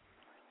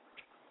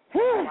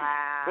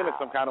 Wow. Feeling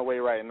some kind of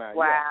way right now.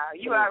 Wow. Yeah.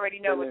 You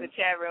already know what the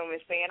chat room is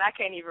saying. I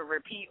can't even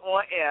repeat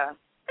on air.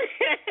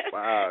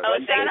 Wow. Oh,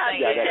 shout out to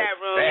your chat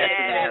room,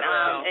 man.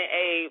 And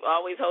Abe,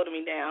 always holding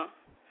me down.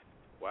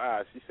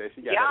 Wow, she said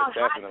she got y'all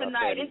that hot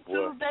tonight. It's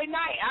Tuesday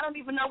night. I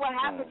don't even know what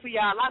happened to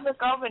y'all. I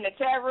look over in the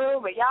chat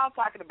room, and y'all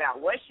talking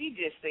about what she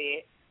just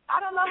said. I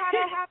don't know how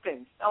that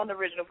happens on the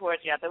original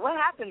poetry out there. What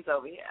happens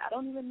over here? I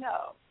don't even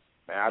know.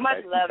 Man, I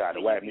bet she tried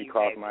to whack me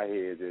across my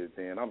head just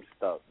then. I'm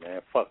stuck,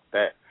 man. Fuck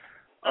that.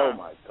 Oh,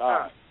 my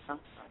God. All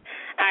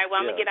right,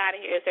 well, I'm going to get out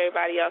of here so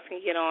everybody else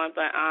can get on.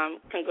 But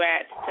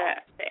congrats to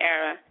the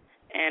Era.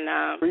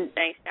 And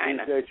thanks,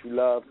 Chyna. Appreciate you,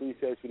 love.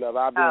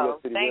 I'll be in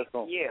your city real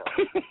soon. Thank you.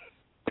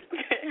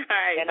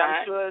 All right, and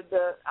bye.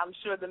 I'm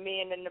sure the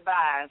men in the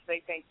buy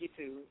say thank you,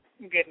 too.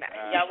 Good night.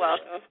 You're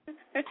welcome.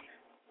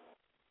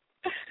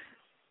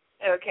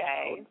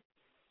 Okay.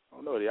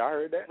 Oh, no, y'all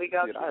heard that? We're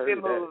going to keep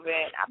it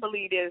moving. I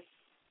believe it's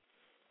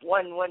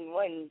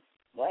 111.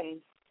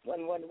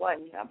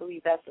 I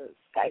believe that's a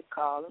Skype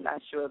call. I'm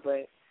not sure,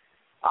 but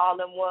all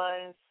in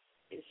ones,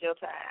 it's your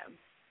time.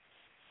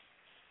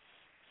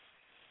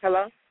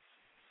 Hello?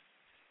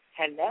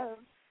 Hello.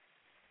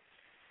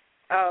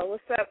 Oh,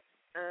 what's up,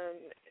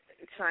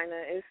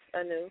 Chyna? It's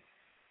Anu.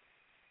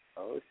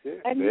 Oh,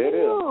 shit.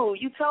 Anu.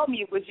 You told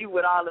me it was you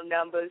with all the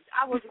numbers.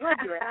 I was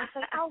wondering. I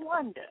said, I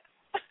wonder.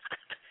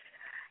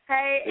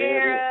 Hey,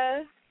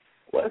 Era.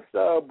 What's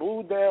up,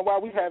 boo? Damn, why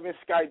we haven't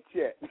Skype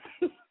yet?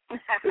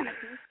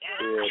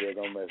 Yeah,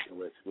 don't mess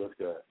with you. What's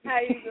good? How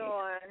you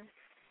doing?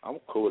 I'm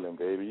coolin',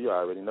 baby. You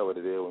already know what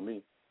it is with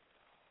me.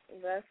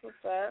 That's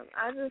what's up.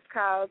 I just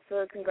called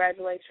to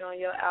congratulate you on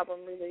your album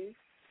release.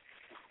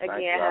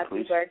 Again,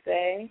 happy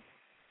birthday.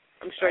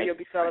 I'm sure you'll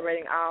be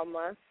celebrating all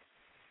month.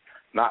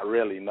 Not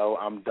really, no.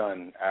 I'm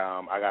done.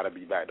 I got to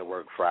be back to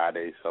work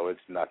Friday, so it's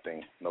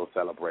nothing. No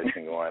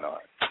celebration going on.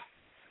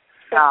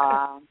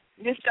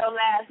 This your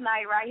last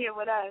night right here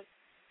with us.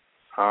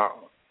 Huh?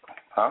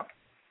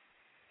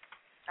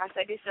 I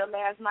said this your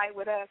last night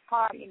with us,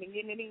 partying and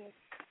getting it in.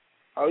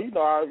 Oh, you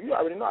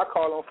already know I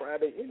call on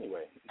Friday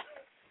anyway.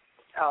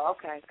 Oh,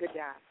 okay. Good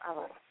job.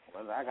 All right.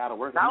 Well, I got to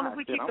work as long on as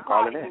we shit. keep I'm the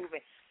party calling in.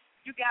 moving.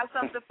 You got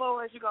something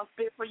for us? You going to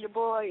spit for your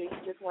boy, or you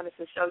just wanted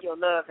to show your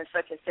love in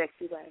such a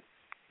sexy way?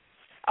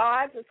 Oh,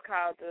 I just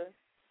called to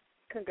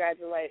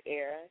congratulate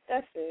Era.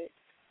 That's it.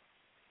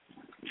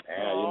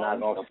 Yeah, you're not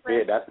going to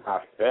spit. That's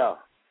not fair.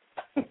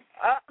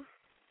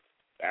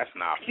 That's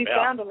not she fair.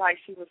 She sounded like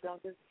she was going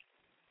to.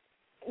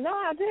 No,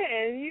 I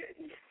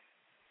didn't.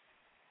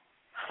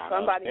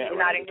 Somebody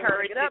not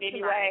encouraged in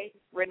any way.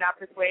 We're not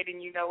persuading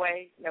you no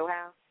way, no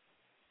how.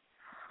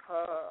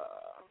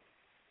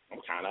 I'm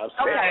kind of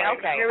upset.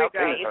 Okay. Here we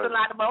go. It's a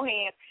lot of more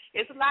hands.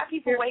 It's a lot of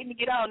people waiting to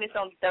get on. It's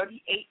only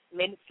 38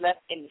 minutes left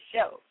in the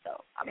show,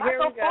 so I'm not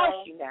going to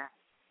force you now.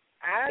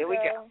 Here we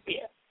go.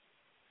 Yeah.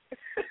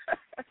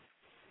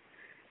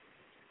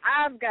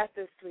 I've got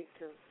this sweet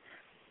tooth.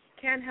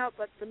 Can't help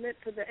but submit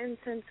to the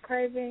intense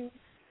craving.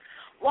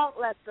 Won't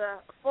let the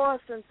four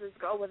senses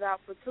go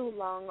without for too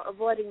long,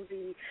 avoiding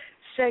the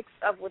shakes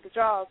of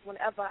withdrawals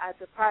whenever I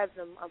deprive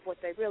them of what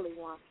they really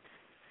want.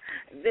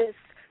 This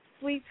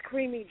sweet,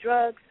 creamy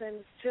drug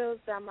sends chills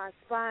down my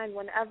spine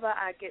whenever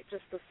I get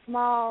just a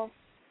small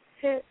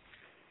hit.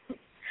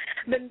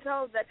 Been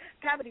told that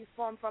cavities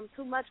form from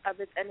too much of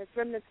it and its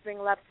remnants being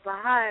left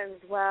behind.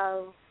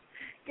 Well,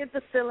 get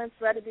the sealants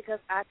ready because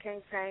I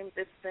can't tame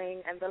this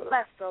thing, and the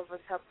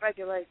leftovers help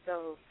regulate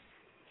those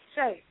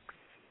shakes.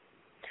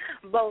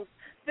 Both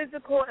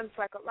physical and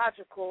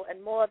psychological,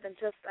 and more than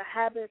just a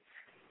habit.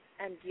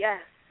 And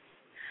yes,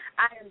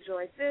 I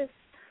enjoy this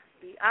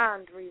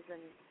beyond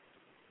reason.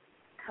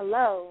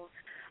 Hello,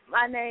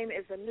 my name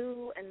is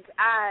Anu, and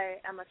I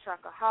am a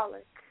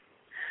chocoholic.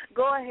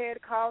 Go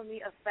ahead, call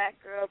me a fat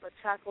girl, but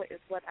chocolate is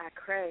what I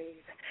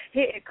crave.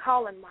 Hear it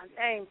calling my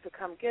name to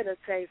come get a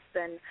taste,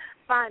 and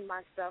find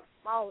myself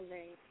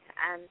moaning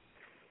and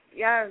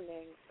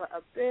yearning for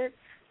a bit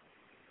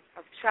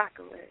of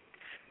chocolate.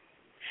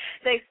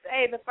 They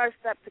say the first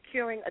step to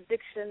curing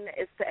addiction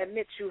is to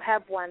admit you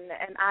have one,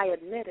 and I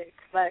admit it.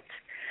 But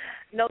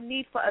no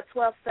need for a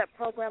 12-step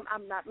program.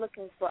 I'm not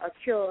looking for a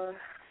cure.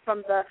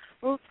 From the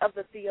roots of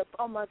the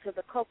theobroma to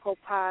the cocoa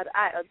pod,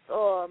 I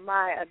adore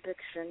my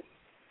addiction.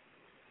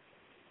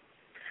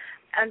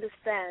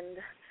 Understand,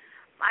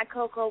 my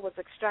cocoa was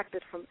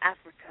extracted from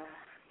Africa,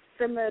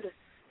 simmered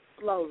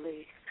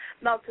slowly,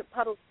 melted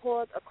puddles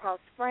poured across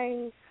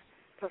frames,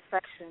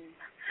 perfection.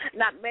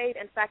 Not made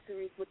in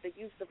factories with the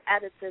use of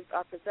additives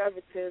or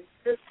preservatives.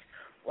 This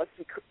was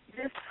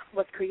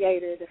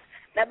created,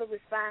 never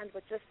refined,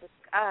 but just as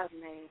God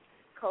made.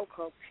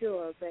 Cocoa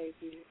pure,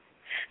 baby.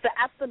 The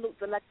absolute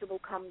delectable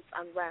comes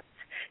unwrapped,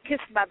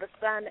 kissed by the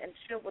sun and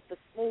chilled with the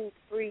smooth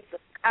breeze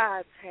of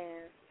God's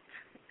hand.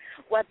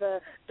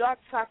 Whether dark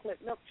chocolate,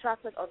 milk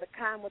chocolate, or the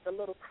kind with a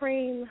little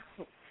cream,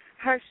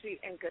 Hershey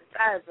and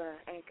Godiva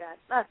ain't got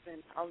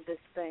nothing on this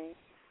thing.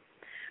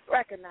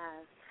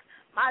 Recognize,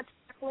 my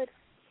chocolate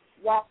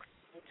walks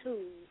in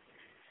twos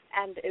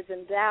and is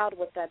endowed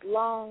with that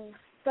long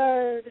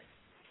third.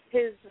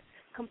 His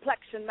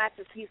complexion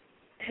matches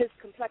his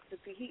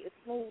complexity. He is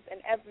smooth in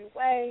every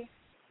way.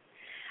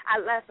 I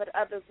laugh at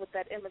others with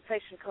that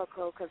imitation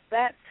cocoa because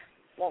that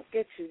won't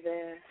get you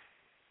there.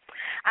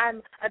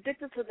 I'm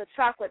addicted to the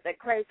chocolate that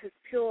craves his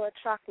pure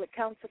chocolate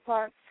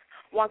counterparts,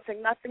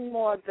 wanting nothing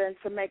more than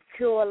to make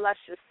pure,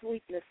 luscious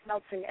sweetness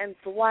melting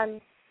into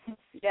one.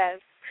 Yes,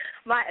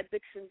 my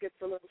addiction gets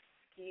a little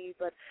sticky,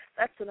 but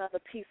that's another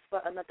piece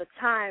for another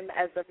time.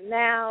 As of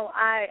now,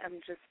 I am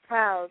just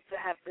proud to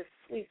have this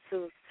sweet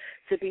tooth,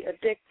 to be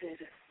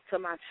addicted to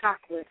my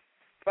chocolate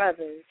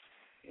brothers.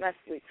 That's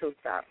sweet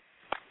tooth out.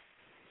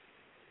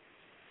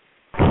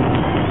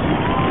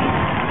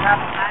 I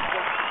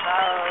just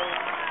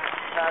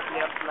love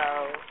your flow.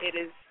 It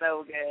is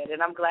so good,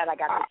 and I'm glad I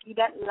got to see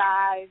that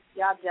live.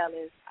 Y'all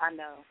jealous, I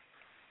know.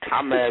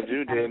 I'm mad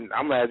you didn't.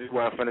 I'm mad you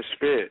weren't finna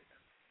spit.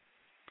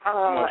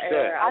 Oh,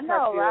 I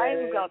know, right?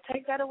 We're going to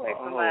take that away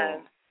from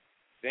us.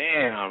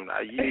 Damn,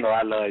 you know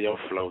I love your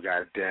flow,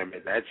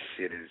 goddammit. That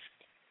shit is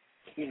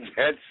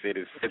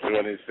central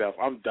in itself.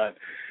 I'm done.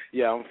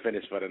 Yeah, I'm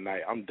finished for the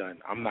night. I'm done.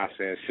 I'm not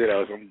saying shit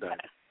else. I'm done.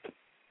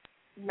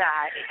 Nah,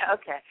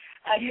 okay.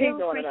 I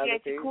do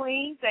appreciate you,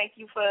 Queen. Thank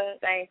you for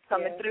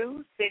coming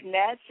through, sitting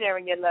there,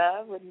 sharing your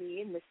love with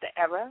me and Mr.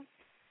 Era.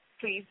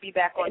 Please be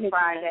back on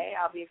Friday.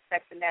 I'll be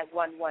expecting that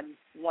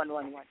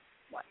 11111.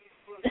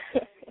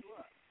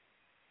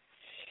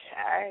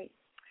 All right.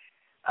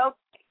 Okay,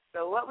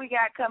 so what we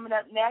got coming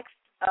up next,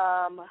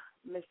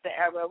 Mr.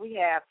 Era, we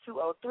have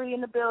 203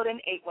 in the building,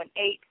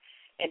 818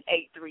 and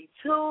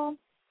 832.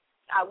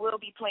 I will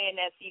be playing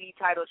that CD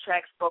title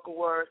track, Spoken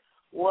Word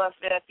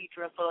Warfare,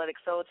 featuring Phonetic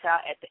Soul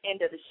Child at the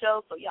end of the show,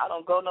 so y'all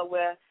don't go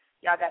nowhere.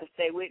 Y'all got to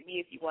stay with me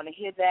if you want to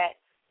hear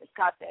that. It's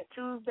COP DAT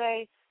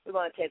Tuesday. We're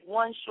going to take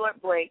one short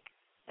break,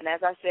 and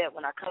as I said,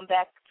 when I come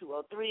back,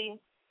 203,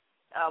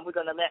 we're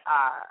going to let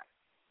our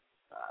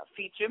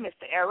feature,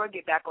 Mr. Era,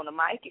 get back on the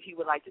mic if he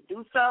would like to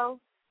do so.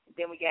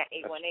 Then we got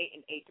 818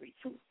 and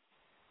 832.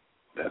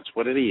 That's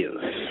what it is.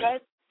 Okay.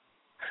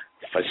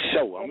 For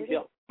sure. I'm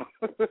here.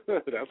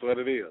 That's what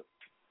it is.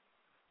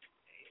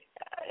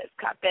 It's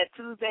COP DAT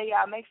Tuesday,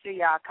 y'all. Make sure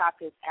y'all cop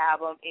his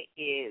album. It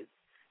is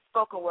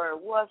Spoken Word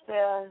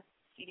Warfare,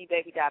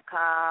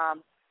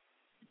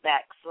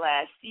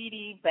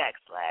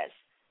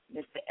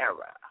 cdbaby.com/CD/Mr.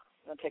 Era.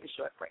 We're going to take a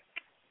short break.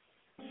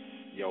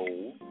 Yo.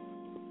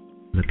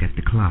 Look at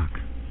the clock.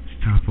 It's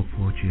time for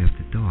Poetry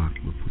After Dark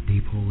with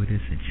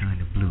DAT-Poetess and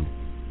Chyna Blue.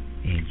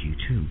 And you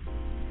too.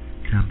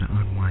 Time to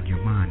unwind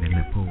your mind and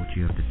let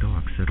Poetry After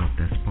Dark set off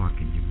that spark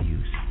in your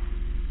muse.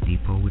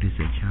 DAT-Poetess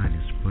and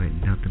Chyna spread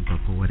nothing but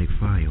poetic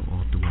fire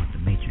all throughout the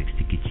matrix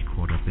to get you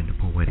caught up in the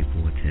poetic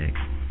vortex.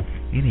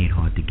 It ain't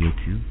hard to get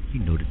to.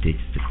 You know the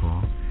digits to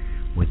call.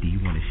 Whether you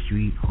want a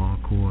street,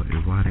 hardcore,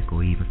 erotic,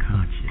 or even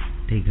conscious,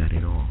 they got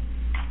it all.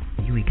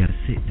 You ain't gotta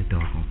sit in the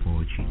dark on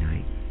poetry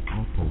night.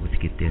 All poets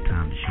get their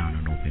time to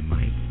shine on open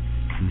mic.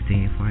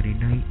 Tuesday and Friday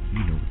night,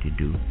 you know what to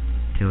do.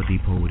 Tell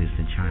DAT-Poetess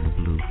and Chyna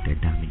Blue that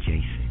Diamond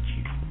J sent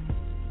you.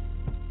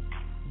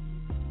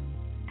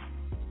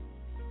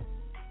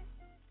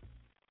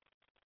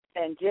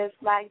 And just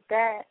like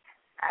that,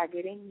 I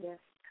get in there.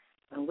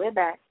 And we're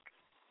back.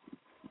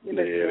 You're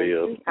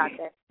listening to COP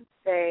DAT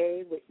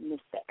Tuesday with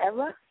Mr.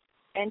 Era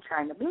and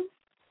Chyna Blue.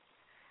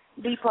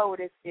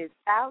 DAT-Poetess is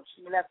out.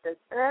 She left us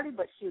early,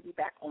 but she'll be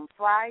back on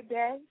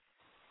Friday.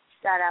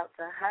 Shout out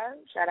to her.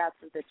 Shout out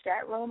to the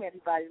chat room.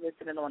 Everybody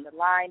listening on the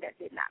line that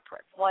did not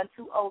press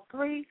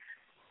 1203.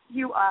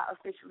 You are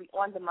officially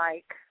on the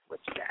mic. What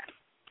you got?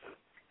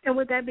 And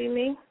would that be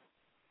me?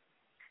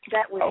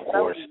 That was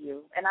so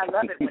you, and I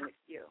love it when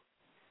it's you.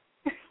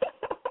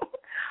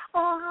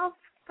 Oh, how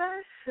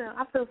special.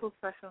 I feel so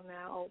special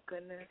now. Oh,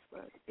 goodness.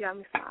 But yeah,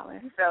 I'm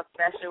smiling. You felt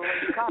special when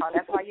you called.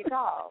 That's why you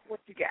called.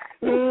 What you got?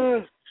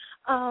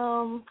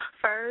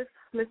 First,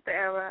 Mr.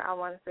 Era, I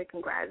want to say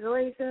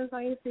congratulations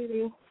on your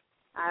CD.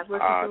 I've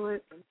listened to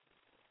it.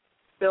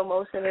 Still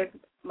Motion is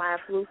my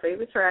absolute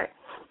favorite track.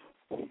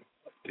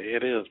 There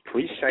it is.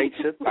 Appreciate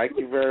you. Thank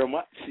you very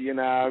much. You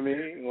know what I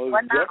mean?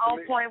 Wasn't I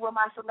on point with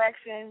my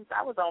selections?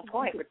 I was on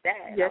point with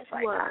that. Yes, I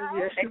you was. Like,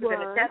 yes, they was in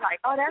the chat like,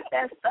 oh, that's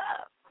that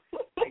stuff.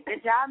 Like,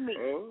 good job, me.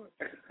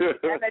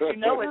 That let you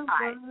know it's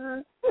high.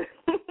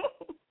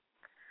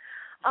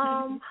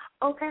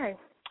 Okay.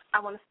 I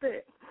want to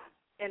spit,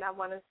 and I'm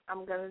gonna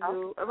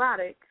do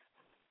erotic.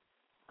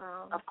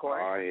 Of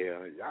course. Oh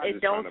yeah. It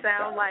don't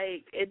sound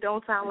like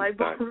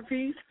Bumper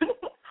Piece,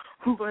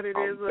 but it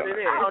is what it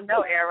is. I don't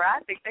know, Era. I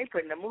think they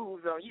putting the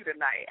moves on you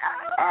tonight.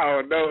 I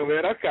don't know,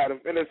 man. I'm kind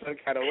of feeling some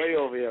kind of way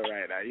over here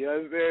right now. You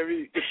understand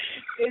me? Is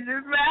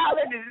it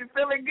smiling? Is it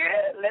feeling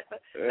good? Let the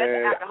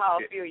alcohol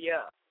fill you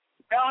up.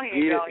 Go ahead.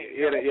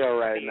 Yeah,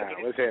 right now.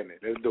 What's happening?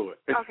 Let's do it.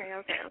 Okay.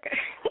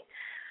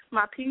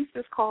 My piece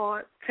is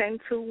called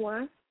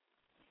 10-2-1,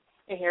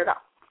 and here it goes.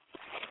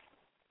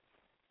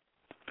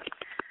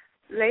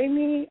 Lay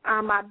me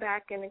on my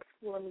back and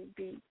explore me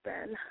deep,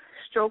 and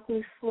stroke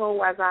me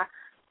slow as I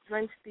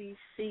drench these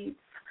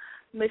sheets.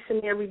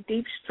 Missionary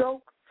deep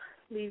strokes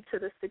lead to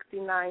the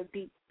 69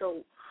 deep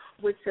throat,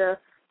 with your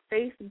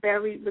face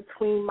buried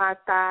between my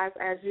thighs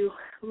as you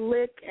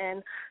lick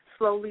and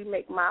slowly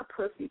make my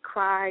pussy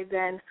cry.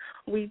 Then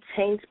we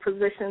change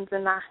positions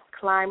and I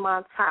climb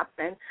on top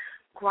and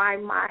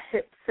grind my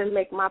hips and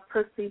make my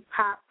pussy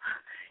pop.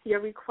 Your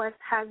request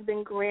has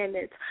been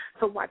granted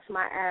to watch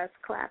my ass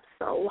clap,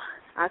 so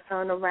I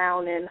turn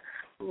around and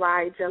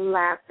ride your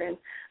lap and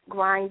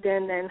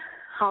grinding and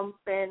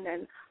humping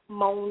and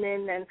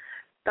moaning and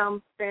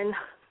thumping.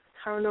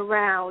 Turn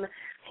around,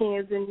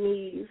 hands and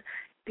knees.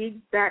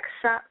 Deep back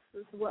shots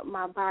is what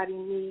my body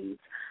needs.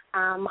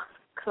 I'm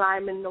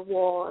climbing the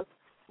walls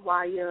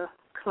while you're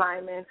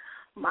climbing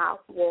my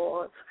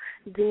walls.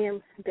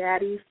 Damn,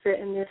 Daddy, sit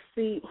in this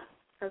seat,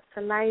 'cause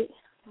tonight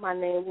my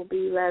name will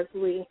be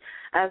Leslie.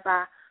 As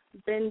I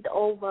bend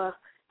over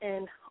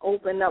and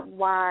open up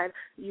wide,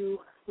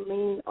 you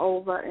lean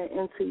over and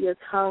into your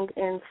tongue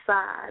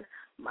inside.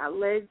 My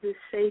legs is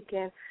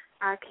shaking.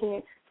 I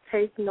can't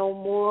take no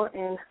more.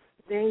 And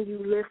then you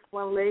lift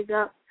one leg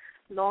up,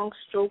 long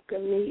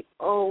stroking me.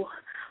 Oh,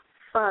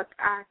 fuck,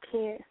 I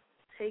can't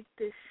take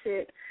this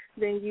shit.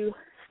 Then you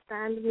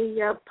stand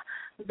me up,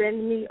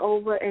 bend me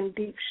over, and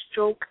deep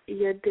stroke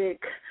your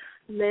dick.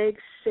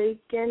 Legs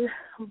shaking,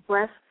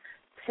 breath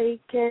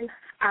taken.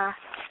 I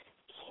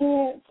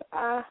can't.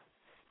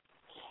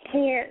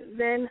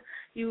 Then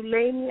you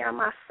lay me on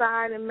my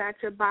side and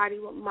match your body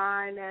with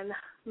mine and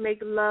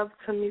make love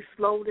to me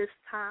slow this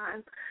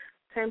time.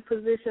 10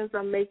 positions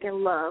of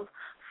making love.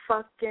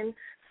 Fucking,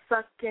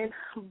 sucking,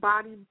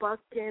 body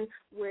bucking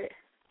with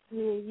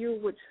me and you,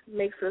 which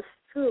makes us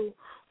two,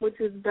 which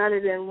is better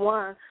than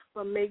one,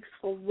 but makes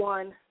for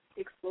one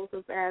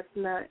explosive ass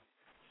nut.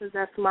 So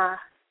that's my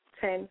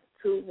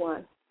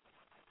 10-2-1.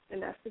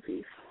 And that's the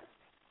piece.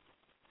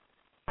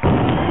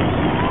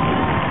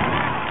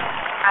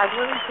 I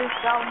really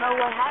just don't know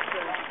what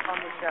happens on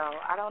the show.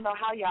 I don't know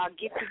how y'all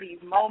get to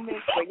these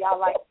moments where y'all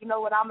like, you know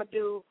what I'm going to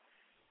do?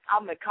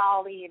 I'm going to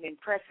call in and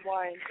press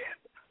one,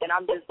 and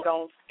I'm just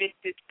going to spit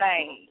this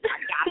thing.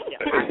 I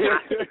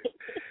got you.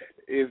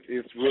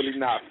 It's really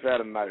not fair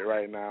tonight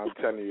right now. I'm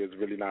telling you, it's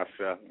really not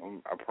fair.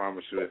 I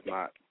promise you it's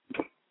not.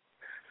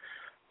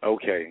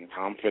 Okay,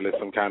 I'm feeling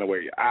some kind of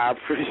way. I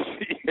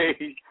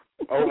appreciate.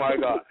 Oh my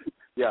God.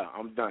 Yeah,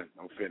 I'm done.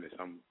 I'm finished.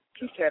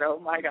 He said, "Oh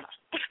my God."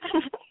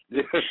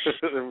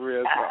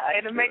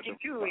 It'll make you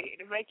do it.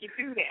 It'll make you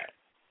do that.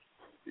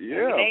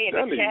 Yeah. They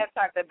in the chat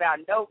talked about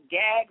no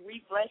gag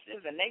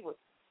reflexes, and they was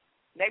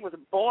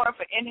born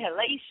for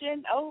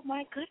inhalation. Oh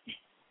my goodness.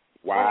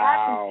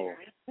 Wow.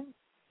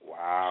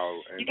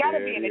 Wow. You got to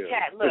be in the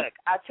chat. Look,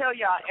 I tell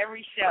y'all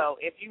every show,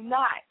 if you're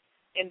not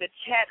in the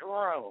chat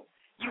room,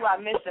 you are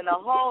missing a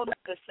whole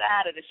other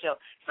side of the show.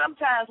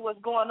 Sometimes what's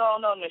going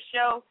on the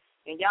show,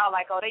 and y'all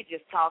like, oh, they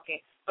just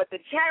talking. But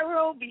the chat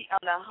room be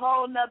on a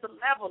whole nother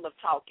level of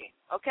talking,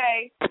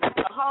 okay?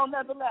 A whole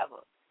nother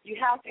level. You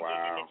have to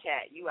get in the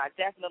chat. You are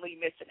definitely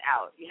missing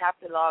out. You have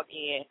to log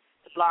in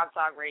to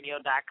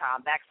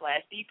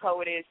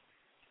blogtalkradio.com/thepoetess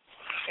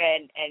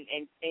and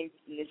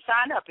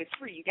sign up. It's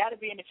free. You got to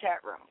be in the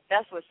chat room.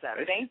 That's what's up.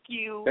 Thank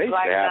you. They should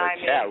have a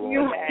chat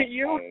room.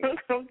 You're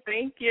welcome.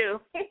 Thank you.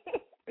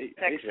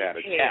 They should have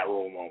a chat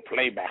room on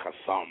playback or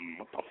something.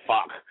 What the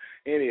fuck?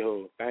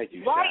 Anywho, thank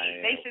you, right.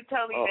 Cheyenne. They should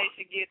totally. They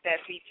should get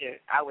that feature.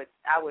 I would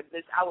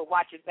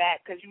watch it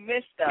back because you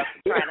missed stuff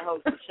trying to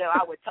host the show.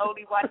 I would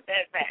totally watch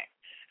that back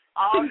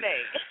all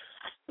day.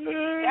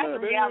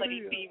 That's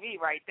reality TV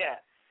right there.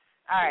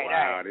 All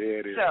right. There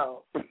it is.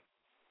 So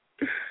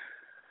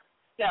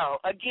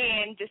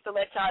again, just to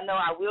let y'all know,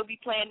 I will be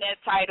playing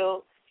that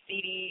title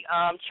CD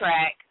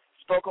track,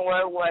 Spoken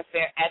Word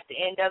Warfare, at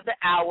the end of the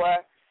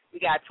hour. We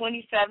got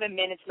 27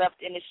 minutes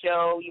left in the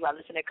show. You are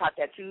listening to COP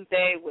DAT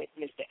Tuesday with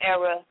Mr.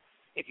 Era.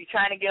 If you're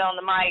trying to get on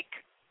the mic,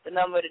 the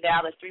number to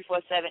dial is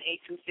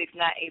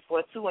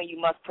 347-826-9842, and you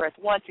must press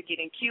 1 to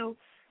get in queue.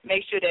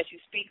 Make sure that you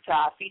speak to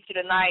our feature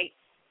tonight.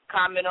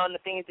 Comment on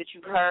the things that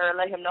you've heard.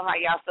 Let him know how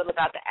y'all feel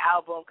about the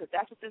album, because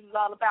that's what this is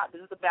all about.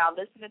 This is about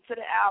listening to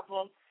the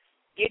album,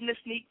 getting a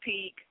sneak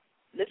peek,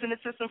 listening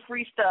to some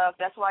free stuff.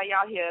 That's why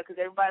y'all here, because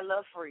everybody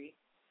loves free.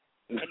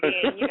 And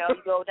then, you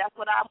go, that's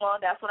what I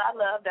want, that's what I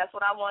love, that's what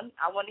I want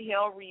to hear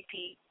on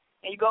repeat.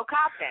 And you go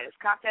cop that. It's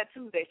COP DAT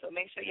Tuesday, so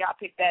make sure y'all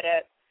pick that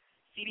up.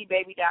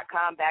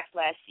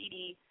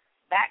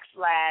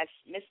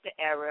 cdbaby.com/CD/Mr.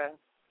 Era.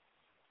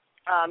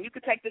 You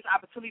could take this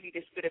opportunity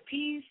to spit a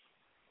piece,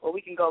 or we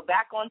can go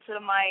back onto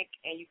the mic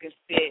and you can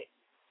spit,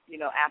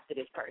 after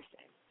this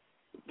person.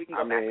 We can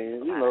go back.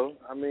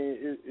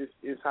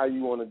 It's how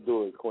you want to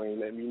do it, Queen.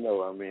 Let me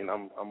know.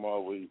 I'm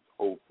always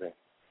open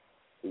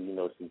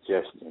to,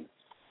 suggestions.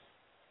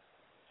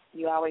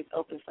 You always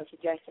open for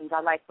suggestions.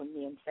 I like when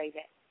men say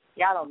that.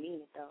 Y'all don't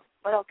mean it, though.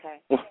 But okay.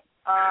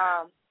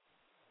 I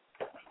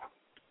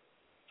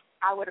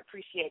would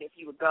appreciate if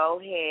you would go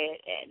ahead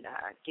and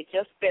get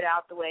your spit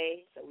out the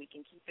way so we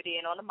can keep it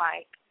in on the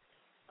mic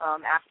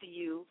after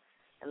you,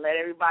 and let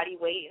everybody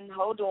wait and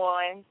hold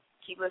on.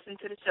 Keep listening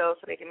to the show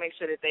so they can make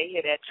sure that they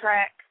hear that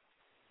track,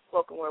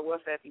 Spoken Word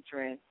Warfare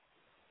featuring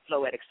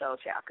Floetic Soul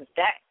Child, because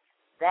that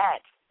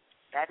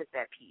is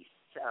that piece.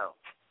 So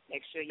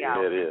make sure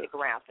y'all stick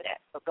around for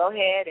that. So go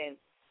ahead and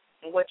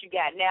what you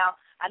got. Now,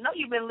 I know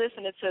you've been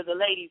listening to the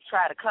ladies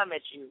try to come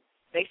at you.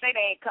 They say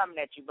they ain't coming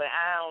at you, but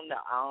I don't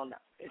know.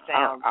 It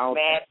sounds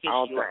mad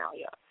fishy around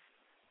here.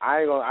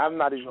 I'm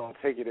not even going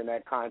to take it in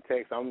that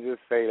context. I'm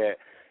just say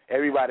that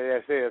everybody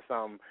that says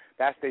something,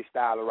 that's their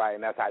style of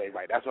writing, that's how they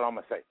write. That's what I'm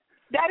going to say.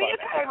 That is,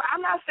 I'm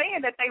not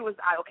saying that they was,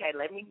 okay,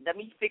 let me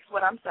fix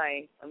what I'm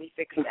saying. Let me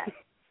fix that.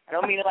 I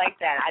don't mean it like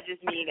that. I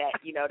just mean that,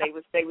 they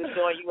was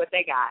showing you what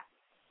they got.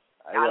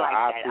 I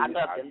like that. I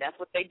love them. That's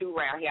what they do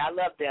around here. I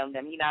love them.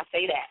 I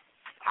say that.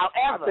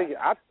 However,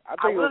 I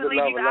will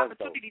leave you the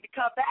opportunity to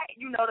come back,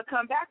 to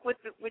come back with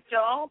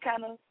your own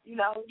kind of, you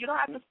don't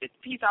have to spit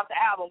the piece off the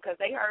album because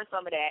they heard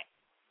some of that.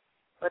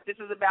 But this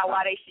is about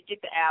why they should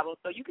get the album.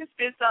 So you can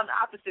spit something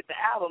opposite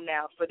the album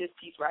now for this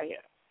piece right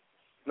here.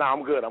 No,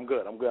 I'm good. I'm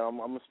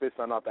gonna spit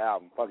something off the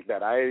album. Fuck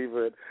that. I ain't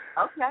even.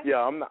 Okay.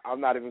 Yeah, I'm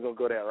not even gonna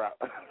go that route.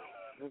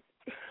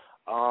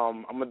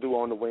 I'm gonna do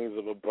On the Wings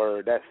of a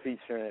Bird. That's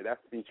featuring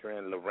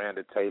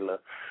LaRanda Taylor.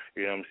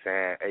 You know what I'm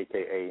saying?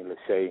 AKA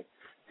Lachey.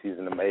 She's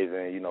an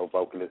amazing,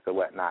 vocalist or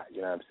whatnot.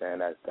 You know what I'm saying?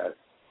 That's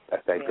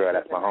that girl.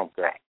 That's my home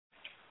girl.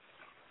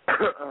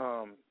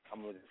 I'm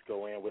gonna just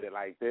go in with it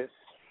like this.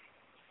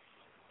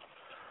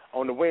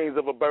 On the wings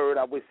of a bird,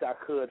 I wish I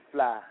could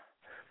fly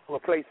to a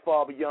place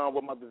far beyond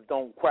where mothers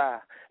don't cry,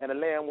 and a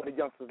land where the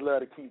youngsters love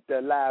to keep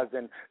their lives,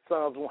 and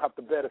sons won't have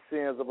to bear the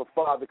sins of a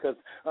father, because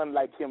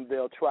unlike him,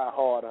 they'll try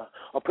harder.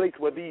 A place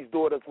where these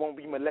daughters won't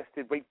be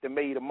molested, raped, and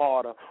made a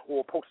martyr,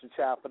 or a poster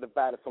child for the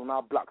violence on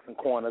our blocks and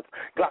corners.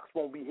 Glocks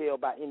won't be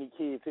held by any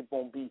kids. It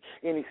won't be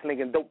any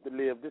slinging dope to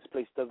live. This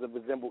place doesn't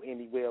resemble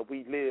anywhere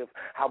we live.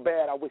 How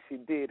bad I wish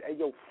it did. Hey,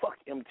 yo, fuck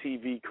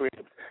MTV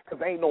cribs,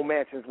 because ain't no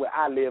mansions where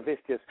I live.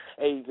 It's just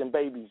AIDS and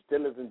babies,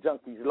 dealers and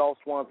junkies,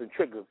 lost ones and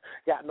triggers.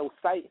 Got no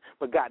sight,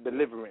 but got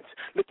deliverance.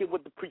 Look at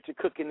what the preacher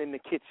cooking in the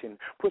kitchen,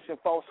 pushing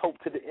false hope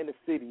to the inner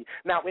city.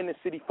 Now inner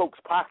city folks'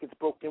 pockets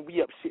broken,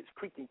 we up shit's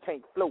creek and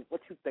can't float.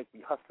 What you think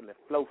we hustle and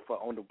flow for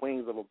on the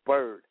wings of a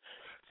bird?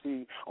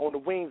 See, on the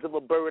wings of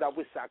a bird, I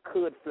wish I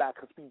could fly,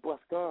 'cause we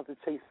bust guns and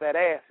chase fat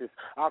asses.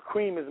 Our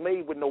cream is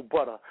made with no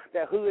butter.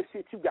 That hood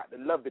shit, you got to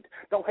love it.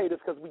 Don't hate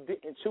us 'cause we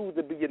didn't choose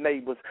to be your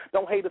neighbors.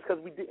 Don't hate us 'cause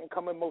we didn't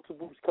come in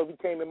multiple, 'cause we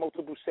came in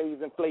multiple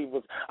shades and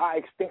flavors. Our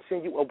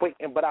extinction, you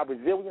awaiting, but our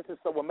resilience is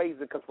so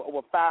amazing, 'cause for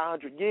over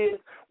 500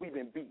 years, we've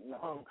been beaten,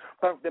 hung,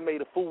 burnt and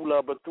made a fool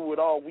of, but through it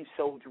all, we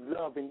showed you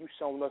love, and you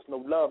shown us no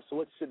love,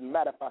 so it shouldn't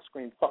matter if I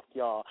scream, fuck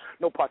y'all.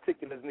 No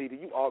particulars needed.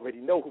 You already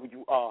know who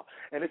you are,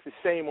 and it's a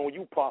shame on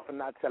you, Paul, for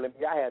not telling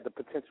me I had the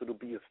potential to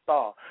be a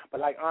star.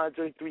 But like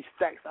Andre 3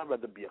 Stacks, I'd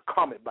rather be a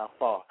comet by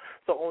far.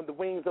 So on the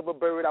wings of a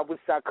bird, I wish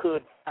I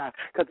could fly,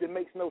 'cause it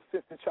makes no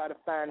sense to try to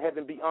find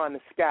heaven beyond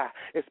the sky,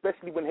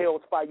 especially when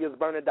hell's fire is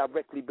burning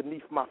directly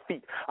beneath my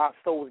feet. Our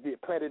souls get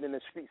planted in the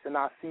streets, and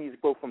our seeds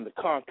grow from the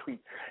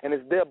concrete, and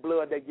it's their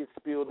blood that gets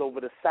spilled over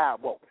the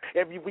sidewalk.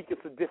 Every week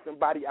it's a different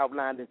body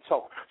outlined in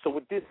chalk. So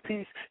with this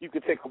piece, you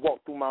can take a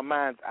walk through my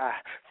mind's eye,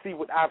 see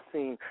what I've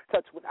seen,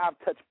 touch what I've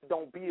touched,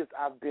 don't be as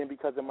I've been,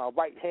 because in my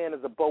right hand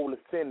is a bowl of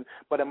sin,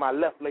 but in my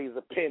left lays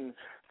a pen.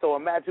 So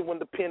imagine when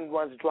the pen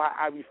runs dry,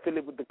 I refill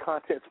it with the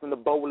contents from the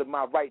bowl in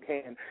my right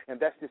hand, and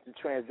that's just the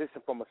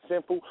transition from a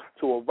sinful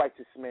to a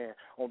righteous man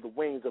on the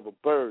wings of a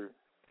bird.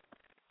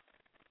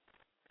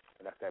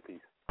 And that's that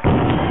piece.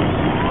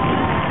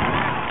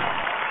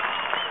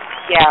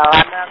 Yeah,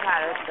 I love how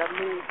the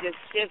mood just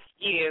shifts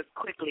gears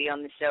quickly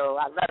on the show.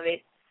 I love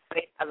it.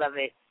 I love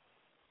it.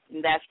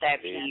 And that's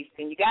that piece.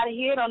 And you got to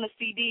hear it on the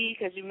CD,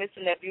 because you're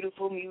missing that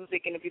beautiful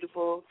music and the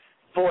beautiful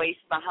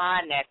voice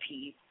behind that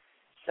piece.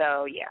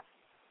 So, yeah.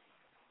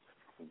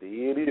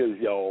 There it is,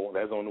 y'all.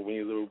 That's on the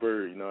wings of a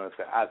bird, you know what I'm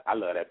saying? I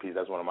love that piece.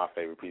 That's one of my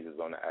favorite pieces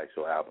on the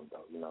actual album,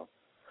 though, you know.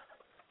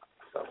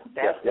 So,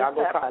 that's y'all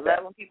go I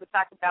love when people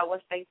talk about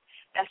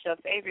that's your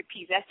favorite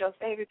piece. That's your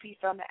favorite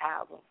piece on the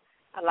album.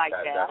 I like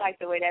that. I like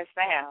the way that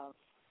sounds.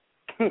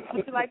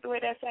 Don't you like the way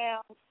that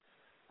sounds?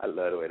 I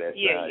love the way that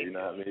sounds, you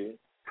know what I mean?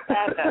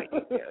 I know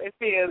you do. It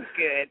feels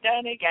good.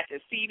 Doesn't it? Got the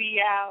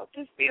CD out.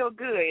 Just feel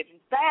good.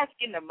 Bask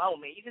in the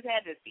moment. You just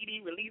had the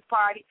CD release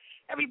party.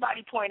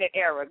 Everybody point at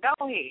Era. Go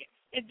ahead.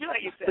 Enjoy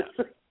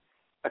yourself.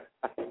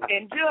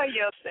 Enjoy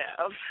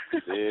yourself.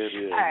 There it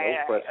is. All right,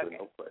 no question, okay.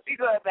 no question. We're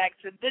going back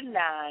to the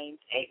lines.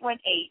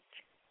 818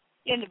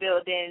 in the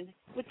building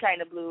with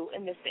Chyna Blue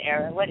and Mr.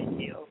 Era. What is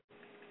it?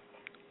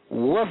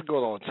 What's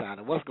going on,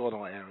 Chyna? What's going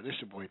on, Aaron? This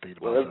your boy,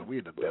 we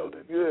in the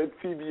building. Good,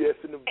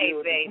 TBS in the building. Hey,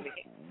 baby.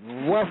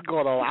 What's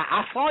going on?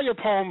 I saw your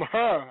poem,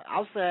 Her.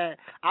 I said,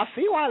 I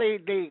see why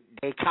they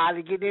kind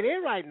of getting it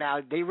in right now.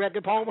 They read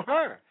the poem,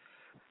 Her.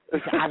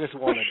 I just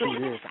want to do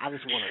this. I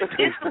just want to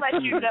do Just to let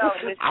you know,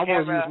 Mr. I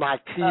want to Era, use my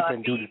teeth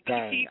and do the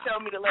thing. She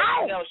told me to let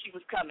you know she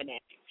was coming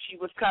at you. She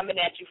was coming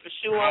at you for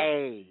sure.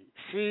 Hey,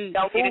 they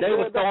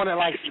was throwing it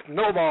like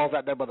snowballs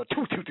at that brother.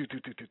 I'm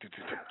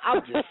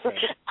just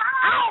saying.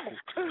 Ow!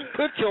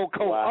 Put your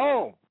coat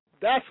on.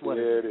 That's what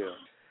it is.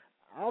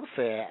 I'm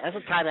saying, that's a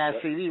tight-ass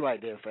CD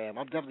right there, fam.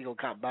 I'm definitely going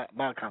to buy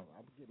my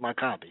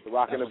copy. The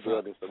rock in the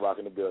building. The rock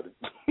in the building.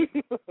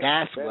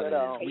 That's what it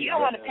is. You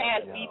don't want to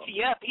pass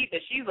BT up either.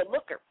 She's a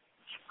looker.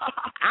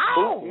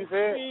 Ow! You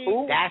said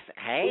who?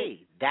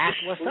 That's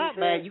what's up,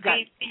 man. You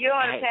don't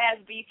want to pass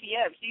BT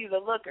up. She's a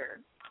looker.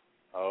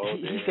 Oh,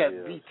 he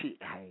said BT.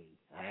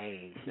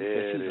 Hey. He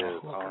said she's a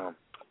hooker.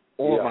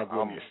 My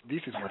goodness.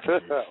 This is what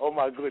it is. Oh,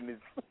 my goodness.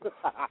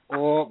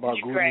 Oh, my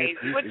goodness.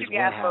 Crazy. What you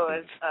got for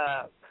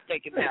us,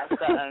 thinking about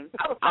something?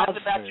 I was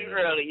talking about you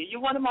earlier.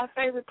 You're one of my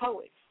favorite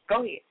poets.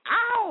 Go ahead.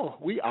 Ow!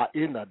 We are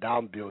in the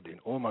down building.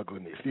 Oh, my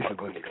goodness. This is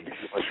going to be.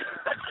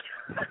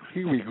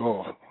 Here we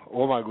go.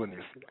 Oh, my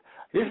goodness.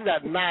 This is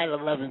that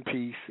 9/11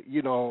 piece,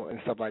 you know, and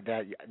stuff like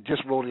that.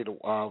 Just wrote it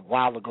a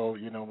while ago,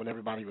 you know, when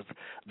everybody was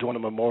doing the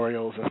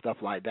memorials and stuff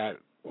like that,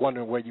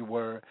 wondering where you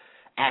were,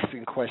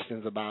 asking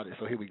questions about it.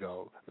 So here we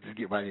go. Let's just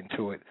get right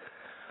into it.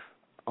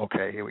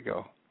 Okay, here we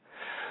go.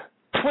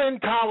 Twin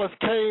Towers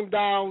came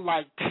down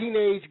like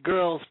teenage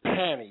girls'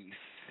 panties.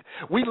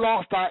 We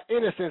lost our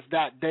innocence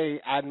that day,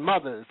 and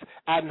mothers,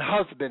 and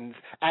husbands,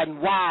 and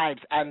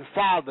wives, and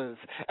fathers,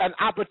 and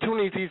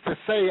opportunities to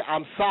say,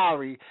 I'm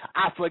sorry,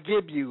 I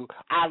forgive you,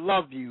 I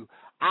love you,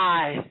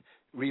 I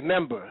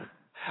remember.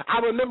 I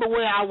remember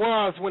where I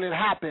was when it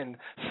happened,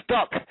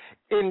 stuck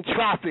in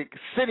traffic,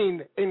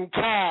 sitting in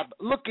cab,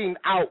 looking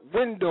out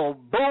window,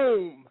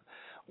 boom.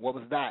 What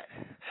was that?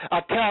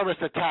 A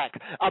terrorist attack,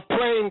 a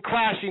plane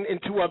crashing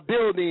into a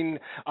building,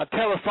 a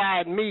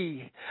terrified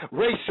me,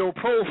 racial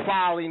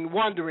profiling,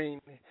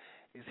 wondering,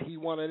 is he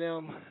one of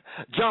them?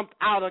 Jumped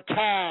out of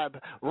cab,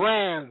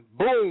 ran,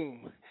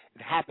 boom.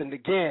 It happened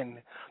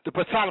again. The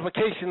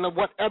personification of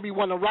what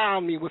everyone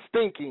around me was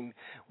thinking.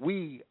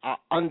 We are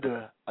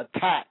under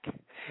attack.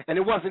 And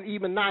it wasn't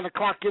even 9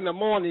 o'clock in the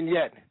morning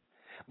yet,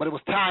 but it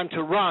was time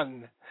to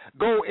run,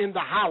 go in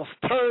the house,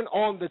 turn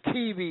on the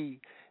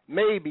TV.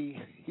 Maybe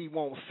he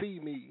won't see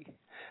me.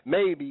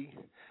 Maybe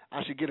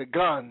I should get a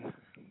gun.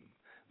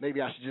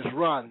 Maybe I should just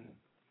run.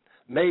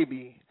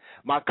 Maybe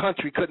my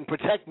country couldn't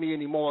protect me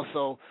anymore,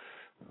 so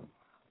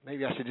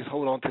maybe I should just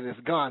hold on to this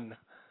gun.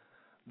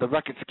 The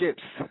record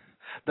skips.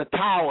 The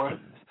towers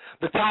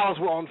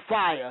were on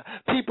fire.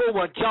 People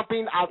were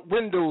jumping out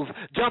windows,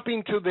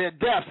 jumping to their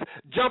deaths,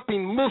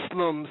 jumping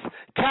Muslims.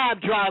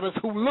 Cab drivers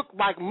who looked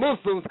like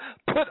Muslims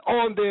put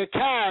on their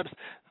cabs.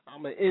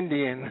 I'm an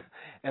Indian,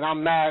 and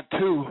I'm mad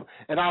too,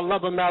 and I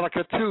love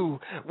America too.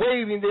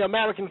 Waving the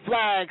American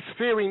flags,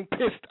 fearing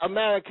pissed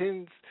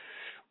Americans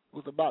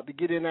was about to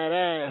get in that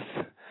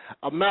ass.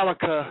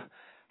 America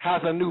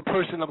has a new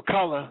person of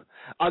color,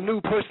 a new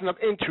person of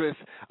interest,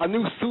 a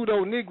new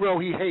pseudo-Negro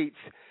he hates.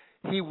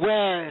 He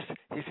wears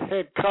his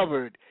head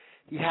covered.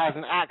 He has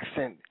an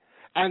accent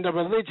and a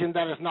religion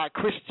that is not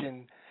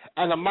Christian,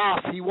 and a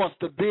mosque he wants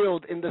to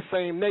build in the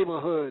same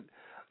neighborhood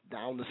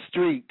down the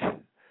street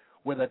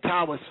where the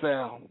towers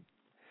fell.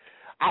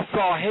 I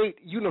saw hate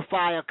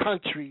unify a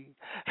country.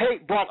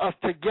 Hate brought us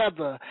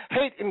together.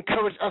 Hate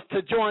encouraged us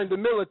to join the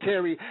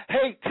military.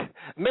 Hate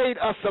made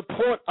us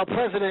support a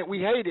president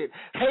we hated.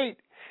 Hate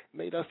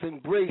made us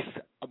embrace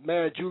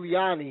Mayor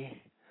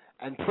Giuliani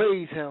and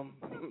praise him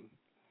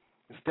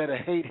instead of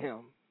hate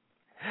him.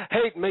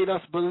 Hate made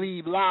us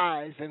believe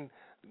lies and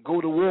go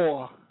to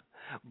war.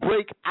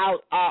 Break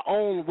out our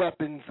own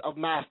weapons of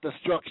mass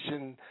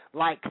destruction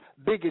like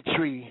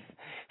bigotry.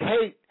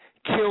 Hate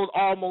killed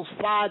almost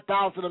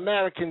 5,000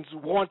 Americans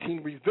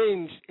wanting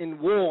revenge in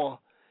war.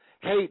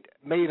 Hate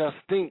made us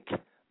think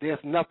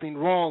there's nothing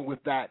wrong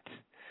with that.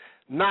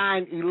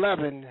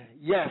 9/11,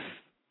 yes.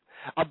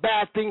 A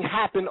bad thing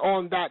happened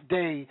on that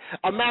day.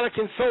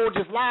 American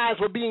soldiers'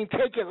 lives were being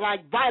taken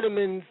like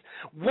vitamins.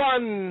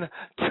 1,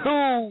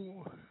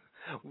 2,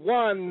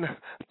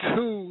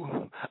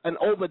 an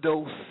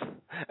overdose,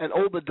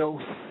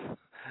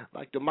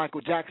 like the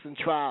Michael Jackson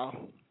trial.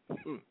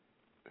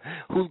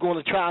 Who's going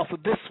to trial for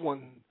this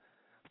one?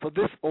 For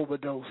this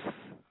overdose.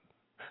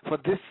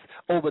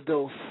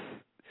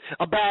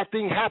 A bad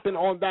thing happened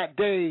on that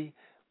day.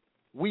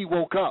 We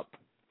woke up.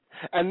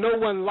 And no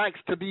one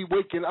likes to be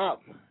waking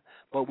up.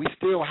 But we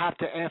still have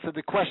to answer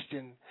the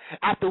question.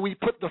 After we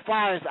put the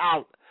fires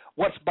out,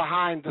 what's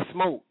behind the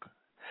smoke?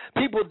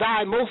 People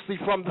die mostly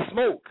from the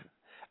smoke.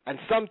 And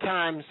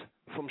sometimes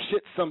from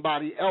shit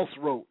somebody else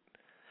wrote.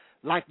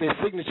 Like their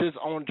signatures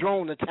on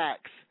drone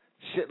attacks.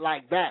 Shit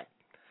like that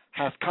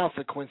has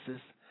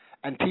consequences,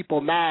 and people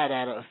mad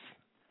at us,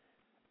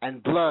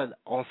 and blood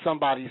on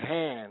somebody's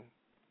hand.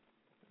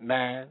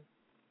 Man,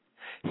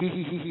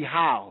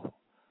 how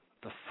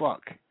the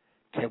fuck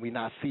can we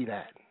not see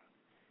that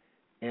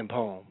in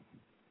poem?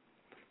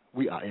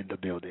 We are in the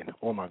building.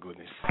 Oh my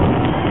goodness.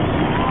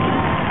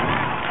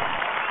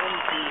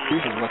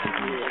 This is what it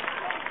is.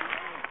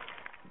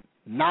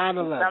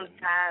 9/11.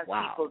 Sometimes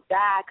people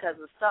die because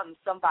of something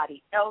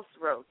somebody else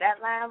wrote.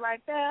 That line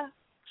right there,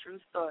 true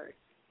story.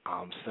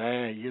 I'm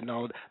saying,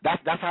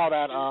 that's how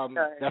that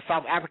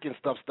South African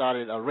stuff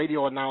started. A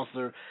radio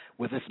announcer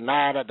was this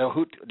mad at the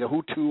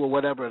Hutu or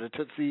whatever, the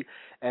Tutsi,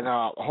 and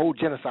a whole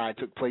genocide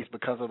took place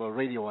because of a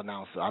radio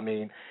announcer. I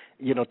mean,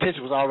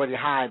 tension was already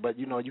high, but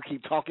you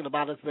keep talking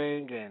about a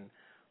thing, and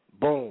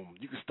boom,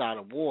 you can start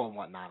a war and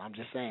whatnot. I'm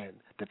just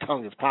saying, the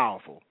tongue is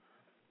powerful.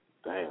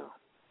 Damn.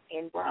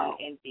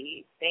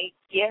 Indeed. Thank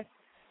you.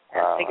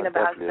 I'm thinking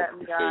about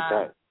something,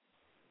 God.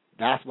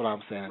 That's what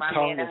I'm saying.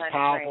 Tongue is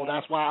powerful.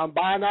 That's why I'm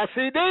buying that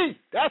CD.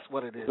 That's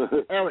what it is.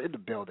 Era in the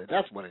building.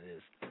 That's what it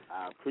is.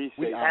 I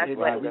appreciate that.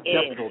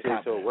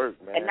 Your work,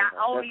 man. And not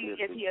only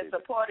is he a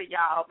supporter,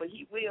 y'all, but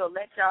he will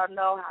let y'all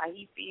know how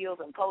he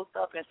feels and post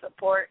up and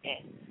support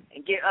and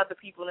get other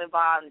people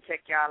involved and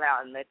check y'all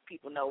out and let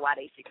people know why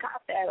they should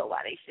cop that or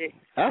why they should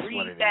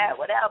read that,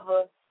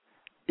 whatever.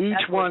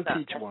 Each one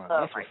teach one.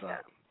 That's what's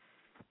up.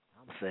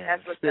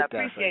 That's what's up.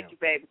 Appreciate you,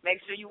 baby.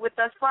 Make sure you with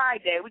us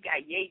Friday. We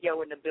got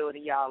Yayo in the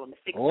building, y'all, on the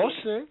 16th. Oh,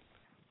 shit.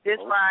 This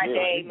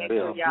Friday, make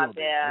sure y'all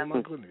there. Oh,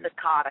 my goodness. The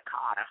Carter.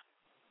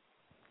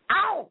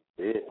 Ow!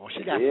 Yeah. Oh,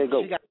 she got.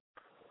 All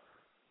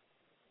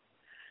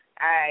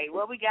right,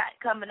 what we got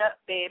coming up,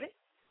 baby?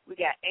 We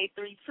got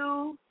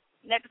 832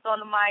 next on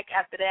the mic.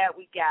 After that,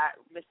 we got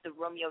Mr.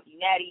 Romeo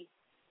Dinatti,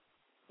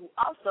 who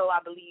also,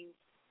 I believe,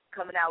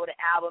 coming out with an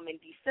album in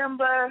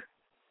December.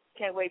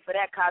 Can't wait for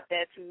that COP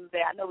DAT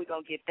Tuesday. I know we're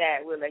going to get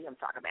that. We'll let him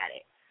talk about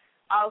it.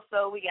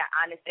 Also, we got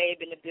Honest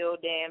Abe in the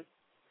building.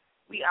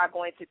 We are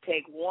going to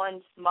take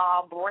one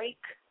small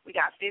break. We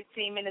got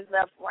 15 minutes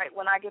left right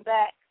when I get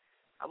back.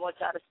 I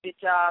want y'all to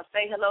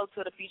say hello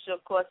to the feature,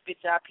 of course,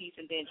 spit y'all piece,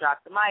 and then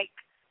drop the mic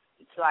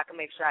so I can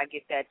make sure I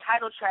get that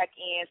title track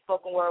in.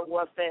 Spoken Word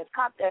Warfare,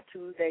 COP DAT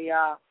Tuesday,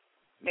 y'all.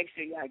 Make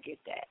sure y'all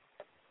get that.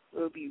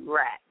 We'll be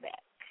right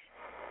back.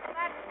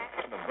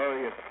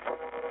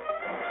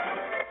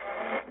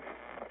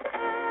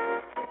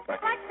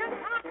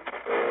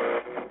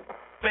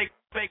 Fake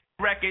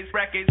records.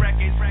 1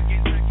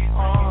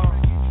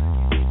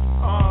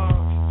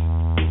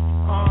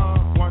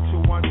 2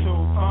 1 2.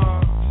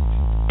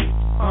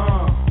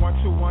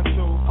 1 2 1 2.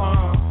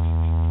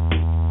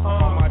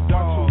 My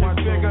dog is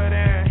bigger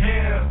than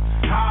hip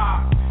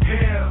hop.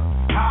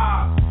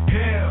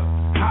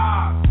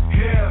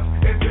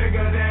 It's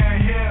bigger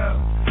than hip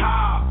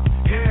hop.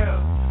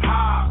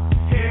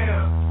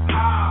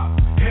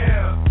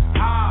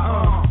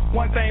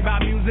 One thing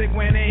about music,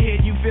 when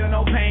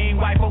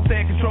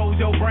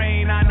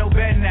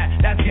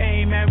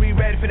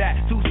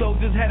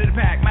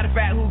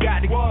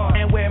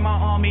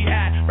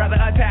Rather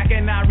attack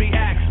and not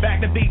react.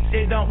 Back to beats,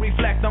 it don't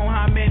reflect on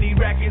how many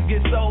records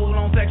get sold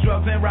on sex,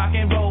 drugs, and rock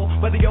and roll.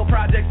 Whether your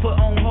projects put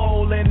on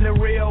hold in the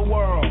real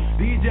world.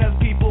 These just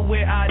people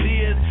with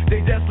ideas. They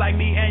just like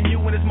me and you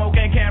when the smoke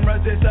and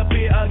cameras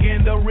disappear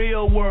again. The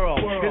real world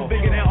is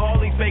bigger than all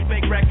these fake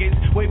records.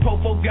 Way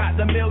Popo got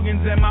the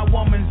millions and my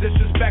woman's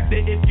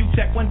disrespected. If you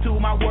check 1, 2,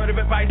 my word of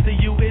advice to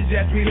you is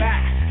just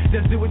relax.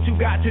 Just do what you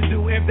got to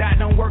do. If that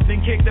don't work, then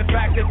kick the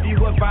fact. If you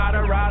a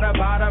fighter, rider,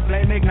 bada,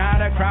 blame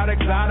igniter, crowd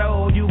exciter,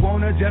 or you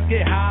wanna just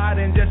get high,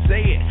 then just say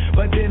it.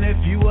 But then if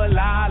you a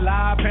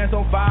lie, pants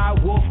on fire,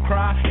 wolf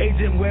cry,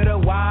 agent with a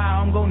Y,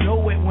 I'm gonna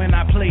know it when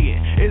I play it.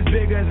 It's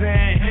bigger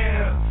than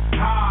hip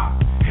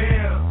hop,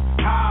 hip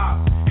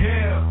hop,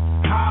 hip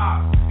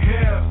hop,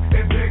 hip.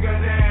 It's bigger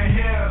than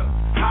hip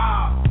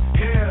hop,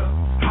 hip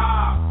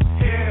hop,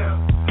 hip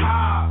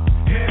hop,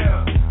 hip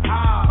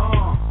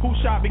hop. Who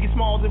shot Biggie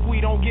Smalls? If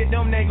we don't get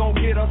them, they gon'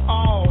 get us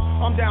all.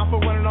 I'm down for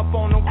running up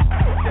on them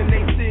in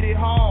they city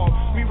hall.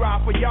 We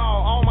ride for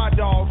y'all, all my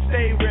dogs,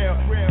 stay real.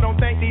 Don't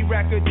think these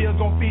record deals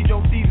gon' feed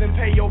your season,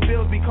 pay your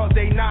bills because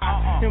they not.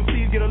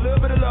 MCs get a little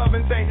bit of love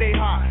and think they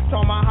hot.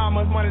 Talking about how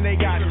much money they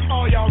got.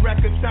 All y'all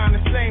records sound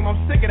the same. I'm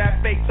sick of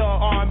that fake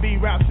thug R&B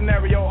rap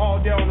scenario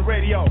all day on the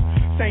radio.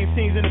 Same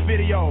scenes in the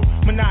video,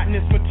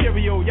 monotonous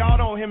material. Y'all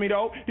don't hear me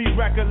though. These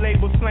record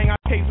labels slang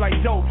out cakes like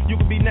dope. You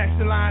could be next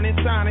in line and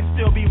sign and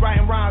still be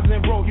writing rhymes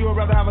and wrote. You would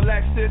rather have a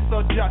Lexus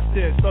or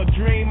justice, a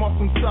dream or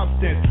some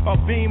substance, a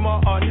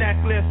beamer, a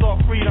necklace or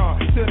freedom.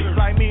 Sisters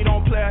like me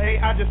don't play, hey,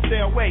 I just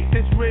stay awake.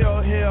 This real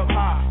hip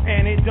hop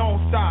and it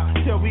don't stop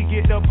till we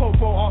get the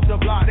popo off the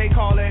block. They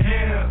call it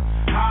hip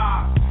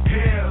hop,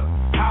 hip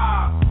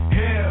hop,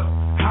 hip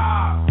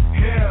hop,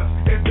 hip.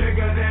 It's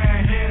bigger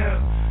than hip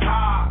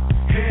hop,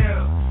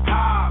 hip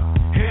hop,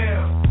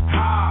 hip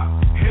hop,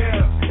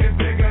 hip. It's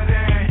bigger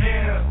than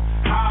hip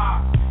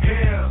hop,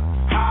 hip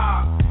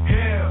hop,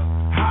 hip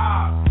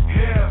hop,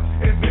 hip.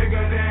 It's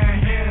bigger than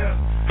hip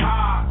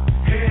hop,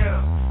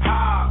 hip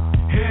hop,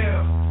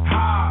 hip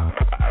hop.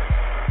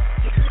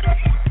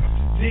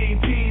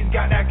 DP's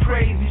got that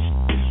crazy shit.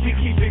 We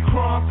keep it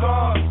crunk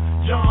up.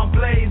 John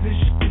Blaze and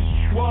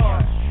shit.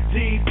 What?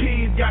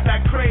 DP's got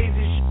that crazy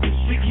shit.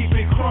 We keep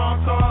it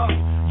crunk up.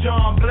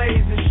 John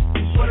Blaze and shit.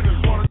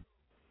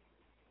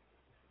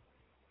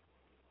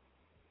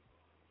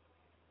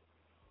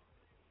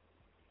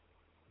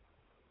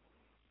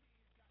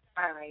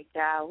 All right,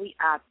 y'all. We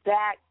are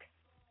back.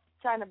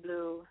 Chyna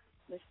Blue,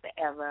 Mr.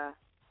 Era.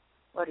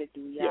 What it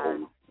do, y'all?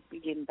 Yo. We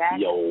getting back?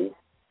 Yo.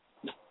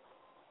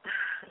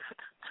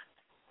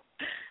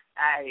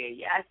 I hear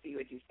you. I see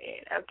what you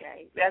said.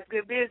 Okay. That's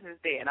good business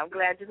then. I'm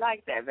glad you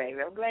liked that,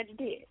 baby. I'm glad you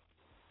did.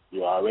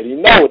 You already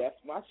know.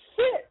 That's my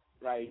shit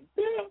right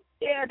there.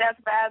 Yeah, that's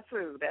vibe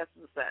too. That's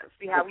what's up.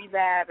 See how we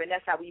vibe, and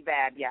that's how we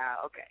vibe,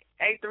 y'all. Okay.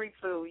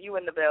 832, you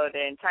in the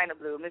building. Chyna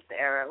Blue, Mr.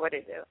 Era. What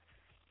it do?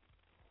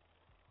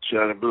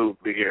 Chyna Blue,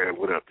 Big Era,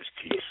 what up? It's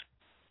Keith.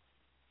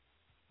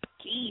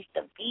 Keith,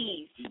 the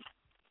bees.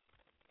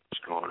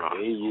 What's going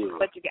on? Yeah.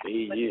 What you got?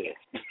 What you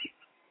got?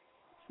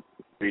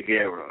 Big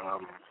Era,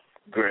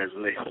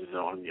 congratulations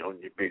on your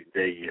big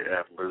day. You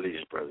haven't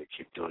released, brother.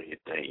 Keep doing your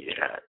thing. You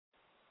got it.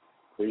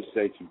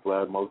 Appreciate you,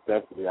 blood. Most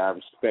definitely. I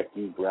respect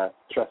you, blood.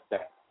 Trust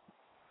that.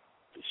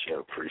 For sure.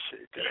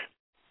 Appreciate that.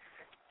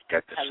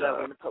 Got this. I love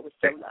when the poets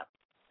show love.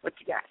 What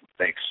you got?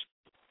 Thanks,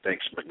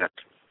 but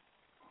nothing.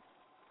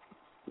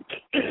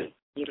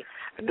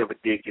 I never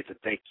did get to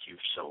thank you,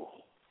 so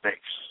thanks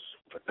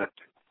for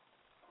nothing.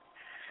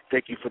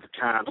 Thank you for the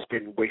time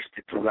spent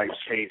wasted through life's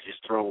changes,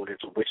 thrown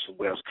into wishing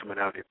wells, coming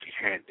out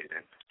empty-handed.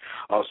 And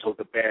also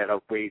the bad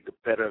outweighed the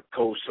better,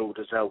 cold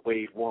shoulders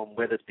outweighed, warm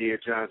weather, dear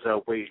Johns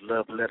outweighed,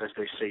 love letters.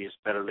 They say it's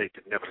better late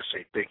than never to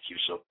say thank you,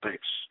 so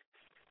thanks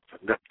for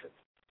nothing.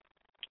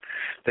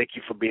 Thank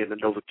you for being the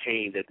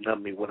Novocaine that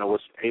numbed me when I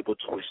wasn't able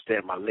to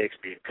withstand my legs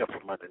being cut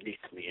from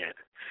underneath me. And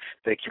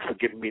thank you for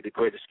giving me the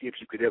greatest gift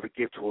you could ever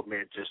give to a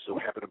man, just so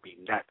happened to be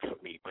not for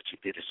me, but you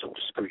did it so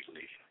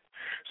discreetly,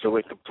 so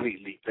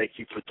incompletely. Thank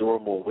you for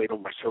throwing more weight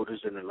on my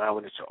shoulders and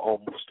allowing it to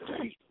almost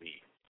defeat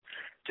me,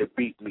 to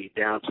beat me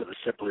down to the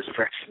simplest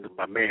fraction of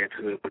my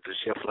manhood with the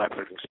shelf life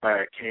of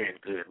expired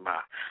canned good.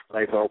 My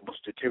life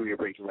almost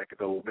deteriorating like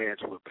an old man's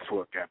would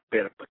before it got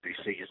better, but they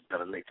say it's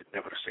better late than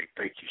never to say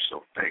thank you,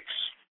 so thanks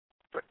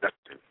for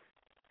nothing.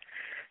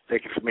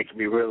 Thank you for making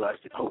me realize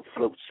that hope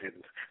floats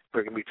and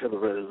bringing me to the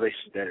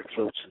realization that it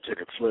floats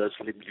until it floods,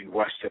 leaving me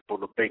washed up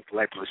on the bank,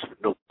 lifeless with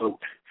no boat.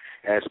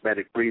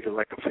 Asthmatic breathing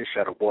like a fish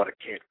out of water,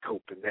 can't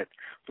cope. And that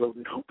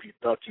floating hope you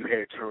thought you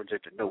had turns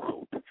into no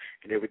hope.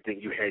 And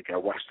everything you had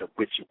got washed up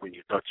with you when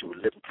you thought you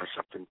were living for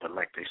something. But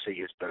like they say,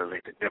 it's better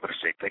late than never to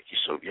say thank you.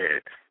 So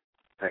yeah,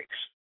 thanks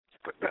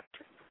for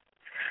nothing.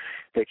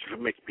 Thank you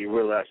for making me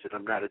realize that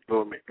I'm not a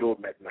doormat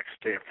and I can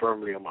stand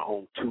firmly on my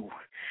own too.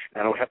 And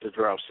I don't have to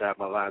draw outside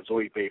my lines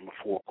or evade my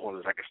four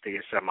corners. I can stay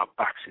inside my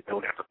box and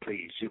don't have to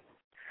please you.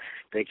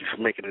 Thank you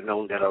for making it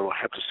known that I don't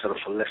have to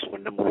settle for less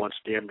when number one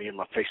stared me in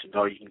my face and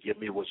all you can give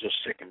me was your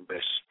second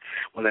best.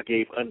 When I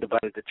gave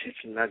undivided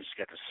attention, I just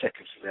got the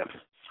seconds left.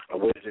 I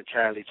waited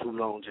entirely too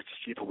long just to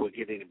see if it would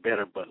get any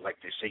better, but like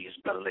they say, it's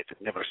better late than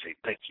never. Say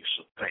thank you,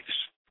 so thanks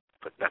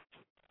for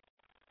nothing.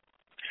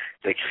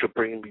 Thank you for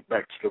bringing me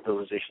back to the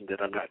realization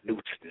that I'm not new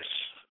to this.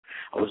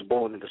 I was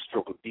born in the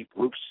struggle, deep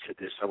roots to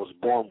this. I was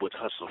born with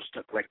hustle,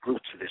 stuck like glue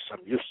to this.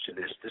 I'm used to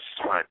this. This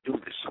is why I do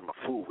this. I'm a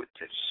fool with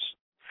this.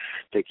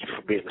 Thank you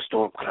for being the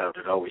storm cloud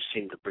that always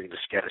seemed to bring the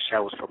scattered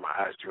showers from my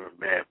eyes during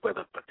bad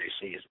weather, but they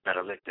say it's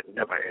better late than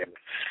never. And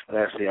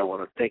lastly, I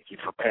want to thank you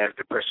for past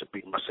depression,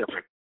 beating myself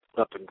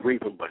up and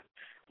grieving, but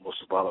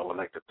most of all, I would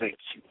like to thank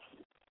you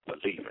for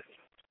leaving.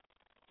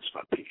 It's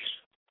my peace.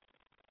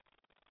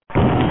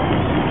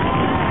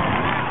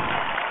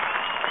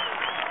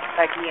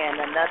 Again,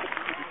 another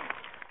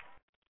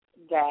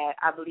piece that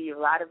I believe a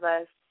lot of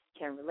us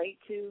can relate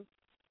to.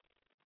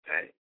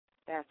 Hey.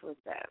 That's what's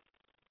up.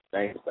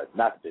 Thanks for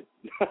nothing.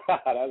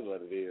 That's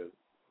what it is.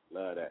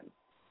 Love that.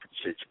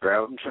 Shit,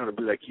 bro. I'm trying to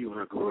be like you when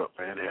I grew up,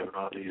 man. Having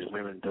all these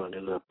women doing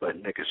their little butt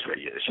naked for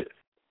you and shit.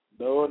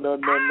 No,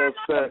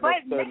 sir.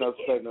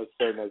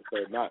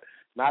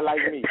 Not like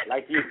me.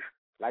 Like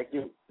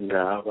you.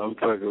 Nah, I'm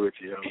fucking with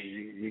you. I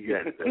mean, you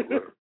got that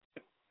word.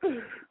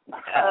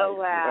 Oh,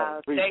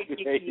 wow. Thank you,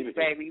 Keith,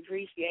 baby.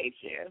 Appreciate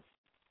you.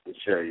 For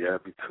sure, yeah,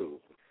 that'd be cool.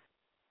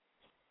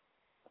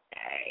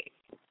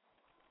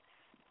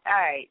 All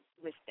right,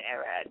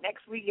 Mr.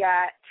 Next we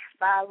got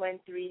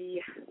 513.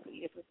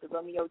 It's Mr.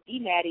 Romeo D.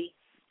 Natty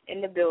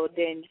in the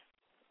building.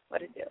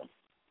 What it do?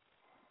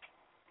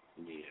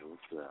 Yeah,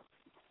 what's up?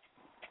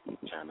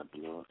 Chyna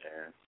Blue,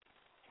 Aaron.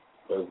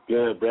 What's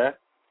good, bruh?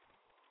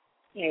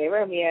 Hey,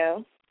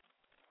 Romeo.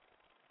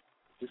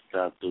 Just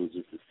stopped through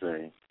just to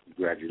say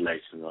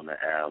congratulations on the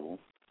album.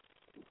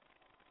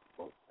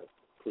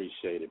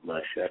 Appreciate it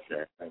much. That's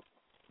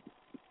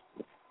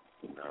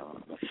you know,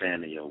 I'm a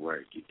fan of your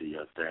work. You do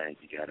your thing.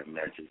 You got a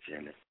message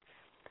in it.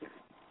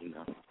 You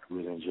know, I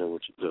really enjoy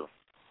what you do.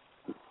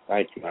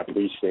 Thank you. I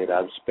appreciate it. I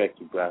respect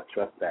you, bro.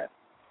 Trust that.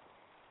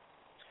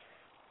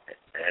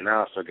 And I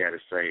also got to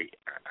say,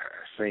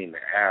 I seen the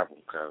album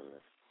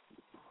cover.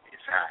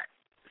 It's hot.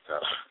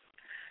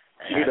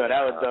 So, you know,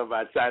 that was done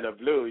by Chyna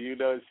Blue. You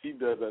know, she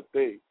does her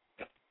thing.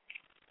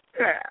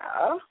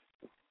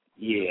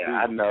 Yeah,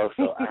 I know.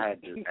 So I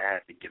had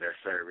to get her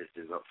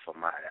services up for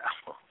my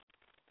album.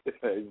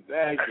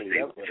 Exactly.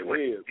 That's what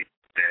it is.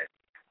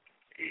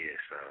 Yeah,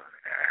 so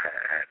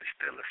I had to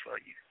steal it for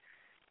you.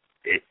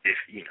 If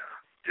you know,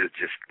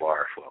 just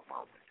borrow for a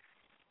moment.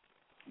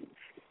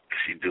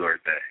 She do her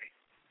thing.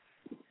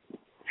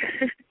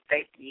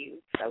 Thank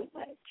you so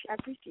much. I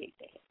appreciate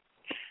that.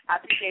 I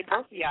appreciate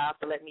both of y'all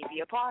for letting me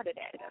be a part of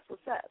that. That's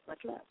what's up.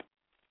 Much love.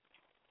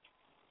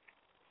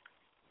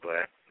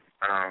 But,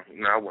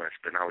 you know, I wasn't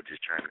spending. I was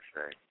just trying to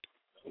say,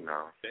 you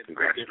know,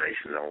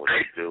 congratulations on what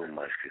you do,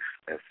 much.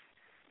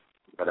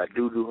 But I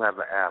do have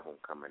an album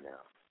coming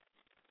out.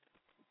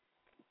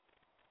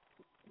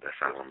 That's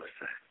all I'm going to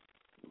say.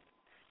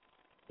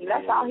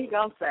 That's all he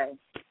going to say.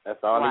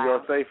 That's all he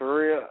going to say for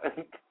real?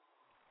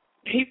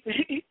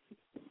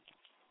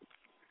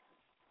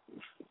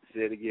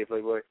 Say it again,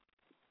 Playboy.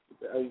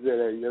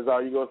 That's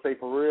all you going to say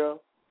for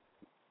real?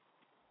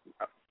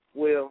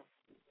 Well,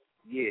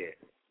 yeah.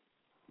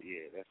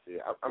 Yeah, that's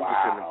it. I'm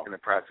just in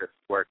the process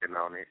of working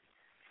on it.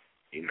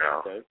 You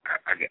know, okay.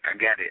 I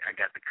got it. I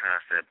got the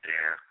concept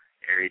down,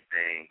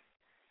 everything.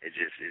 It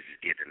just is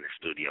getting in the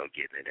studio,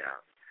 getting it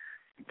out.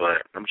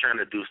 But I'm trying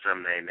to do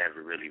something that ain't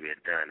never really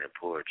been done in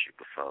poetry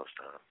before,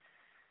 so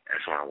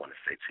that's why I want to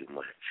say too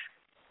much.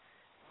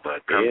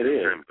 But come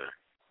December,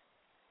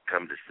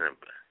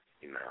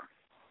 you know,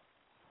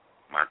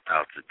 my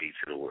thoughts will be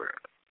to the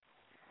world.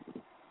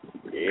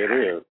 Yeah,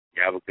 it is.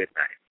 You have a good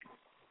night.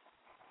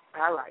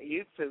 All right,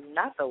 you too.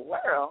 Not the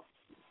world.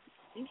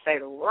 You say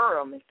the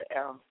world, Mr.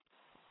 L.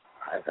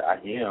 I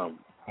am.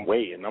 I'm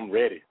waiting. I'm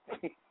ready.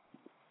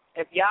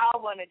 If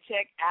y'all want to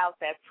check out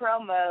that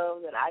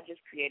promo that I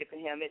just created for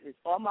him, it is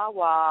on my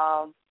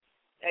wall.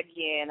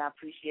 Again, I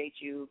appreciate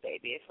you,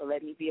 baby, for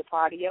letting me be a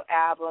part of your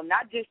album.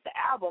 Not just the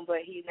album,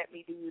 but he let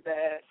me do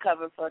the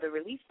cover for the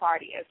release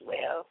party as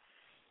well.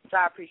 So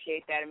I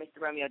appreciate that. And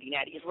Mr. Romeo D.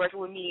 Natty is working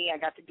with me. I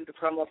got to do the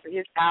promo for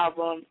his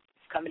album.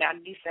 It's coming out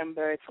in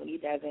December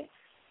 2011.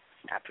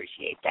 I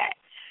appreciate that.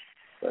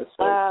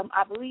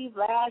 I believe,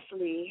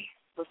 lastly,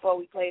 before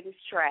we play this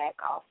track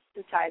off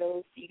the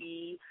title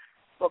CD,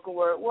 Spoken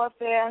Word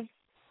Warfare,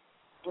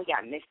 we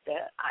got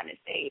Mr. Honest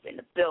Abe in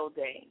the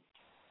building.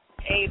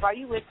 Abe, are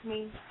you with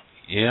me?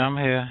 Yeah, I'm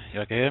here.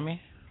 Y'all can hear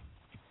me?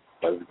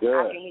 That's good.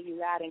 I can hear you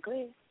loud and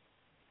clear.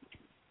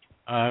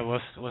 All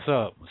right, what's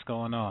up? What's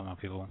going on, my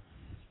people?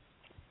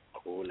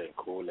 Cool.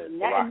 Nothing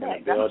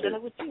much. I'm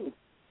dealing with you.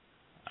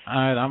 All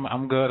right,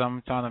 I'm good.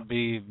 I'm trying to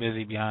be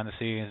busy behind the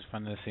scenes,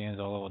 front of the scenes,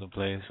 all over the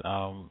place.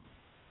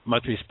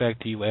 Much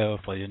respect to you, El,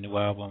 for your new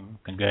album.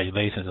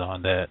 Congratulations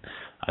on that.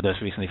 I just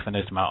recently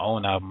finished my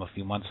own album a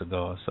few months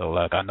ago, so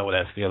like I know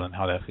that feeling,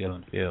 how that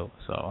feeling feels.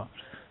 So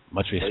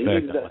much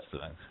respect.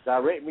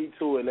 Direct me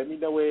to it. Let me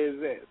know where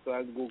it's at so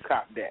I can go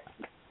cop that.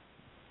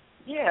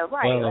 Yeah,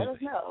 right. Well, let us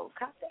know.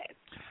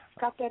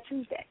 Cop that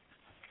Tuesday.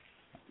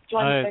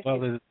 All right.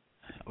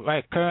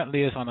 right,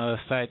 currently it's on a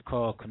site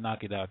called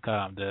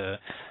Kanaki.com. The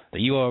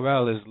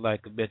URL is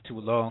like a bit too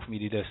long for me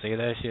to just say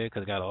that shit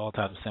because it got all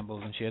types of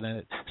symbols and shit in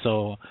it.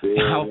 So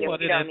I'll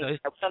put it in the...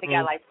 We only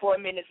got like 4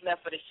 minutes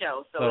left for the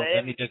show, so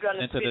if you're going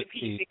to spit a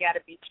piece, it got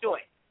to be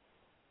short.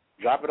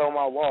 Drop it on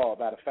my wall,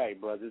 matter of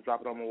fact, bro. Just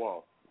drop it on my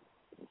wall.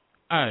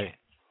 All right.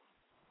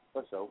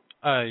 What's up?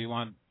 All right, you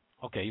want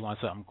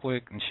something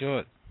quick and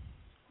short?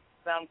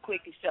 Something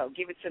quick and short.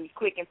 Give it to me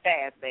quick and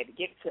fast, baby.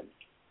 Give it to me.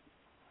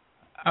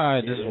 All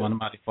right, this is one of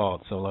my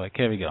defaults, so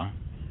here we go.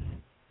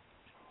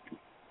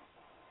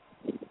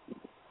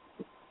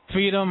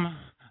 Freedom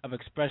of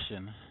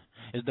expression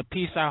is the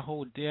peace I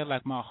hold dear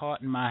like my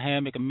heart and my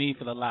hand making me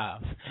feel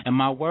alive. And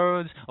my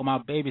words are my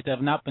babies that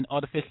have not been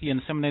artificially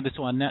inseminated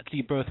to a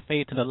naturally birth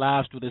fate to the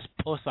lives through this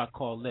puss I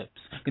call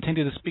lips.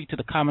 Continue to speak to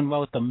the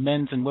commonwealth of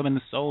men's and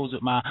women's souls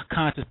with my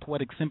conscious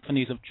poetic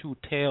symphonies of true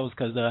tales,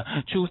 because the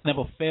truth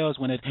never fails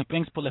when it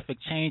brings prolific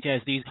change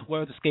as these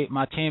words escape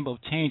my chamber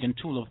of change and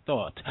tool of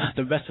thought.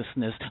 The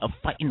restlessness of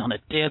fighting on a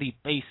daily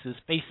basis,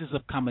 faces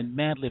of common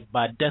man live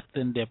by death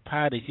in their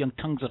pride as young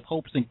tongues of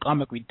hopes and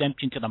karmic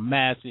redemption to the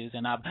masses.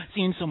 And I've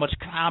seen so much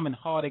crime and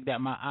heartache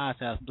that my eyes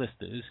have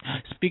blisters.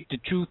 Speak the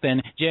truth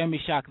and Jeremy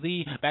shock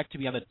thee back to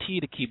reality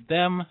to keep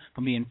them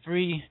from being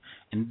free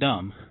and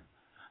dumb.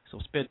 So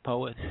spit,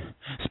 poet.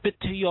 Spit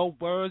to your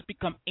words,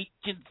 become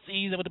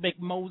agencies able to make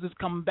Moses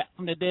come back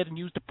from the dead and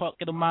use the part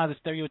of the minds of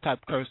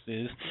stereotype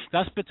curses.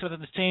 I spit so that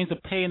the chains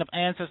of pain of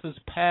ancestors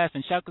past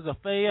and shackles of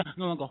failure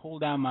no longer hold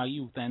down my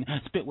youth, and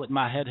spit with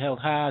my head held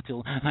high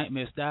till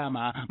nightmares die,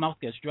 my mouth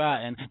gets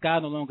dry, and God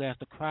no longer has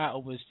to cry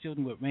over his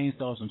children with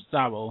rainstorms of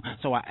sorrow.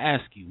 So I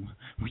ask you,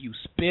 will you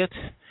spit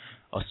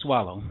or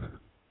swallow?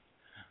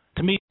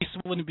 To me, this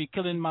wouldn't be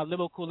killing my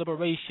lyrical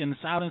liberation,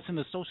 silencing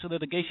the social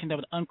litigation that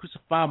would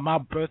uncrucify my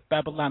birth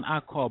Babylon I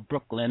call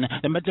Brooklyn.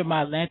 The measure of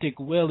my Atlantic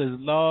will is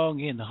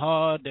long and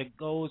hard that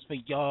goes for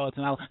yards,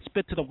 and I'll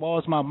spit to the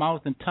walls my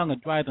mouth and tongue are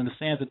dried on the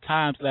sands of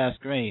time's last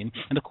grain,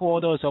 and the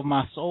corridors of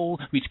my soul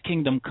reach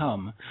kingdom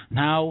come.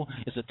 Now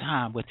is the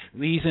time with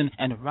reason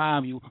and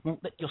rhyme. You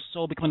won't let your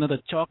soul become another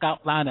chalk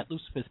outline at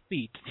Lucifer's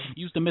feet.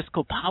 Use the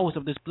mystical powers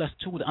of this blessed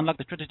tool to unlock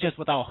the treasure chest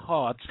with our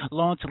hearts.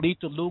 Long to lead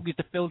to loogies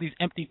to fill these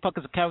empty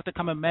fuckers of character.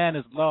 Common man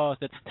is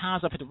lost. At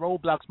times I've hit the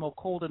roadblocks more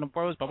colder than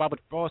words by Robert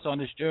Frost on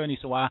this journey.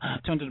 So I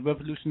turn to the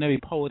revolutionary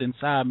poet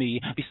inside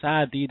me,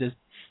 beside thee, to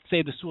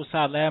save the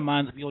suicide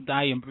landmines of your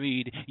dying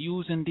breed.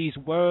 Using these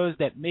words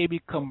that may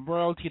become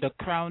royalty to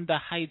crown the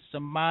heights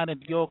of mine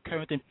and your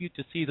current and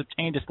future seas of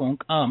change that's going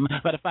to come.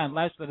 Ratifying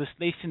life's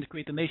legislation to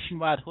create the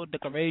nationwide hood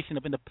declaration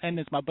of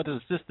independence my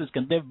brothers and sisters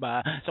can live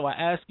by. So I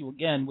ask you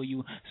again, will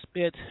you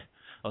spit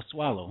or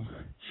swallow?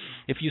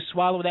 If you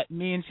swallow, that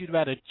means you'd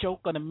rather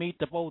choke on the meat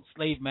of old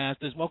slave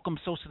masters, welcome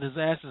social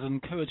disasters,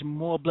 and encourage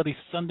more bloody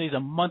Sundays a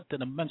month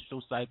in a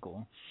menstrual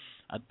cycle.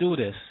 I do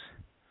this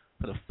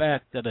for the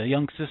fact that a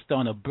young sister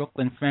on a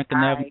Brooklyn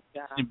Franklin Avenue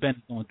is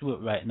going through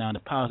it right now, and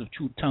the powers of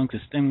true tongues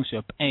extinguish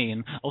her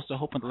pain, also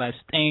hoping the life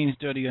stains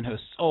dirty in her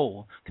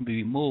soul can be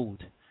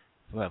removed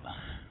forever.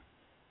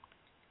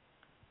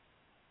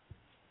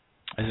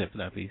 That's it for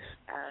that piece.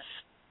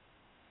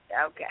 Okay,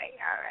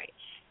 all right.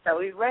 So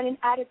we're running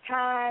out of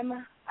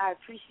time. I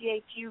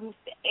appreciate you,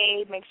 Mr.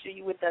 A. Make sure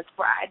you're with us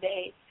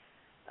Friday.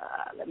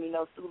 Let me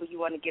know, Sula, you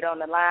want to get on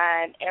the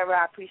line. Era,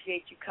 I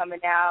appreciate you coming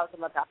out.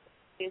 Some about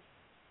this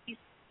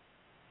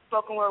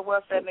spoken word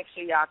welfare. Make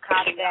sure y'all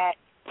copy that.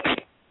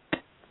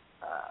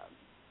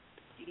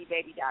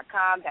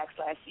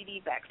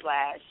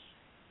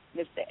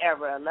 cdbaby.com/CD/Mr.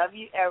 Era. Love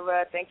you,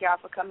 Era. Thank y'all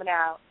for coming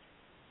out.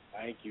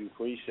 Thank you.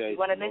 Appreciate it. You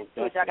want to listen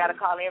to it, y'all got to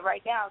call in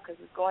right now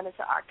because it's going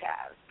into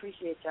archives.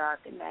 Appreciate y'all.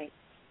 Good night.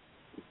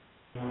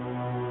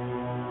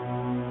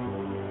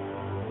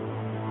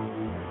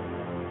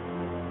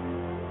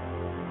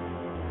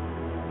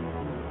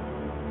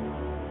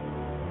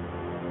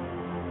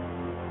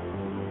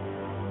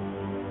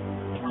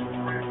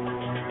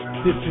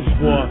 This is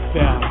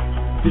warfare.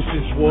 This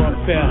is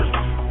warfare.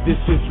 This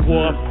is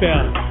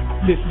warfare.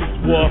 This is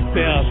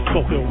warfare.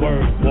 Spoken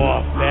word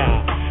warfare.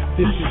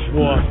 This is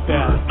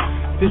warfare.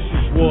 This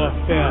is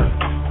warfare.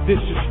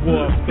 This is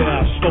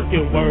warfare.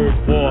 Spoken word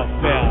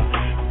warfare.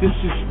 This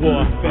is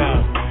warfare.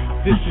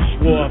 This is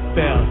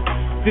warfare.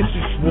 This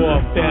is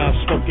warfare.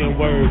 Spoken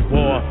word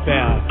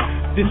warfare.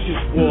 This is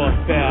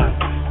warfare.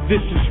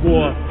 This is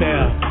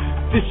warfare.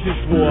 This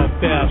is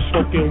warfare.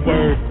 Spoken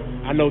word.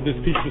 I know this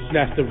piece will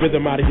snatch the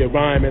rhythm out of your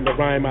rhyme and the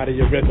rhyme out of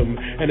your rhythm.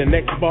 And the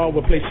next bar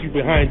will place you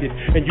behind it,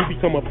 and you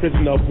become a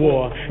prisoner of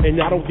war. And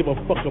I don't give a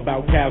fuck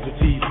about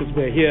casualties, because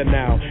we're here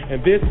now.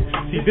 And this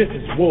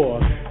is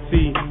war.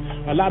 See,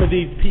 a lot of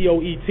these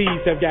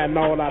POETs have gotten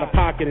all out of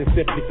pocket and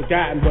simply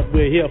forgotten what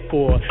we're here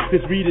for.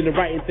 This reading and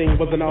writing thing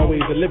wasn't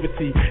always a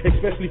liberty,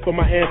 especially for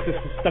my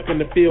ancestors stuck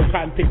in the field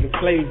cotton picking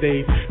slave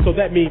days. So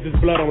that means there's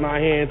blood on our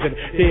hands and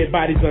dead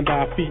bodies under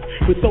our feet.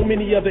 With so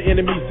many other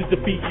enemies to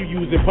defeat,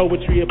 you using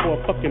poetry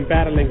for a fucking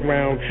battling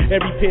ground.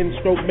 Every pen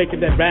stroke making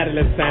that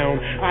rattling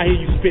sound. I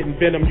hear you spitting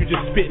venom, you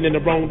just spitting in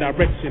the wrong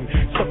direction.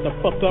 Shut the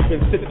fuck up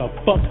and sit the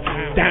fuck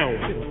down.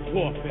 This is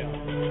warfare.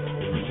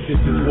 This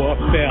is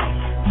warfare.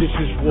 This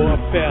is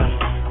warfare.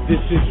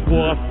 This is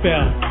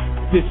warfare.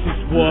 This is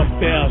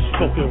warfare.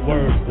 Spoken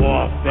word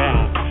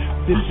warfare.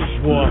 This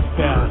is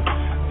warfare.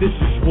 This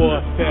is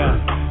warfare.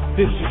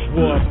 This is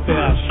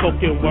warfare.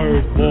 Spoken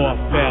word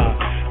warfare.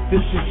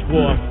 This is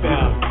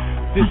warfare.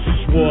 This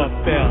is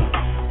warfare.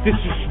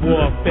 This is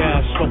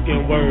warfare. Spoken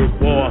word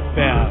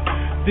warfare.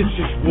 This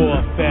is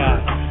warfare.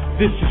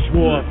 This is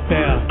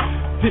warfare.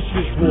 This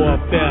is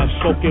warfare.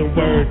 Spoken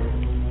word.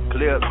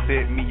 Clip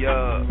set me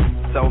up,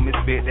 told me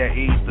spit that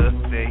ether.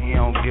 Said he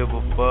don't give a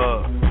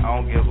fuck, I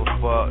don't give a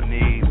fuck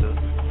neither.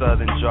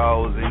 Southern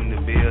draws in the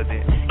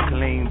building,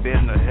 clean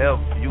business health.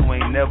 You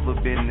ain't never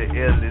been the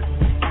illest.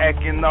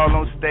 Acting all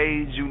on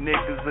stage, you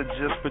niggas are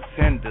just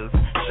pretenders.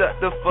 Shut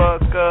the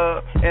fuck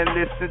up and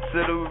listen to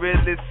the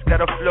realest.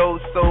 Got a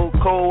flow so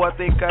cold, I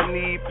think I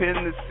need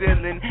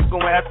penicillin.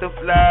 Gonna have to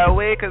fly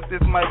away, cause this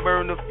might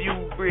burn a few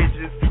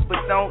bridges.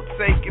 But don't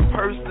take it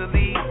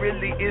personally,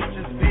 really it's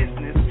just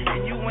business.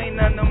 And you ain't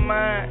none of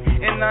mine,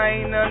 and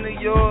I ain't none of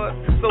yours.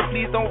 So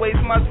please don't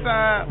waste my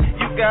time.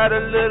 You got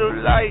a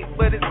little light,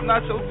 but it's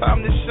not your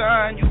time to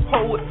shine. You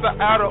poets are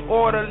out of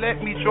order,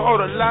 let me draw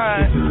the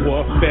line. This is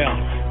warfare.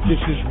 This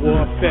is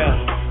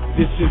warfare.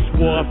 This is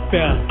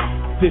warfare.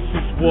 This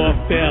is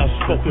warfare.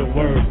 Spoken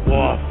word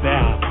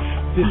warfare.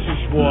 This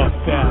is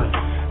warfare.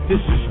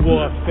 This is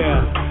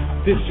warfare.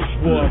 This is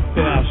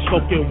warfare.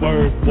 Spoken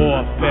word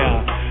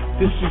warfare.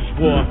 This is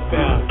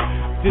warfare.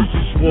 This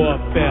is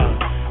warfare.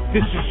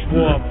 This is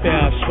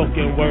warfare.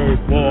 Spoken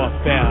word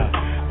warfare.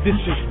 This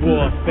is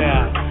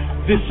warfare.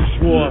 This is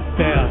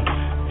warfare.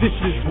 This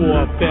is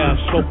warfare.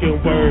 Spoken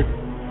word.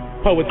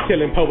 Poets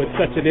killing poets,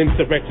 such an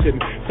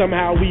insurrection.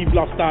 Somehow we've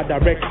lost our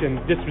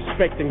direction,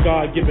 disrespecting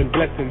God-given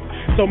blessings.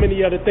 So many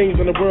other things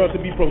in the world to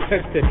be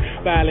protested.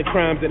 Violent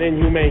crimes and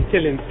inhumane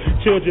killings.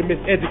 Children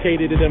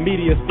miseducated and the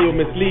media still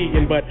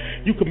misleading. But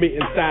you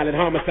committing silent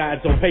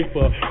homicides on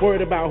paper.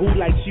 Worried about who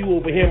likes you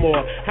over him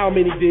or how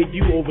many did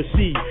you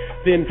oversee.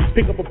 Then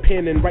pick up a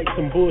pen and write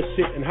some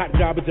bullshit and hot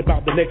garbage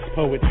about the next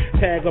poet.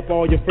 Tag up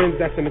all your friends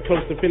that's in a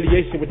close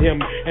affiliation with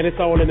him. And it's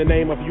all in the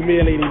name of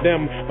humiliating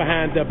them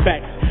behind their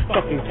backs.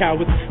 Fucking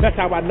cowards. That's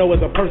how I know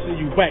as a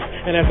person you whack.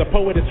 And as a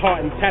poet it's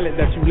heart and talent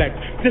that you lack.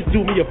 Just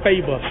do me a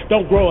favor.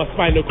 Don't grow a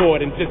spinal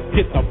cord and just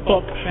get the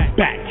fuck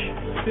back.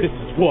 This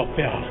is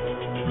warfare.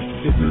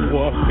 This is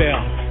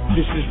warfare.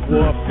 This is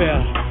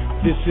warfare.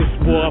 This is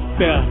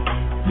warfare.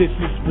 This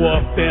is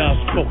warfare.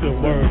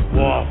 Spoken word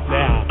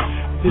warfare.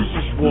 This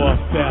is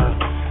warfare.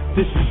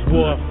 This is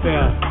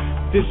warfare.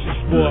 This is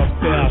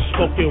warfare.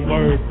 Spoken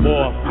word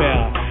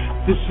warfare.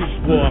 This is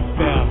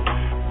warfare.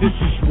 This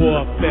is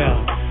warfare.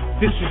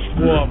 This is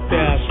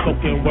warfare.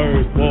 Spoken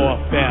word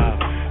warfare.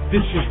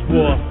 This is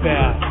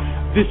warfare.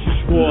 This is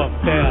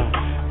warfare.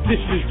 This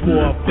is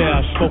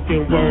warfare.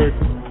 Spoken word.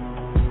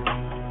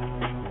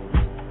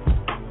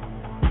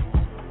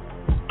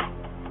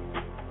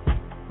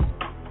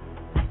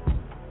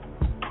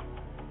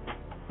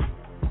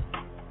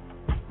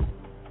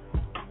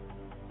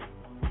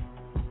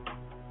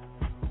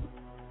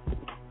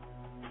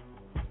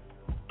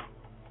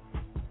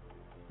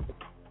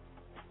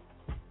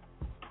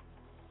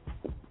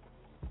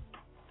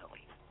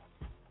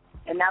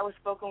 And that was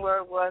Spoken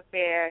Word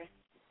Warfare.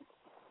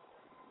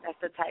 That's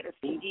the title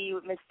CD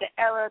with Mr.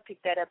 Era.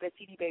 Pick that up at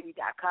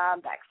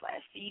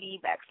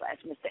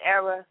cdbaby.com/CD/Mr.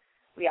 Era.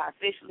 We are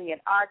officially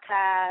in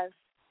archives.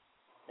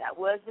 That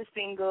was the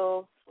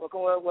single,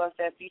 Spoken Word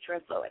Warfare featuring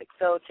Poetic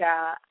Soul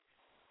Child.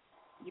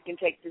 You can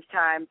take this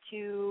time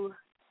to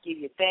give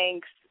your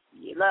thanks,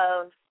 your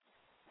love.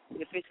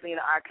 We're officially in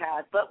the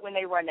archives. But when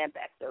they run that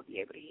back, they'll be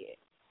able to hear it.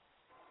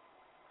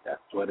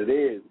 That's what it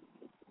is.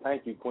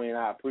 Thank you, Queen.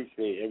 I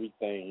appreciate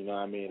everything. You know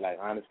what I mean? Like,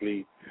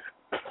 honestly,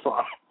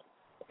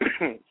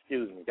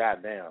 excuse me,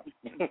 goddamn.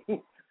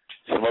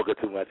 Smoking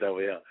too much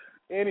over here.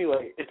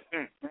 Anyway,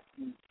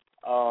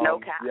 no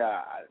cap.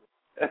 Yeah,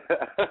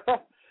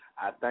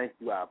 I thank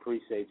you. I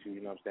appreciate you,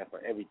 you know what I'm saying, for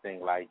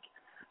everything, like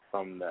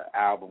from the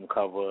album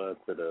cover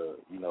to the,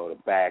 you know, the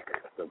back,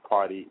 the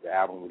party, the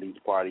album release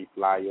party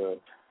flyer,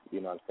 you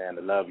know what I'm saying,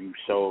 the love you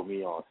showed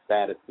me on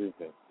statuses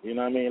and, you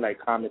know what I mean, like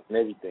comments and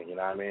everything, you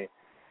know what I mean?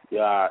 You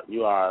are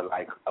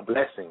like a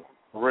blessing,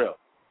 for real.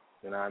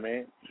 You know what I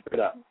mean? Straight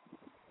up.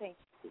 Thank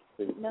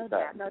you. No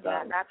doubt.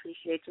 And I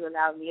appreciate you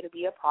allowing me to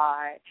be a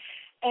part.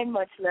 And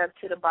much love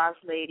to the boss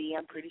lady.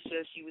 I'm pretty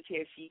sure she was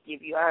here. She'd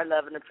give you her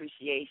love and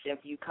appreciation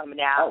for you coming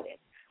out and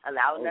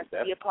allowing us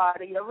to be a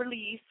part of your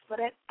release for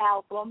that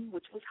album,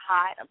 which was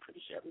hot. I'm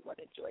pretty sure everyone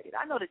enjoyed it.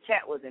 I know the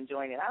chat was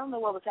enjoying it. I don't know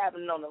what was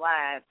happening on the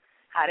line,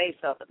 how they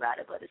felt about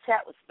it, but the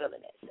chat was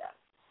feeling it. So.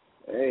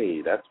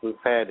 Hey, that's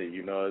what's happening,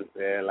 you know what I'm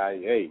saying?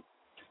 Like, hey,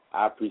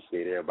 I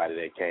appreciate everybody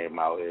that came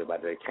out,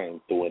 everybody that came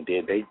through and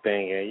did their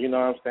thing, and you know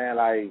what I'm saying?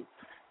 Like,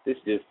 this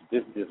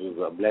was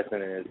a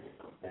blessing, and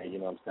you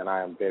know what I'm saying?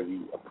 I am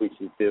very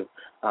appreciative.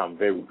 I'm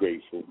very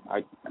grateful.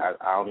 I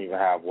don't even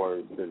have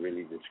words to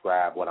really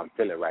describe what I'm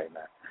feeling right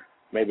now.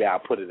 Maybe I'll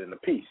put it in a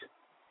piece.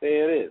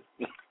 There it is.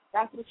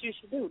 That's what you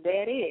should do.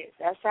 There it is.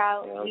 That's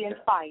how we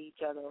inspire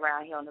each other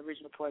around here on the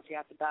Original Poetry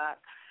After Dark.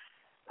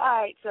 All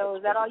right, so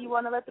is that all you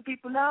want to let the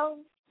people know?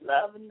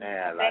 Love and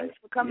thanks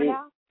for coming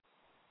out.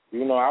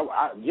 You know,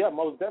 I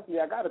most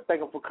definitely. I got to thank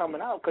them for coming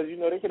out because, you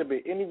know, they could have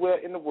been anywhere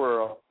in the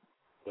world,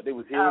 but they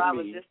was here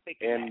with me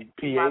and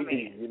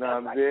P.A.D. You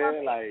know what I'm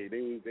saying? Like,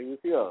 they was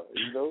here,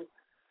 you know?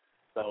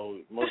 So,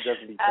 most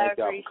definitely thank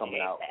y'all for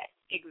coming out.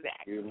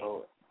 Exactly. You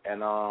know,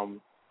 and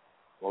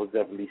most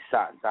definitely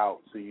shouts out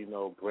to, you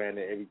know,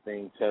 Brandon,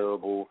 Everything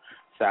Terrible.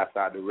 Shouts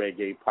out to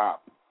Reggae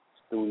Pop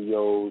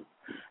Studios.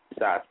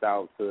 Shouts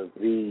out to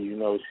V. You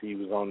know, she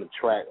was on the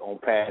track on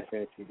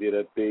Passion. She did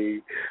her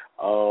thing.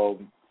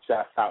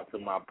 Shouts out to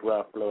my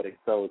bruh, Floating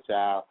Soul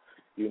Child.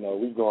 You know,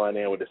 we going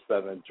in with a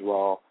Southern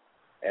draw.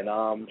 And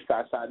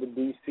shouts out to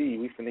DC.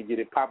 We finna get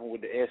it popping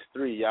with the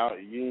S3, y'all.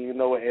 You don't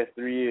know what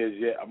S3 is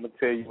yet. I'm going to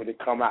tell you when it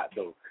come out,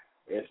 though.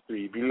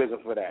 S3. Be looking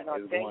for that.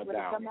 It's going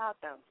down. Come out,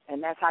 though.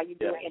 And that's how you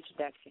do an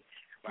introduction.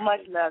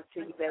 Much love to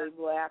you, baby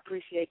boy. I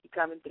appreciate you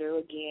coming through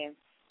again.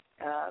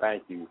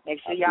 Thank you. Make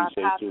sure y'all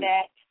pop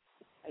that.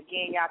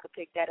 Again, y'all can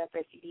pick that up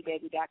at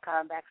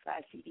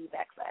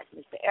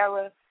cdbaby.com/CD/Mr.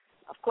 Era.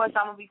 Of course,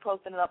 I'm going to be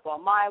posting it up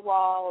on my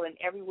wall and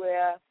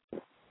everywhere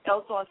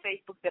else on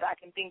Facebook that I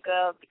can think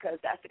of because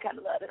that's the kind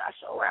of love that I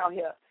show around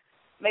here.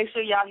 Make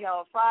sure y'all here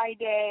on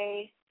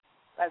Friday.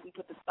 Like we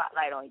put the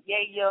spotlight on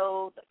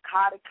Yayo, the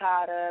Kata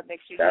Kata.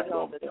 Make sure you're here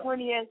on the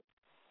 20th.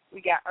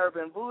 We got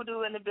Urban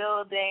Voodoo in the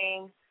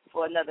building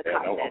for another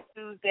COP DAT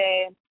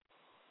Tuesday.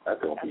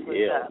 That's going to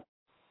be hell.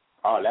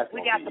 Oh, that's we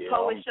got the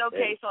Poet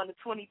Showcase on the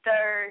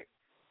 23rd.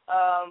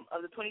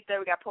 Of the 23rd,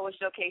 we got Poet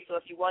Showcase. So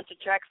if you want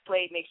your tracks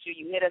played, make sure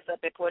you hit us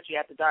up at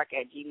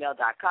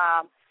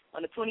poetryafterdark@gmail.com.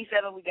 On the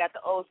 27th, we got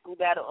the old school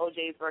battle,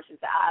 OJs versus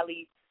the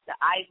Isleys.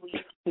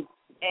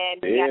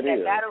 And we got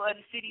that Battle of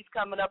the Cities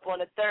coming up on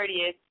the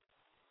 30th.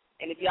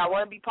 And if y'all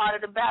want to be part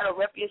of the battle,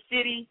 rep your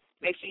city.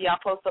 Make sure y'all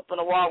post up on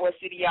the wall what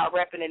city y'all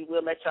repping, and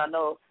we'll let y'all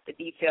know the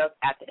details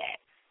after that.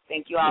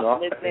 Thank you all for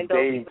listening.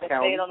 Those people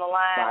that stayed on the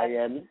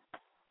line.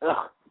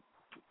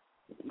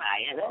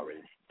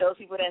 Miami. Those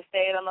people that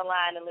stayed on the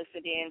line and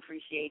listened in,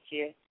 appreciate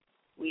you.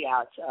 We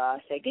out, y'all.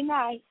 Say good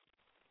night.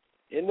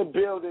 In the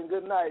building.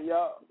 Good night,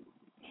 y'all.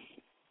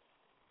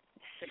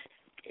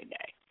 Good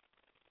night.